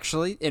that's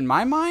actually, in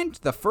my mind,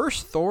 the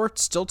first Thor,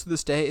 still to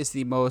this day, is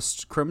the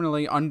most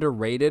criminally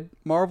underrated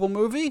Marvel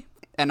movie.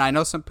 And I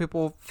know some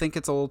people think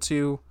it's a little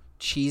too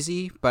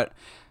cheesy, but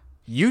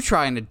you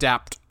try and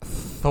adapt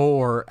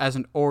Thor as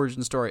an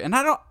origin story. And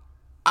I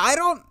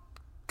don't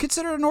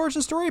consider it an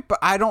origin story, but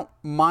I don't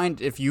mind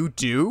if you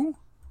do.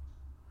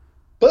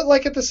 But,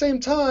 like, at the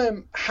same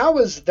time, how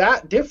is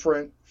that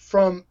Thor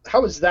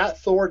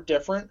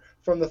different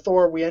from the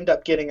Thor we end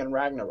up getting in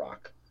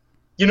Ragnarok?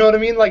 You know what I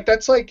mean? Like,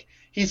 that's like,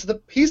 he's the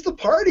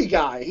party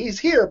guy. He's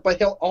here, but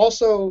he'll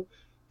also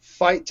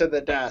fight to the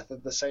death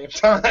at the same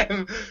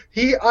time.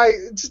 This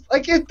is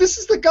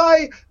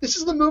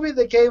the movie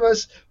that gave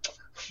us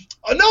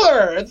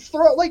another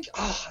Thor. Like,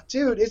 oh,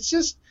 dude, it's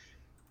just,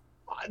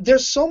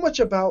 there's so much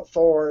about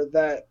Thor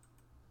that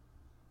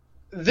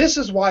this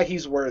is why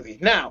he's worthy.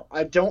 Now,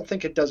 I don't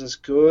think it does as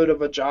good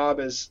of a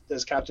job as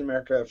Captain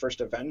America: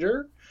 First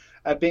Avenger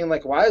at being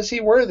like, why is he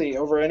worthy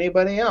over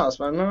anybody else?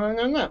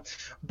 No.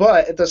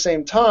 But at the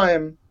same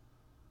time,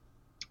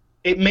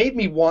 it made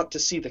me want to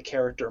see the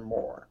character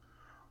more.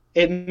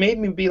 It made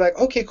me be like,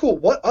 okay, cool.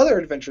 What other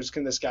adventures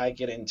can this guy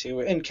get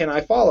into, and can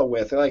I follow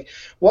with? Like,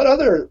 what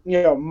other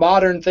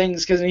modern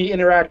things can he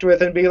interact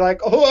with and be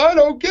like, oh, I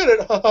don't get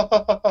it.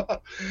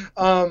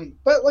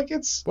 But like,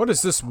 it's, what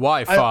is this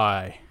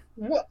Wi-Fi?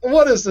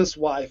 What is this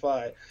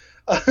Wi-Fi?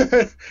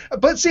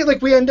 But see,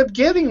 like, we end up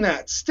getting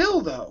that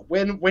still, though,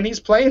 when he's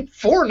playing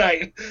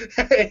Fortnite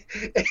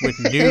with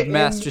Noob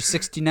Master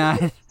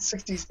 69.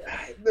 60,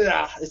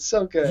 yeah, it's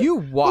so good. You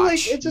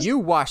watch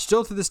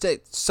still to this day.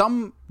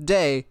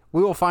 Someday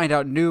we will find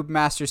out Noob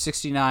Master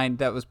 69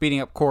 that was beating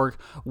up Korg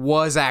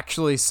was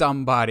actually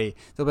somebody.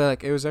 They'll be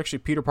like, it was actually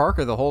Peter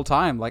Parker the whole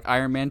time, like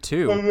Iron Man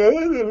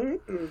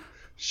 2.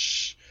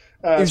 Shh.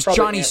 It was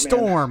Johnny Ant-Man.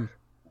 Storm.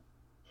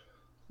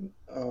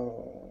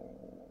 Oh,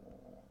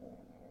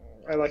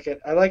 I like it.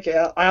 I like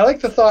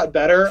the thought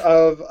better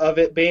of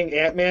it being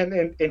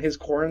Ant-Man in his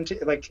quarantine,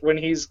 like when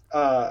he's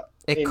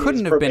it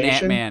couldn't have been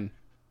Ant-Man.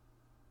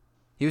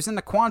 He was in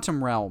the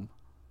quantum realm.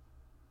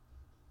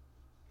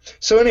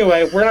 So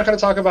anyway, we're not going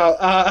to talk about.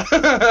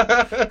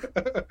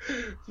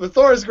 But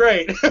Thor is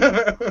great.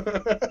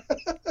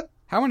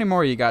 How many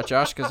more you got,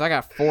 Josh? Because I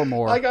got 4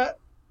 more. I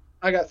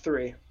got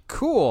 3.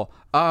 Cool.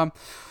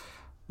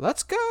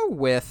 Let's go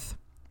with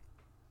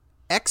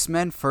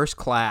X-Men First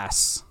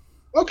Class.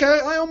 Okay,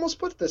 I almost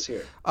put this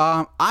here.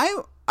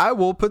 I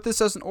will put this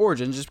as an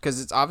origin just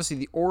because it's obviously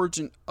the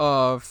origin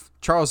of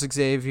Charles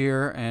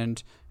Xavier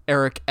and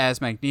Eric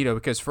as Magneto,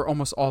 because for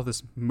almost all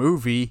this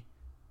movie,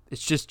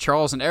 it's just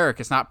Charles and Eric.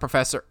 It's not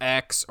Professor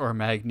X or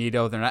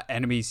Magneto. They're not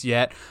enemies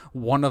yet.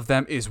 One of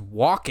them is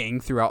walking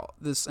throughout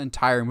this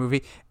entire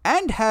movie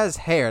and has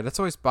hair. That's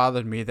always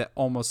bothered me, that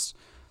almost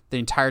the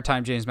entire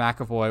time James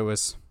McAvoy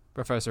was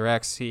Professor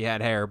X, he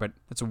had hair, but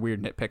that's a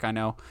weird nitpick, I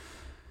know.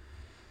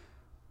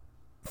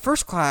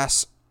 First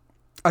Class,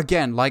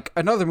 again, like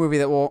another movie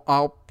that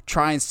I'll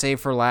try and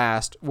save for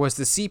last, was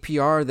the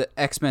CPR that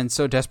X-Men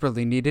so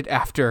desperately needed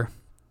after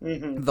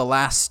The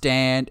Last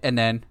Stand, and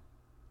then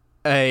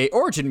a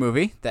origin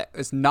movie that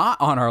is not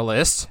on our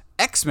list,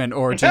 X-Men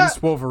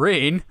Origins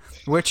Wolverine,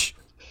 which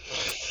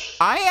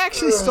I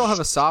actually still have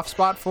a soft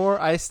spot for.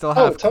 I still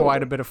have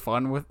quite a bit of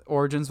fun with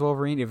Origins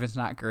Wolverine, if it's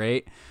not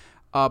great.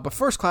 But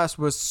First Class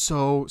was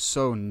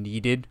so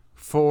needed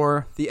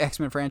for the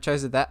X-Men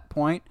franchise at that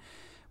point.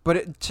 But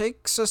it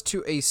takes us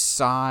to a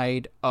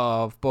side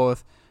of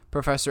both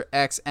Professor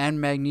X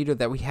and Magneto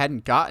that we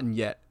hadn't gotten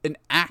yet. An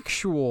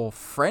actual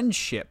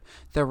friendship.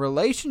 The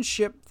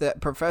relationship that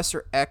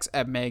Professor X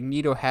and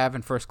Magneto have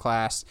in First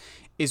Class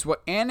is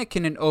what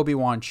Anakin and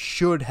Obi-Wan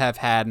should have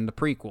had in the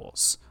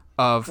prequels.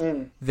 Of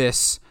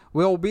this,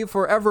 we'll be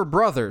forever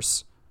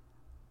brothers,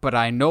 but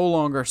I no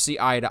longer see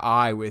eye to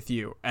eye with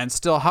you. And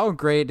still, how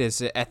great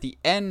is it at the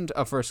end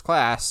of First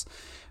Class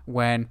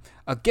when,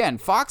 again,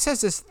 Fox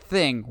has this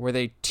thing where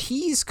they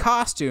tease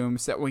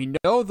costumes that we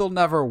know they'll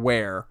never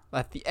wear.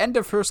 At the end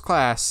of First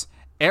Class,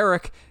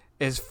 Eric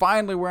is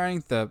finally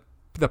wearing the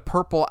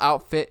purple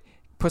outfit,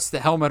 puts the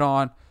helmet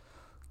on.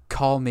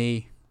 Call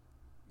me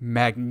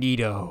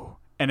Magneto.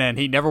 And then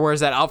he never wears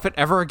that outfit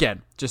ever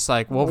again. Just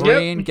like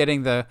Wolverine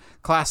getting the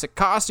classic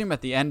costume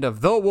at the end of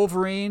The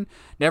Wolverine,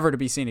 never to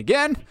be seen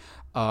again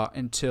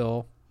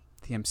until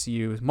the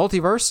MCU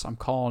multiverse. I'm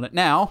calling it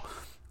now.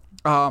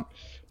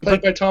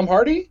 Played by Tom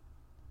Hardy?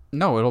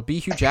 No, it'll be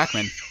Hugh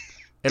Jackman.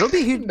 It'll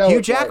be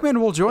Hugh Jackman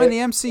will join the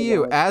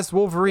MCU as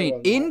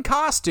Wolverine in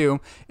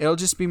costume. It'll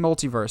just be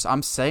multiverse.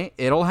 I'm saying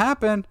it'll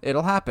happen.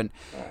 It'll happen.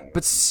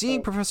 But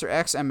seeing Professor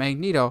X and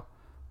Magneto,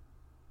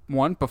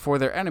 one, before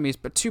they're enemies,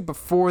 but two,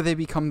 before they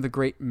become the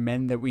great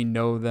men that we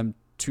know them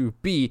to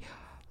be,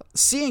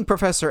 seeing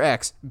Professor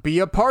X be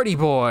a party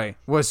boy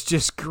was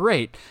just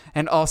great.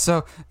 And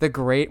also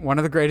one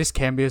of the greatest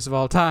cameos of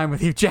all time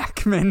with Hugh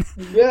Jackman.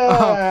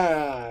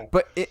 Yeah.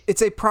 But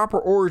it's a proper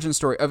origin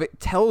story of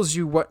it tells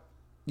you what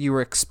you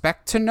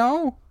expect to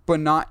know, but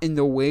not in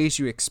the ways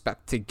you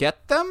expect to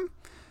get them.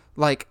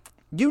 Like,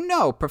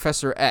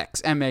 Professor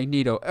X and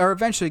Magneto are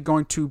eventually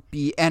going to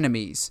be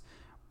enemies,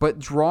 but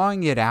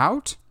drawing it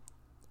out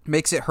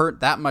makes it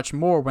hurt that much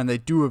more when they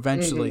do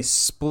eventually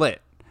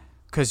split,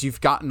 because you've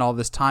gotten all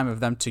this time of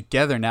them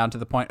together now to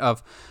the point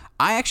of,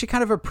 I actually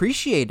kind of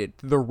appreciated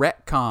the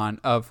retcon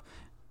of,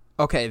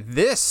 okay,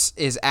 this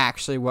is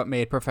actually what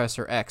made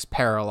Professor X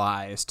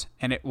paralyzed,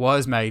 and it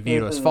was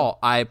Magneto's fault.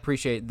 I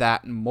appreciate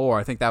that more.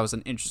 I think that was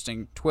an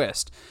interesting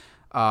twist.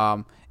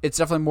 It's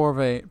definitely more of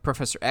a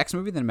Professor X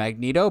movie than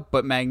Magneto,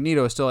 but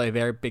Magneto is still a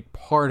very big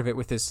part of it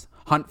with his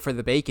hunt for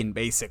the bacon,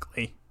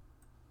 basically.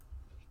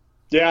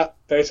 Yeah,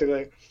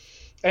 basically.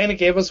 And it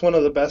gave us one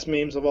of the best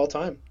memes of all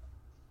time.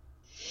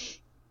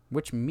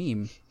 Which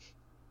meme?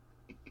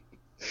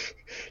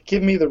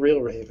 Give me the real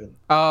Raven.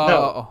 Oh,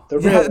 no, the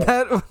real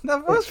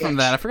that was from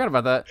that. I forgot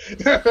about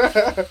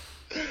that.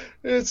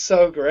 It's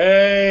so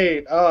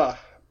great. All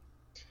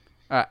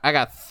right, I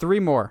got 3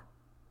 more.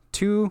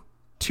 Two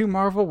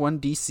Marvel, 1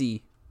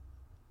 DC.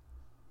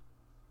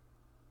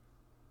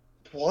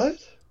 What?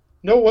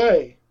 No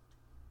way.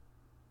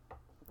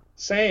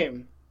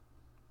 Same.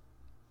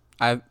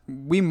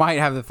 We might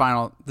have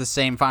the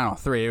same final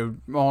 3. It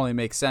would only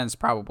make sense,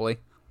 probably.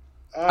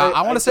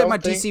 I want to save my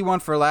DC one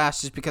for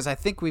last, just because I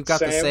think we've got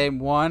the same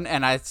one,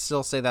 and I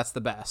still say that's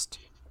the best.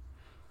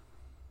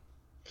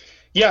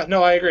 Yeah,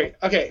 no, I agree.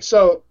 Okay,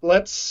 so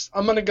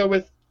I'm going to go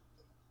with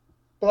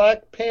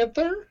Black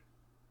Panther.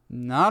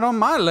 Not on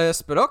my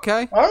list, but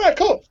okay. All right,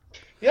 cool.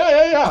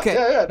 Yeah. Okay,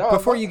 yeah. No,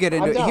 before you get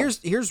into it,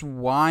 here's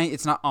why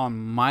it's not on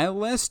my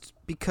list,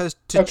 because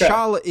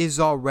T'Challa is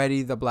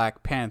already the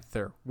Black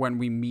Panther when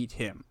we meet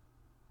him.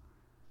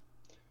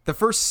 The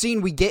first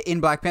scene we get in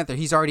Black Panther,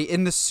 he's already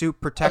in the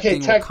suit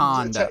protecting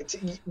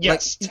Wakanda.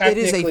 Yes, it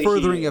is a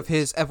furthering of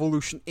his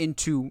evolution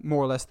into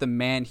more or less the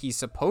man he's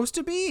supposed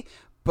to be,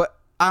 but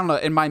I don't know,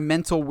 in my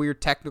mental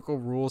weird technical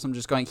rules, I'm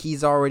just going,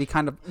 he's already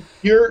kind of...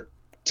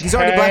 He's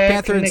already Black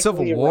Panther in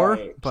Civil War,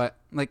 but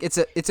like it's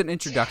an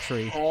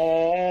introductory.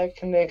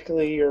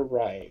 Technically, you're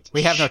right.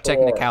 We have no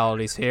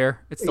technicalities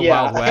here. It's the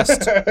Wild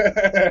West.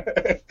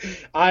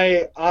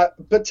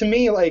 But to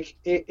me, like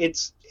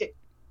it's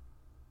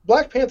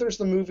Black Panther's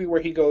the movie where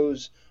he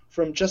goes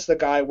from just the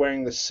guy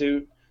wearing the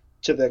suit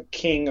to the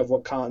king of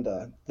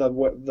Wakanda,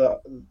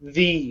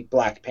 the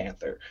Black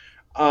Panther.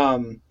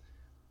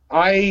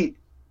 I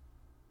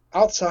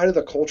outside of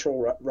the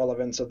cultural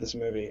relevance of this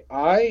movie,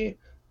 I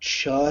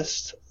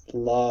just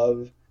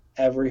love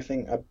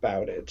everything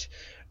about it.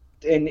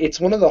 And it's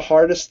one of the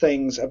hardest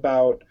things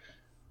about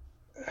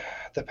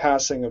the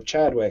passing of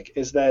Chadwick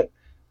is that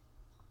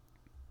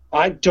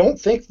I don't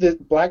think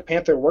that Black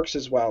Panther works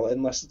as well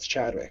unless it's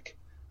Chadwick.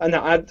 And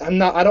I'm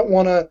not. I don't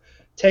want to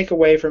take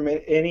away from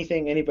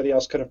anything anybody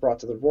else could have brought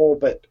to the role,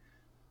 but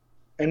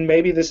and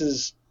maybe this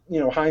is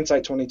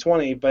hindsight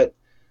 2020, but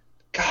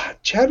God,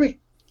 Chadwick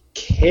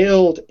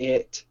killed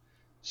it.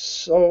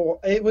 So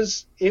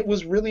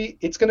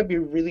it's going to be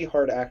a really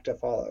hard act to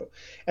follow.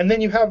 And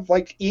then you have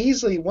like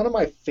easily one of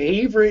my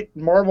favorite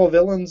Marvel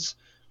villains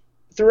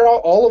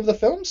throughout all of the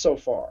films so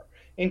far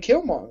in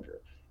Killmonger.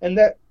 And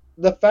that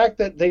the fact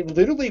that they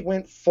literally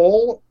went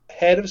full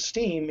head of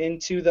steam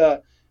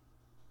into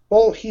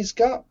he's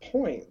got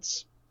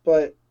points,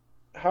 but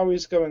how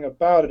he's going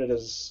about it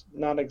is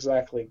not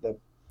exactly the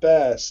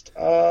best.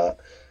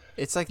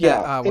 It's like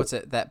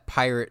that, that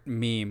pirate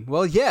meme?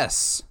 Well,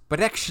 yes,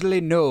 but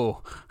actually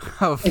no.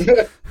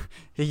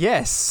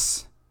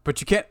 Yes,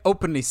 but you can't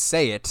openly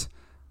say it.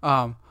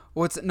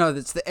 It's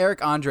the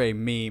Eric Andre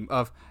meme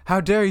of, how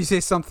dare you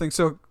say something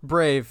so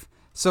brave,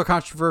 so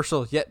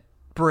controversial, yet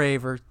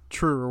brave or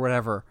true or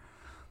whatever.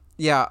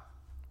 Yeah,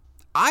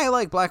 I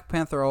like Black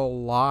Panther a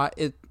lot.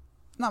 It's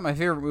not my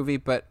favorite movie,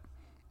 but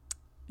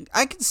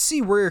I can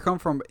see where you're coming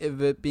from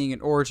of it being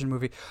an origin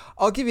movie.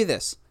 I'll give you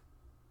this.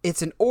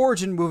 It's an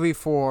origin movie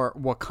for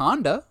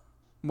Wakanda,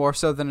 more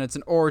so than it's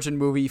an origin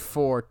movie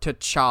for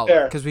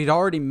T'Challa, because we'd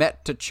already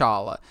met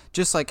T'Challa.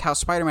 Just like how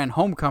Spider-Man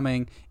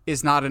Homecoming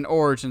is not an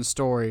origin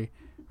story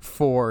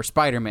for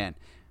Spider-Man.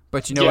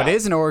 But what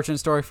is an origin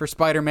story for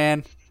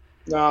Spider-Man?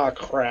 Oh,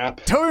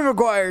 crap. Tobey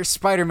Maguire's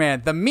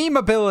Spider-Man, the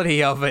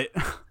memeability of it.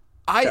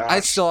 I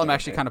still am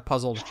actually kind of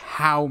puzzled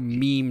how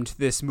memed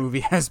this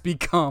movie has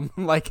become.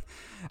 Like,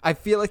 I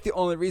feel like the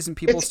only reason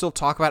people still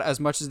talk about it as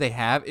much as they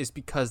have is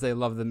because they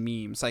love the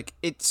memes. Like,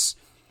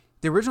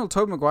 the original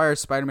Tobey Maguire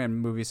Spider-Man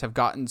movies have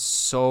gotten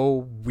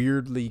so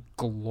weirdly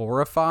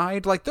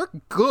glorified. Like, they're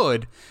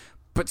good,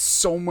 but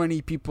so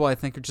many people, I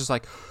think, are just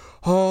like,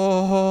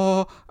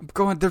 oh, I'm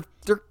going, they're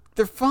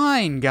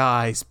fine,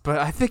 guys, but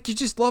I think you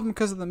just love them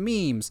because of the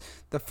memes.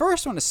 The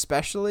first one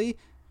especially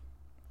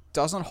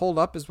doesn't hold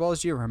up as well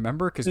as you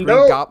remember, because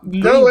Green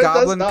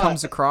Goblin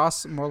comes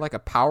across more like a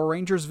Power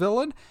Rangers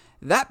villain.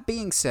 That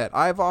being said,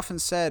 I've often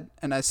said,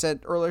 and I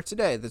said earlier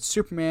today, that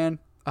Superman,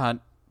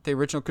 the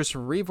original Christopher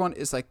Reeve one,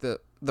 is like the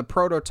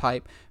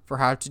prototype for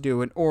how to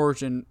do an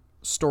origin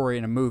story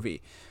in a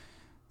movie.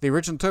 The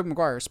original Tobey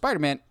Maguire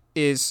Spider-Man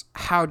is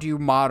how do you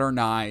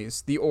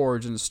modernize the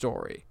origin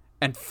story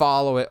and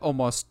follow it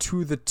almost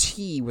to the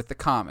T with the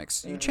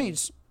comics. You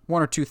change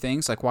one or two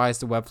things, like why is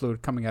the web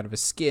fluid coming out of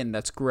his skin?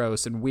 That's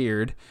gross and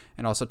weird,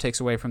 and also takes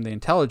away from the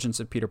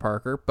intelligence of Peter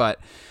Parker. But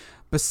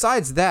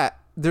besides that,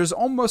 there's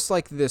almost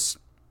like this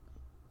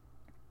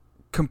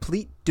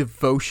complete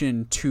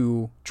devotion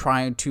to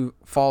trying to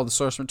follow the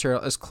source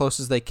material as close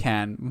as they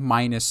can,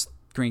 minus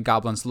Green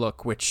Goblin's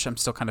look, which I'm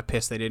still kind of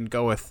pissed they didn't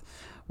go with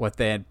what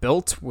they had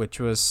built, which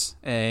was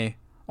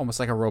almost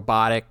like a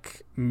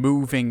robotic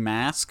moving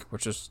mask,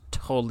 which is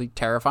totally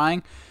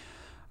terrifying.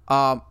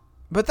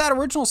 But that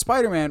original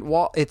Spider-Man,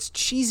 while it's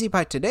cheesy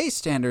by today's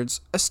standards,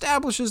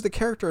 establishes the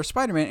character of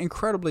Spider-Man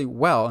incredibly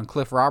well. And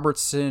Cliff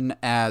Robertson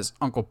as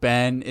Uncle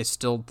Ben is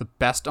still the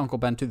best Uncle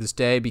Ben to this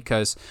day,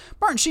 because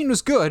Martin Sheen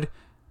was good.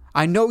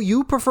 I know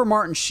you prefer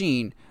Martin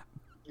Sheen,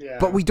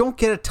 but we don't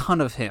get a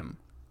ton of him.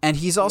 And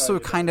he's also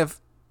kind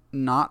of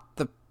not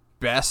the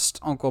best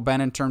Uncle Ben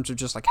in terms of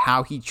just like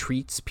how he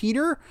treats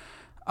Peter.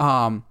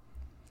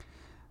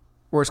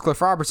 Whereas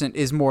Cliff Robertson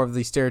is more of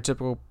the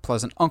stereotypical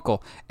pleasant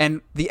uncle.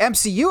 And the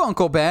MCU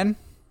Uncle Ben,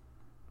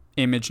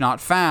 image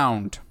not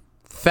found.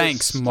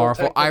 Thanks,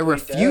 Marvel. I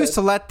refuse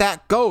to let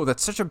that go.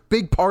 That's such a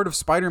big part of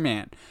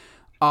Spider-Man.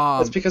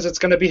 That's because it's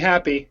going to be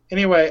happy.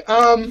 Anyway,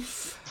 but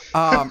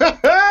yeah,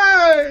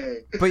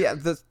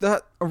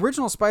 the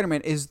original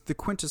Spider-Man is the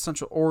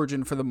quintessential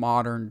origin for the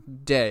modern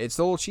day. It's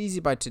a little cheesy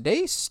by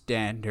today's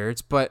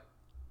standards, but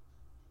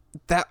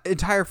that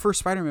entire first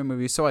Spider-Man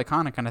movie is so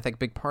iconic, and I think a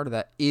big part of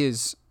that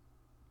is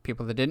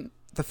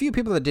the few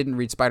people that didn't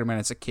read Spider-Man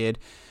as a kid,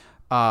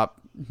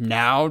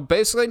 now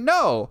basically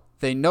know.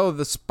 They know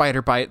the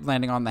spider bite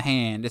landing on the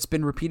hand. It's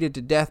been repeated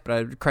to death, but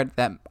I would credit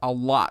that a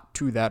lot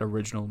to that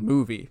original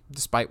movie,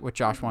 despite what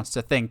Josh wants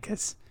to think,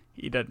 because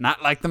he did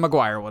not like the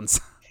Maguire ones.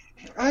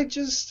 I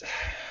guess,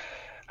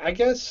 I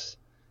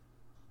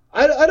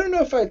don't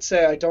know if I'd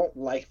say I don't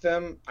like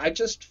them. I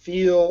just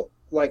feel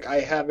like I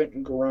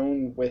haven't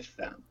grown with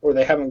them, or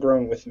they haven't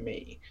grown with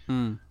me.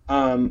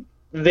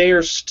 They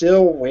are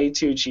still way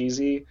too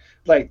cheesy,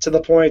 like to the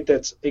point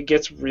that it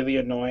gets really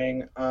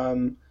annoying.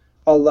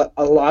 A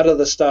lot of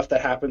the stuff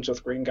that happens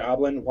with Green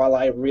Goblin, while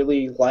I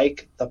really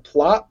like the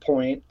plot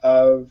point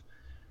of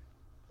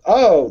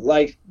oh,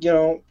 like,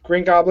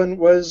 Green Goblin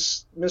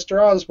was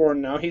Mr.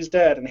 Osborn, now he's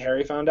dead, and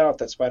Harry found out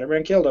that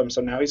Spider-Man killed him,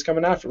 so now he's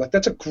coming after. Like,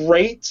 that's a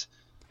great.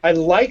 I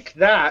like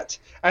that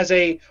as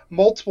a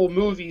multiple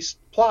movies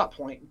plot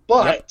point, Yep.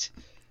 but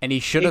And he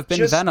should have it been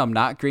just Venom,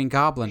 not Green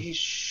Goblin. he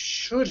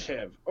should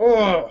have.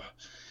 Oh,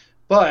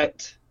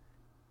 but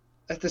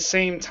at the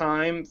same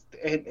time,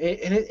 and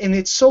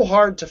it's so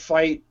hard to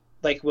fight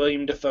like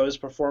William Dafoe's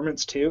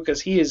performance too,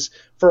 because he is,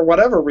 for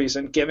whatever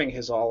reason, giving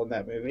his all in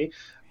that movie.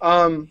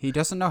 He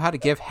doesn't know how to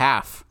give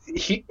half.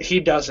 He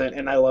doesn't,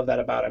 and I love that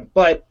about him.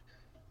 But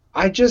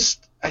I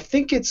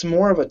think it's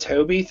more of a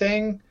Toby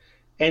thing,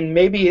 and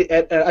maybe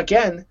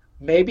again,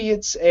 maybe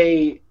it's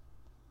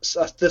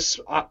this.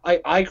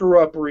 I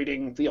grew up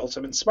reading the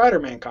Ultimate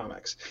Spider-Man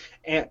comics,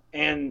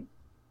 and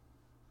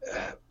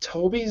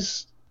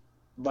Toby's,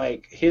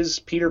 like, his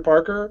Peter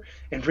Parker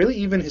and really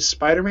even his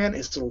Spider-Man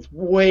is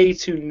way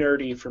too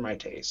nerdy for my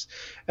taste,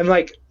 and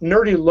like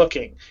nerdy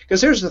looking.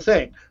 Because here's the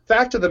thing: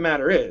 fact of the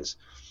matter is,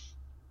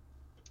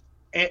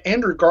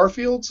 Andrew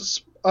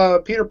Garfield's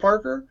Peter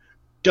Parker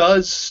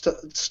does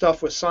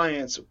stuff with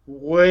science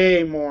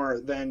way more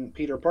than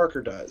Peter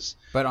Parker does.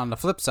 But on the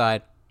flip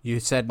side, you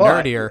said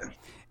But- nerdier.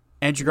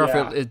 Andrew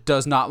Garfield, it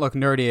does not look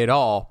nerdy at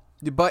all.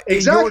 But in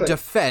Exactly. your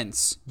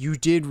defense, you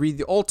did read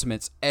the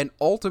Ultimates, and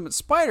Ultimate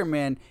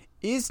Spider-Man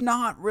is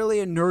not really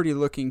a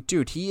nerdy-looking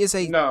dude. He's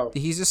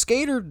a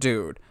skater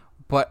dude.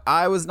 But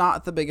I was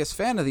not the biggest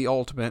fan of the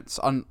Ultimates.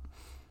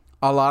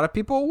 A lot of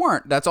people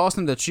weren't. That's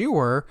awesome that you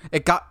were.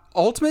 It got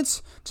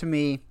Ultimates, to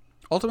me.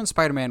 Ultimate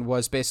Spider-Man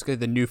was basically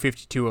the new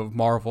 52 of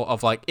Marvel.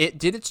 Of like, it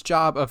did its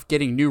job of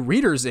getting new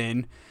readers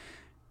in.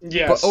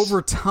 Yes. But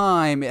over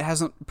time, it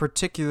hasn't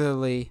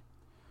particularly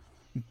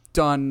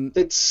done.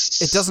 It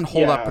doesn't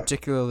hold up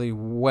particularly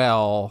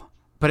well,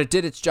 but it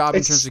did its job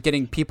in terms of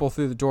getting people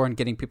through the door and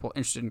getting people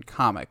interested in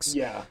comics.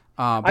 Yeah.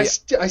 I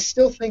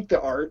still think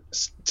the art,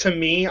 to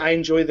me, I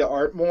enjoy the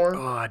art more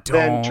I than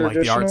don't traditional.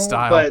 like the art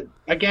style. But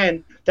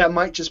again, that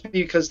might just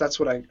be because that's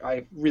what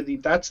I really,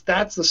 that's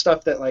the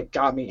stuff that like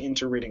got me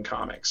into reading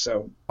comics.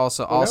 So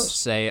Also, I'll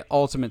say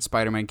Ultimate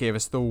Spider-Man gave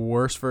us the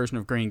worst version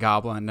of Green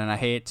Goblin, and I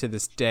hate it to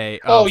this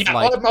day.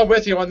 I'm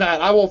with you on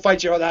that. I won't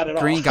fight you on that at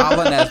all. Green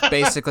Goblin as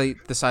basically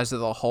the size of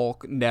the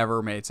Hulk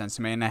never made sense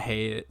to me, and I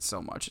hate it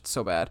so much. It's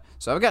so bad.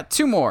 So I've got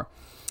two more.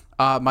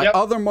 My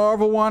other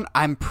Marvel one,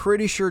 I'm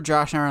pretty sure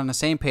Josh and I are on the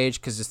same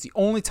page because it's the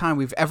only time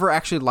we've ever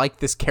actually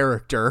liked this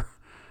character.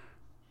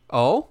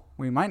 Oh,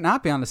 we might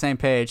not be on the same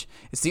page.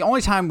 It's the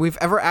only time we've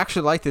ever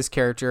actually liked this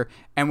character,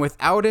 and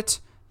without it,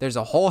 there's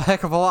a whole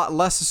heck of a lot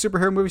less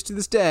superhero movies to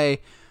this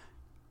day.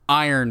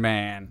 Iron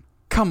Man.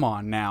 Come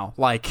on now.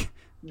 Like,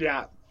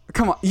 Yeah.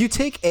 come on. You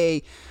take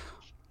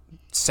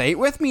say it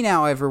with me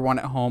now, everyone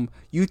at home.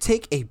 You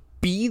take a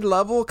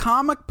B-level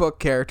comic book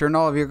character, and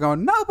all of you are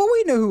going, no, but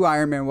we knew who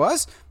Iron Man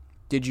was.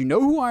 Did you know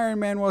who Iron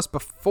Man was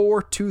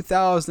before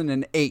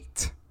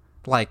 2008?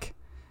 Like,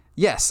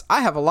 yes,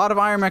 I have a lot of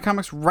Iron Man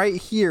comics right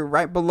here,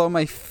 right below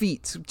my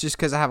feet, just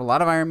because I have a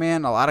lot of Iron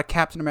Man, a lot of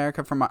Captain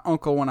America from my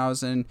uncle when I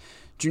was in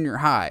junior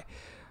high.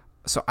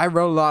 So I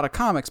wrote a lot of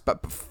comics,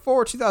 but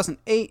before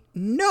 2008,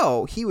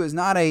 no, he was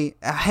not a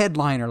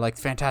headliner like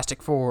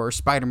Fantastic Four or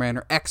Spider-Man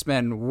or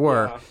X-Men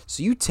were. Yeah.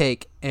 So you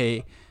take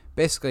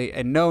basically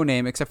a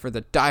no-name except for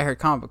the diehard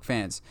comic book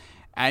fans,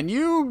 and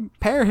you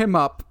pair him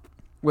up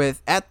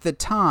with, at the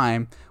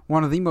time,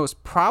 one of the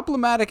most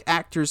problematic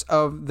actors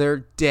of their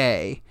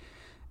day.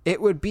 It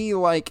would be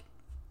like,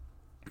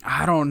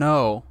 I don't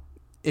know,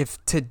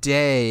 if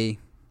today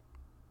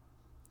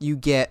you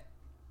get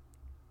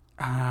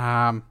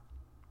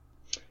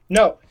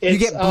No, you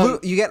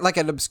get like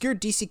an obscure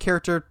DC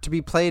character to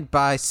be played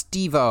by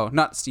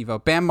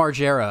Bam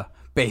Margera,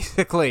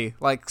 basically,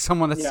 like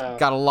someone that's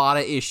got a lot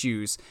of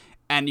issues,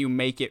 and you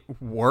make it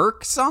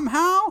work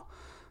somehow.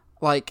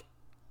 Like,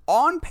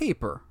 on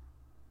paper,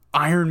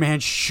 Iron Man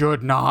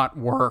should not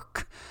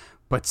work,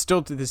 but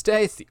still to this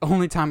day, it's the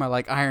only time I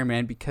like Iron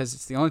Man because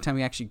it's the only time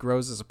he actually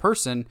grows as a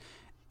person,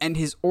 and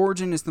his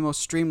origin is the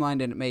most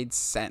streamlined, and it made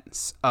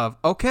sense of,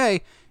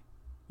 okay,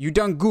 you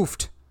done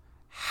goofed.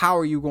 How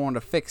are you going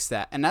to fix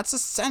that? And that's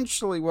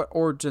essentially what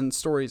origin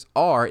stories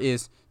are,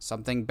 is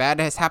something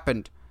bad has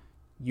happened.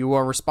 You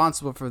are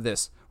responsible for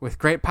this. With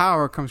great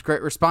power comes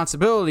great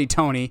responsibility,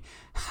 Tony.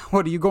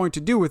 What are you going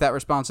to do with that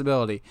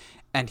responsibility?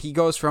 And he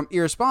goes from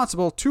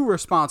irresponsible to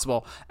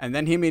responsible, and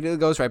then he immediately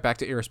goes right back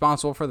to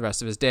irresponsible for the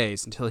rest of his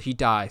days until he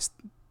dies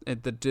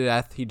at the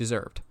death he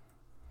deserved.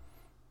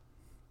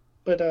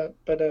 But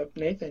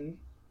Nathan,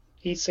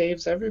 he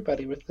saves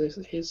everybody with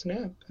his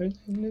snap.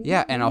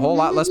 Yeah, and a whole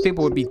lot less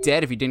people would be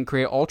dead if he didn't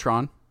create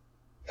Ultron.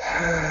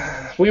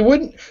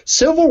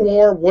 Civil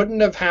War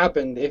wouldn't have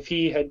happened if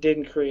he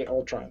didn't create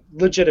Ultron,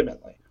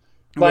 legitimately.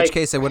 In which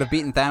case, they would have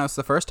beaten Thanos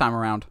the first time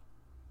around.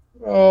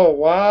 Oh,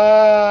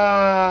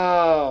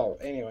 wow.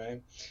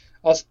 Anyway,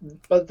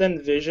 but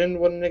then Vision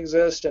wouldn't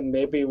exist, and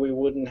maybe we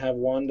wouldn't have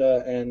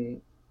Wanda,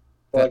 and,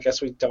 well, I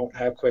guess we don't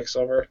have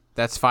Quicksilver.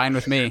 That's fine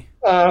with me.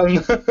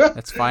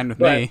 That's fine with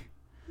me.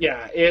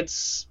 Yeah,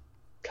 it's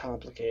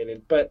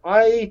complicated, but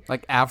I...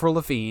 Like Avril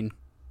Lavigne.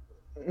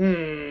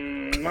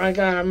 My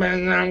God,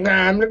 I'm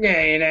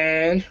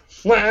complicated.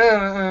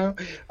 Wow.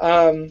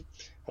 I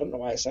don't know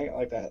why I sang it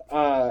like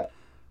that.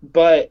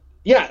 But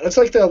yeah, that's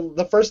like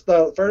the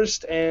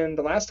first and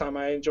the last time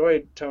I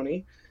enjoyed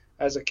Tony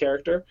as a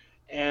character,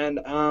 and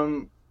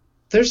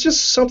there's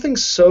just something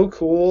so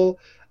cool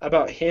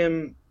about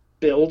him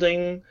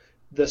building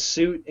the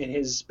suit in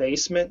his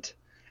basement,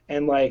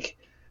 and like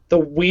the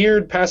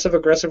weird passive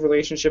aggressive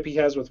relationship he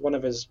has with one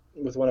of his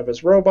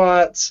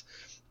robots,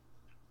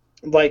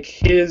 like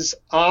his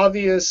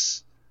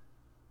obvious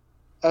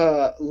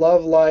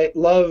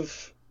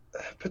love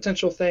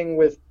potential thing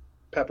with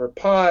Pepper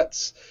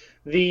Potts.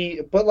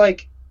 But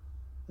like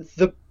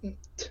the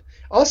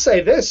I'll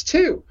say this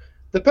too.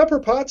 The Pepper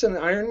Potts in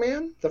Iron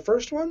Man, the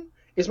first one,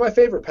 is my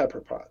favorite Pepper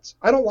Potts.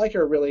 I don't like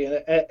her really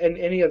in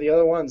any of the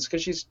other ones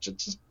because she's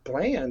just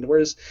bland.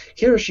 Whereas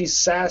here she's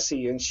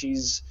sassy and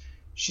she's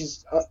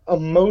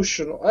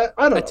emotional.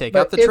 I don't know. Take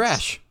out the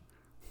trash.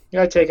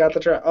 Yeah, I take out the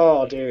trash.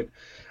 Oh, dude.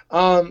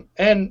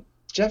 And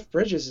Jeff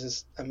Bridges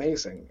is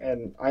amazing,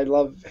 and I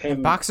love him.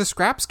 And Box of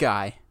Scraps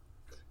guy.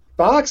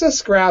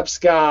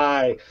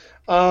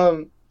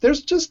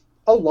 There's just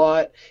a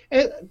lot,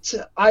 and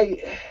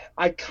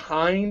I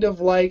kind of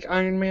like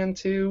Iron Man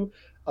 2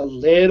 a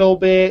little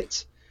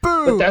bit,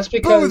 but that's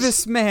because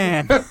this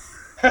man.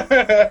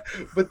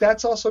 But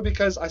that's also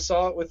because I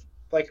saw it with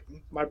like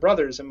my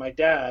brothers and my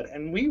dad,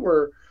 and we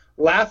were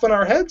laughing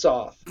our heads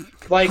off.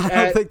 Like I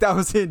don't think that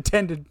was the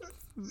intended.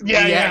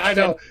 Yeah, I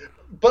know.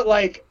 But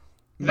like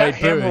that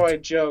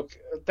hemorrhoid joke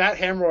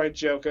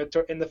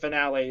in the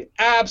finale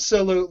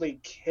absolutely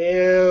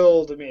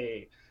killed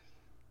me.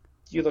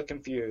 You look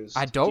confused.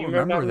 I don't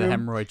remember the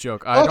hemorrhoid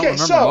joke. I don't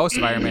remember most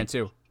of Iron Man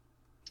 2.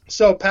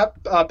 So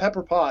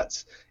Pepper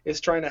Potts is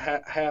trying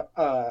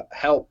to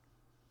help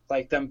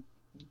like them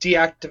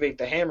deactivate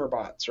the hammer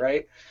bots,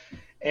 right?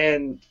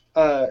 And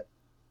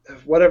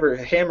whatever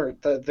Hammer,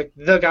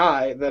 the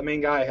guy, the main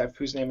guy,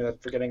 whose name I'm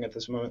forgetting at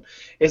this moment,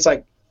 is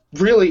like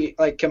really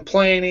like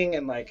complaining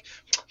and like,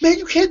 man,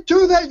 you can't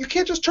do that. You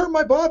can't just turn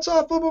my bots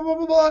off. Blah blah blah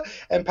blah blah.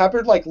 And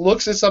Pepper like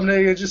looks at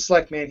somebody and just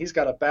like, man, he's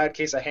got a bad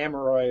case of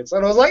hemorrhoids.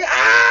 And I was like,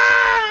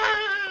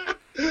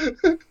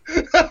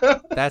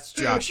 That's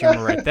Josh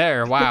humor right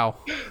there. Wow.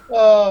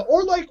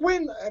 Or like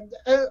when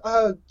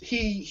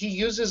he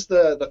uses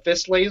the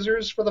fist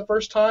lasers for the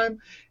first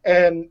time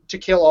and to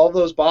kill all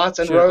those bots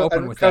and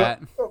open with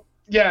that.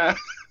 Yeah.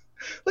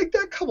 Like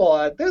that. Come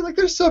on.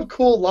 There's some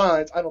cool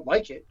lines. I don't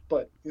like it,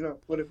 but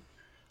whatever.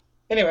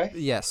 Anyway.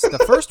 Yes, the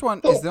first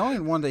one is the only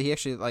one that he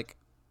actually like.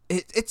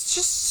 It's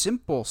just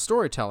simple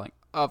storytelling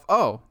of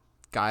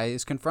guy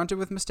is confronted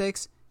with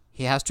mistakes.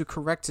 He has to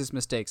correct his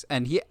mistakes,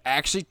 and he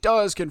actually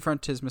does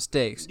confront his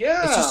mistakes.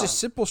 Yeah. It's just a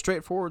simple,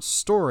 straightforward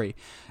story.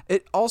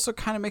 It also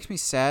kind of makes me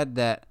sad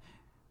that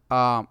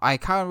I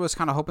was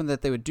hoping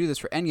that they would do this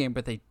for Endgame,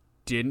 but they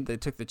didn't. They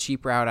took the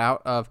cheap route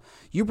out of.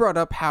 You brought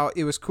up how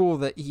it was cool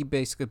that he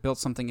basically built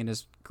something in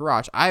his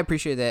garage. I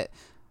appreciate that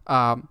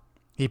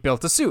he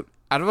built a suit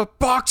out of a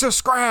box of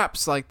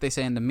scraps, like they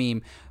say in the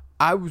meme.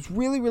 I was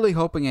really, really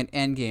hoping in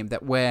Endgame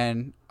that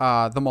when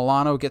the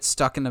Milano gets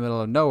stuck in the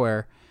middle of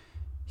nowhere,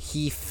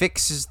 he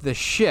fixes the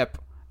ship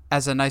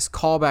as a nice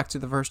callback to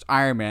the first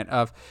Iron Man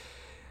of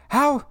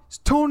how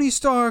Tony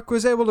Stark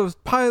was able to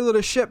pilot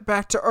a ship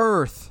back to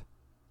Earth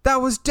that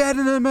was dead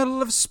in the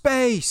middle of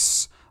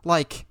space.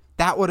 Like,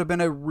 that would have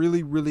been a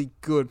really, really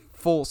good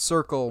full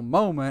circle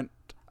moment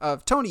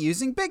of Tony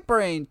using Big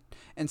Brain.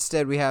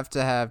 Instead, we have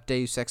to have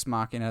Deus Ex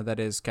Machina, that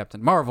is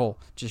Captain Marvel,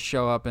 just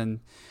show up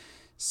and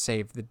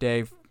save the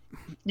day.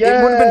 Yay!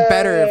 It would have been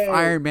better if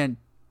Iron Man,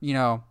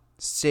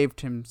 saved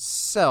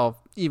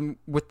himself, even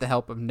with the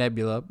help of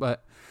Nebula,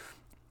 but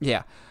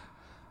yeah.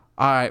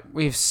 Alright,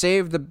 we've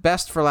saved the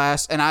best for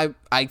last, and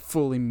I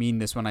fully mean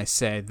this when I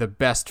say the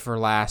best for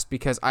last,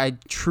 because I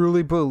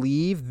truly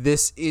believe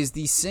this is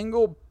the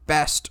single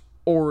best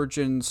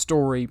origin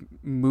story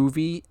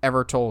movie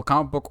ever told,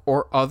 comic book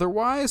or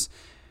otherwise,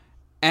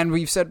 and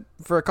we've said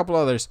for a couple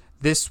others,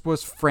 this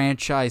was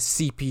franchise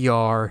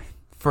CPR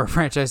for a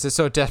franchise that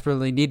so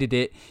desperately needed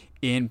it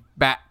in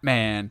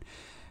Batman.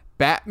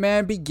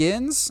 Batman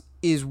Begins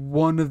is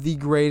one of the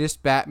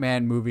greatest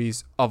Batman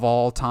movies of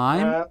all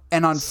time.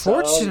 And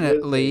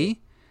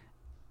unfortunately,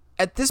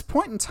 at this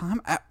point in time,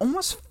 I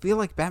almost feel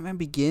like Batman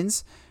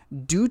Begins,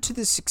 due to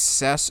the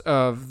success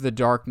of The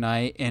Dark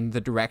Knight and the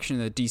direction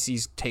that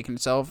DC's taken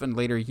itself in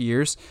later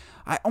years,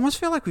 I almost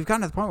feel like we've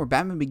gotten to the point where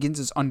Batman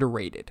Begins is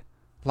underrated.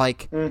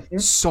 Like,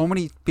 so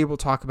many people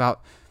talk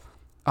about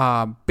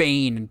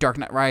Bane in Dark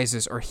Knight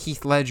Rises or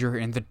Heath Ledger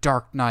in The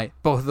Dark Knight.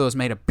 Both of those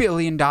made $1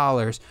 billion.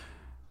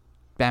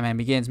 Batman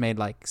Begins made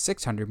like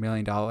 $600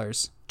 million.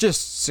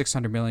 Just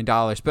 $600 million,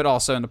 but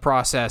also in the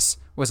process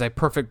was a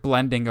perfect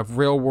blending of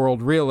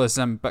real-world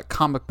realism, but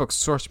comic book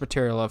source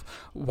material of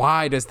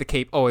why does the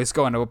cape always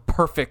go into a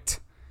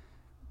perfect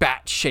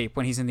bat shape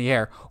when he's in the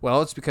air?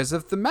 Well, it's because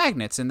of the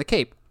magnets in the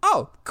cape.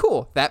 Oh,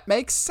 cool. That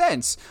makes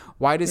sense.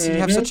 Why does he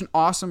have such an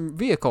awesome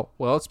vehicle?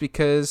 Well, it's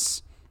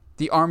because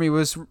the army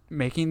was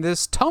making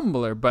this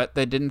tumbler, but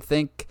they didn't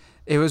think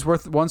it was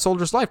worth one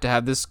soldier's life to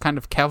have this kind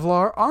of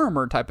Kevlar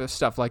armor type of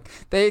stuff. Like,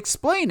 they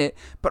explain it,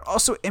 but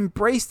also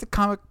embrace the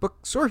comic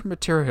book source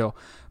material.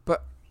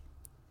 But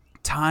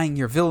tying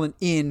your villain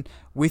in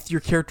with your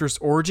character's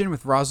origin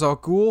with Ra's al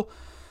Ghul,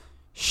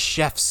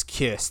 chef's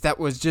kiss. That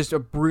was just a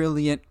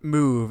brilliant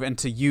move. And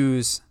to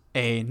use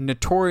a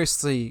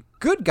notoriously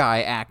good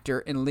guy actor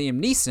in Liam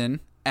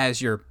Neeson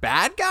as your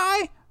bad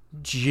guy,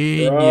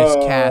 genius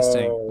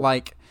casting.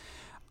 Like,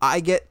 I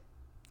get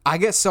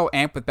so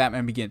amped with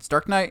Batman Begins.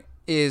 Dark Knight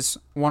is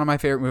one of my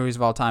favorite movies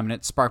of all time, and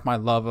it sparked my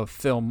love of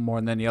film more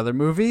than any other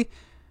movie.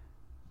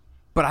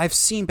 But I've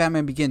seen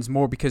Batman Begins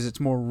more because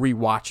it's more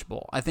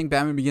rewatchable. I think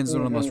Batman Begins is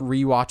one of the most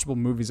rewatchable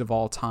movies of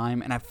all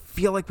time, and I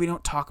feel like we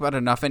don't talk about it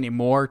enough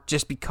anymore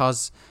just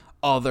because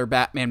other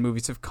Batman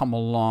movies have come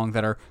along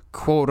that are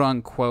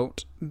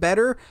quote-unquote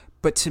better.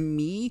 But to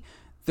me,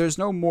 there's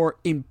no more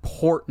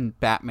important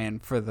Batman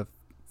for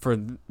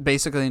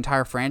basically the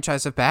entire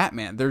franchise of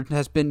Batman. There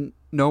has been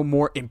no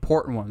more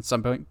important one.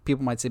 Some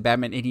people might say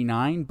Batman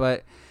 89,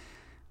 but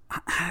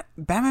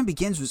Batman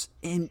Begins was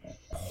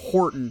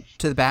important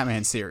to the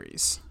Batman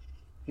series.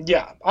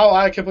 Yeah. Oh,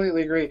 I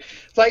completely agree.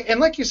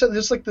 Like you said,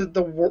 there's like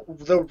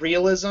the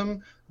realism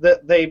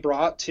that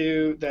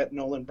that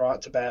Nolan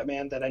brought to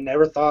Batman that I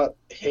never thought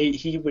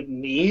he would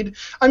need.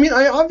 I mean,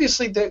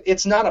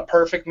 it's not a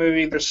perfect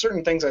movie. There's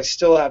certain things I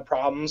still have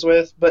problems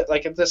with, but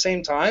like at the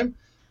same time,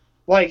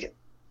 like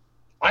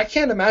I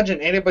can't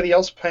imagine anybody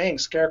else playing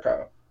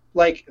Scarecrow.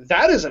 Like,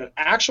 that is an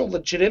actual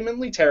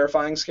legitimately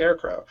terrifying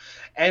Scarecrow.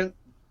 And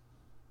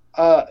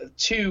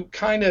to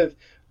kind of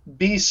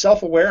be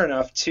self-aware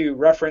enough to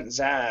reference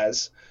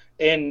Zsasz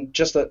in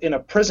a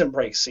prison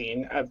break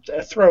scene,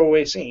 a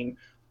throwaway scene.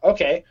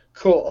 Okay,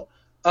 cool.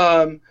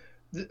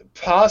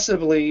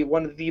 Possibly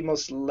one of the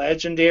most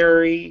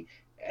legendary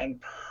and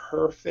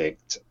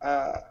perfect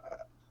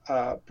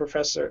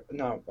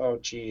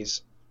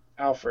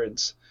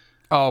Alfred's.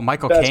 Oh,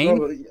 Michael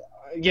Caine?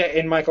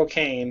 In Michael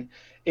Caine.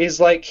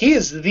 Is like, he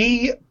is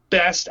the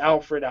best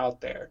Alfred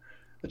out there.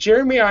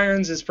 Jeremy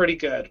Irons is pretty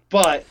good,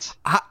 but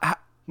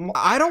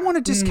I don't want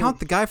to discount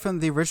the guy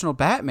from the original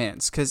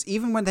Batmans, because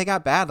even when they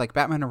got bad, like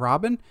Batman and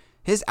Robin,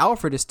 his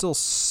Alfred is still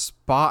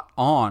spot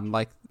on.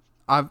 Like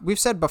we've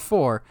said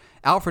before,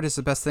 Alfred is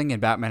the best thing in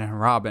Batman and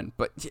Robin.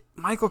 But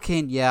Michael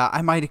Caine, yeah,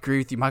 I might agree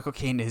with you. Michael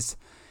Caine he's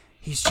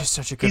just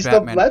such a good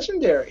Batman. He's the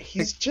legendary.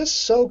 He's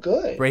just so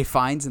good. Ray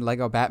Fiennes in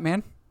Lego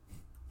Batman.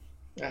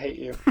 I hate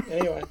you.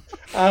 Anyway,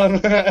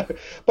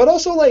 but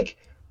also like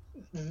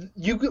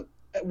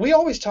we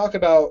always talk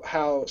about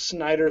how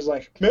Snyder's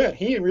like, man,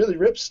 he really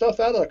rips stuff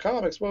out of the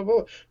comics. Blah, blah,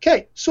 blah.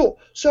 Okay, so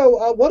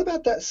what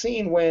about that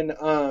scene when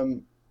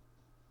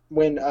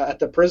at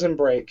the prison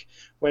break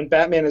when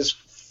Batman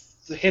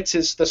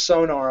hits the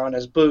sonar on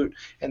his boot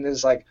and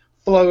is like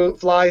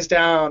flies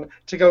down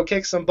to go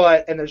kick some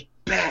butt and there's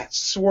bats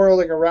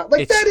swirling around.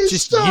 Like, that is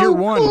just so year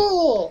one.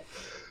 Cool.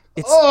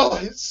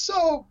 It's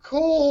so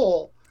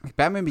cool.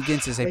 Batman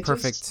Begins is a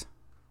perfect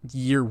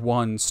year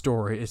one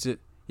story.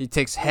 It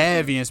takes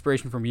heavy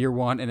inspiration from year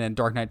one, and then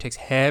Dark Knight takes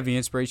heavy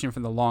inspiration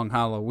from The Long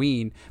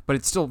Halloween, but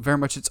it's still very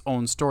much its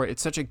own story.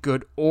 It's such a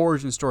good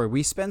origin story.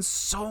 We spend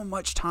so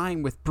much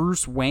time with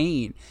Bruce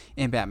Wayne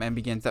in Batman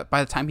Begins that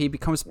by the time he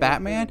becomes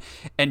Batman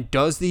and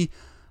does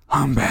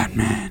I'm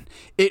Batman,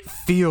 it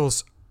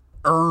feels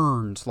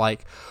earned.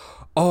 Like,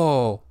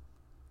 oh,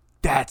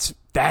 that's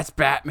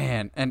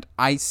Batman. And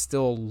I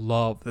still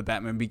love the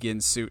Batman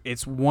Begins suit.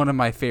 It's one of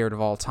my favorite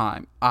of all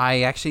time.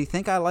 I actually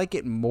think I like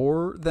it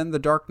more than the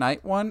Dark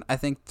Knight one. I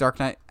think Dark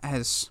Knight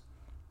has,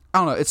 I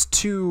don't know, it's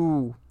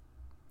too,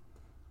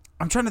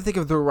 I'm trying to think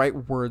of the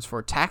right words for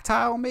it.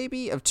 Tactile,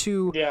 maybe, of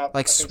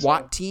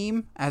SWAT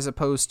team, as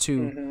opposed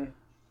to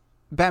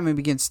Batman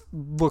Begins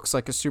looks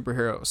like a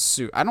superhero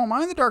suit. I don't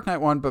mind the Dark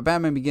Knight one, but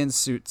Batman Begins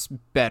suit's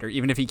better,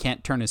 even if he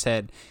can't turn his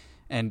head,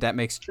 and that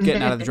makes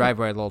getting out of the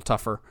driveway a little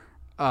tougher.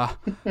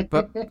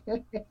 But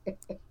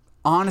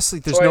honestly,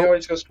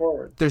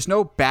 there's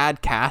no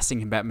bad casting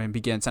in Batman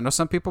Begins. I know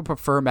some people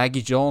prefer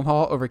Maggie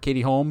Gyllenhaal over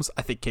Katie Holmes.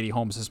 I think Katie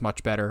Holmes is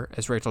much better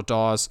as Rachel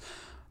Dawes.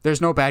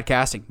 There's no bad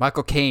casting.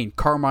 Michael Caine,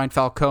 Carmine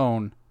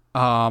Falcone,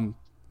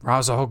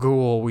 Ra's al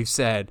Ghul, we've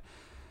said.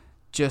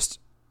 Just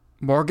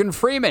Morgan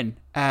Freeman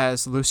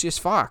as Lucius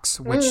Fox,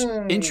 which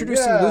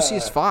introducing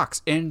Lucius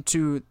Fox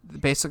into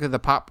basically the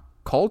pop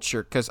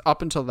culture, because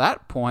up until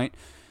that point,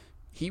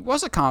 he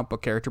was a comic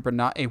book character, but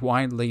not a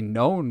widely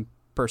known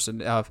person.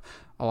 A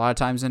lot of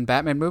times in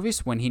Batman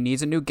movies, when he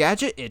needs a new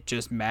gadget, it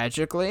just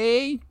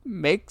magically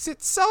makes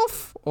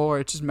itself, or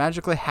it just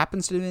magically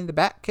happens to be in the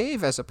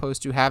Batcave, as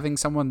opposed to having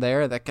someone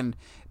there that can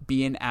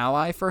be an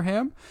ally for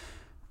him.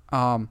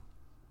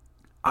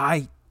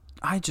 I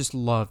just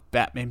love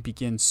Batman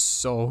Begins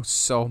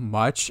so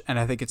much, and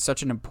I think it's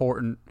such an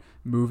important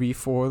movie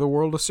for the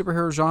world of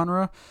superhero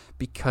genre,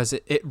 because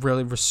it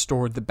really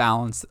restored the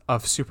balance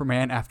of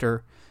Superman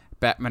after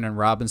Batman and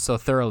Robin so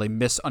thoroughly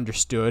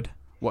misunderstood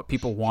what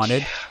people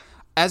wanted.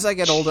 As I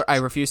get older, I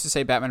refuse to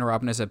say Batman and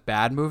Robin is a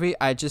bad movie.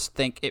 I just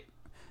think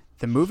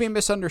the movie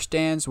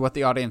misunderstands what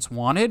the audience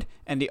wanted,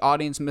 and the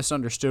audience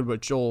misunderstood what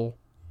Joel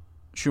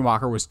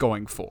Schumacher was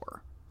going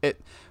for.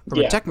 From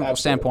a technical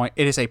standpoint,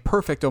 it is a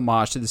perfect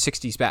homage to the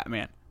 60s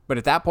Batman. But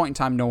at that point in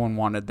time, no one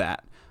wanted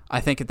that. I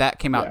think if that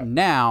came out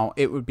now,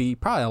 it would be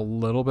probably a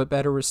little bit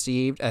better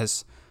received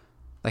as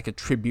like a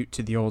tribute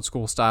to the old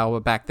school style.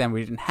 But back then,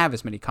 we didn't have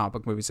as many comic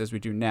book movies as we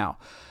do now.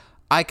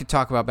 I could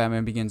talk about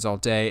Batman Begins all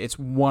day. It's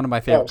one of my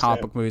favorite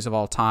comic book movies of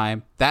all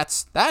time.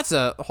 That's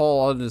a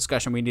whole other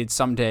discussion we need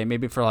someday,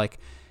 maybe for like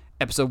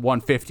episode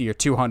 150 or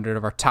 200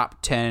 of our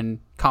top 10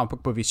 comic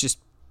book movies, just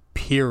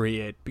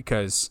period,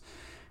 because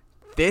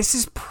this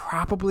is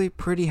probably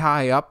pretty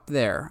high up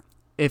there.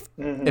 If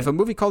a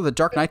movie called The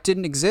Dark Knight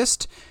didn't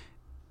exist,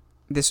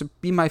 this would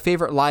be my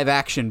favorite live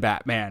action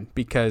Batman,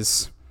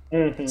 because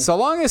so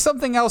long as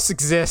something else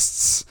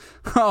exists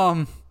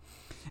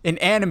in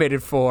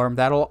animated form,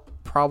 that'll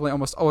probably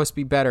almost always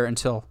be better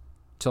until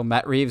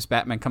Matt Reeves'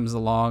 Batman comes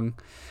along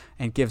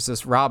and gives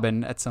us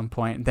Robin at some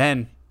point.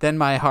 Then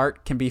my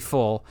heart can be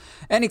full.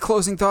 Any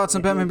closing thoughts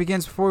on Batman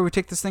Begins before we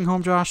take this thing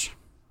home, Josh?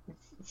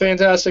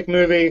 Fantastic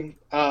movie.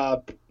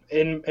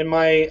 In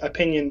my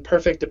opinion,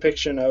 perfect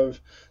depiction of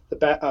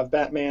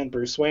Batman,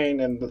 Bruce Wayne,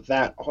 and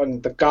that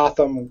on the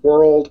Gotham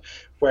world.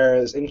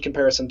 Whereas in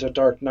comparison to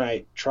Dark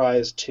Knight,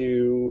 tries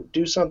to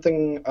do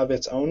something of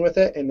its own with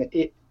it, and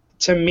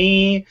to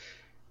me,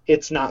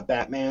 it's not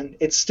Batman.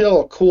 It's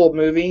still a cool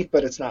movie,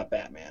 but it's not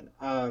Batman.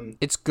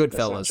 It's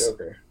Goodfellas.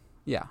 Joker.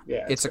 Yeah,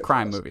 it's a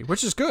crime movie,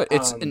 which is good.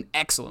 It's an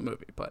excellent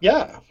movie, but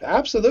yeah,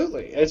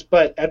 absolutely.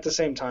 But at the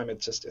same time,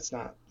 it's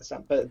not.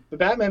 But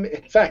Batman.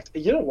 In fact,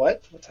 you know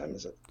what? What time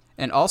is it?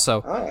 And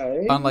also,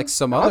 unlike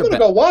some other, I'm gonna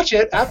go watch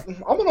it. I'm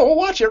gonna go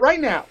watch it right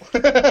now.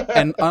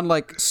 And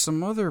unlike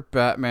some other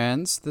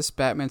Batmans, this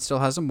Batman still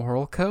has a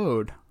moral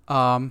code.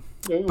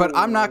 But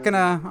I'm not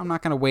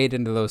gonna wade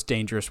into those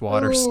dangerous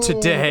waters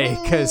today,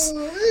 because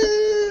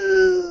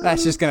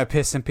that's just gonna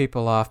piss some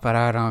people off. But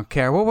I don't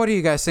care. Well, what do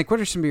you guys think? What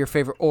are some of your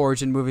favorite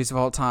origin movies of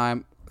all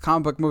time?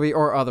 Comic book movie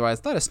or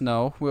otherwise, let us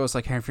know. We always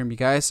like hearing from you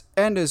guys.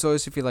 And as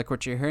always, if you like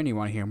what you hear and you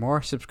want to hear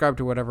more, subscribe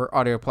to whatever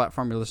audio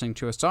platform you're listening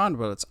to us on,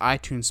 whether it's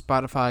iTunes,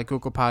 Spotify,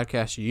 Google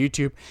Podcasts, or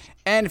YouTube.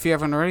 And if you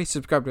haven't already,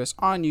 subscribe to us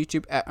on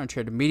YouTube at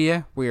Uncharted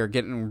Media. We are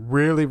getting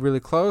really, really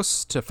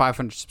close to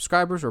 500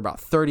 subscribers. We're about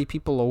 30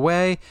 people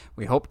away.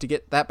 We hope to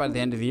get that by the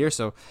end of the year,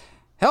 so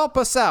help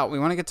us out. We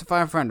want to get to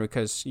 500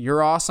 because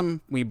you're awesome.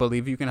 We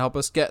believe you can help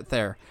us get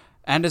there.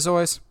 And as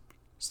always,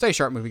 stay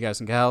sharp, movie guys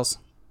and gals.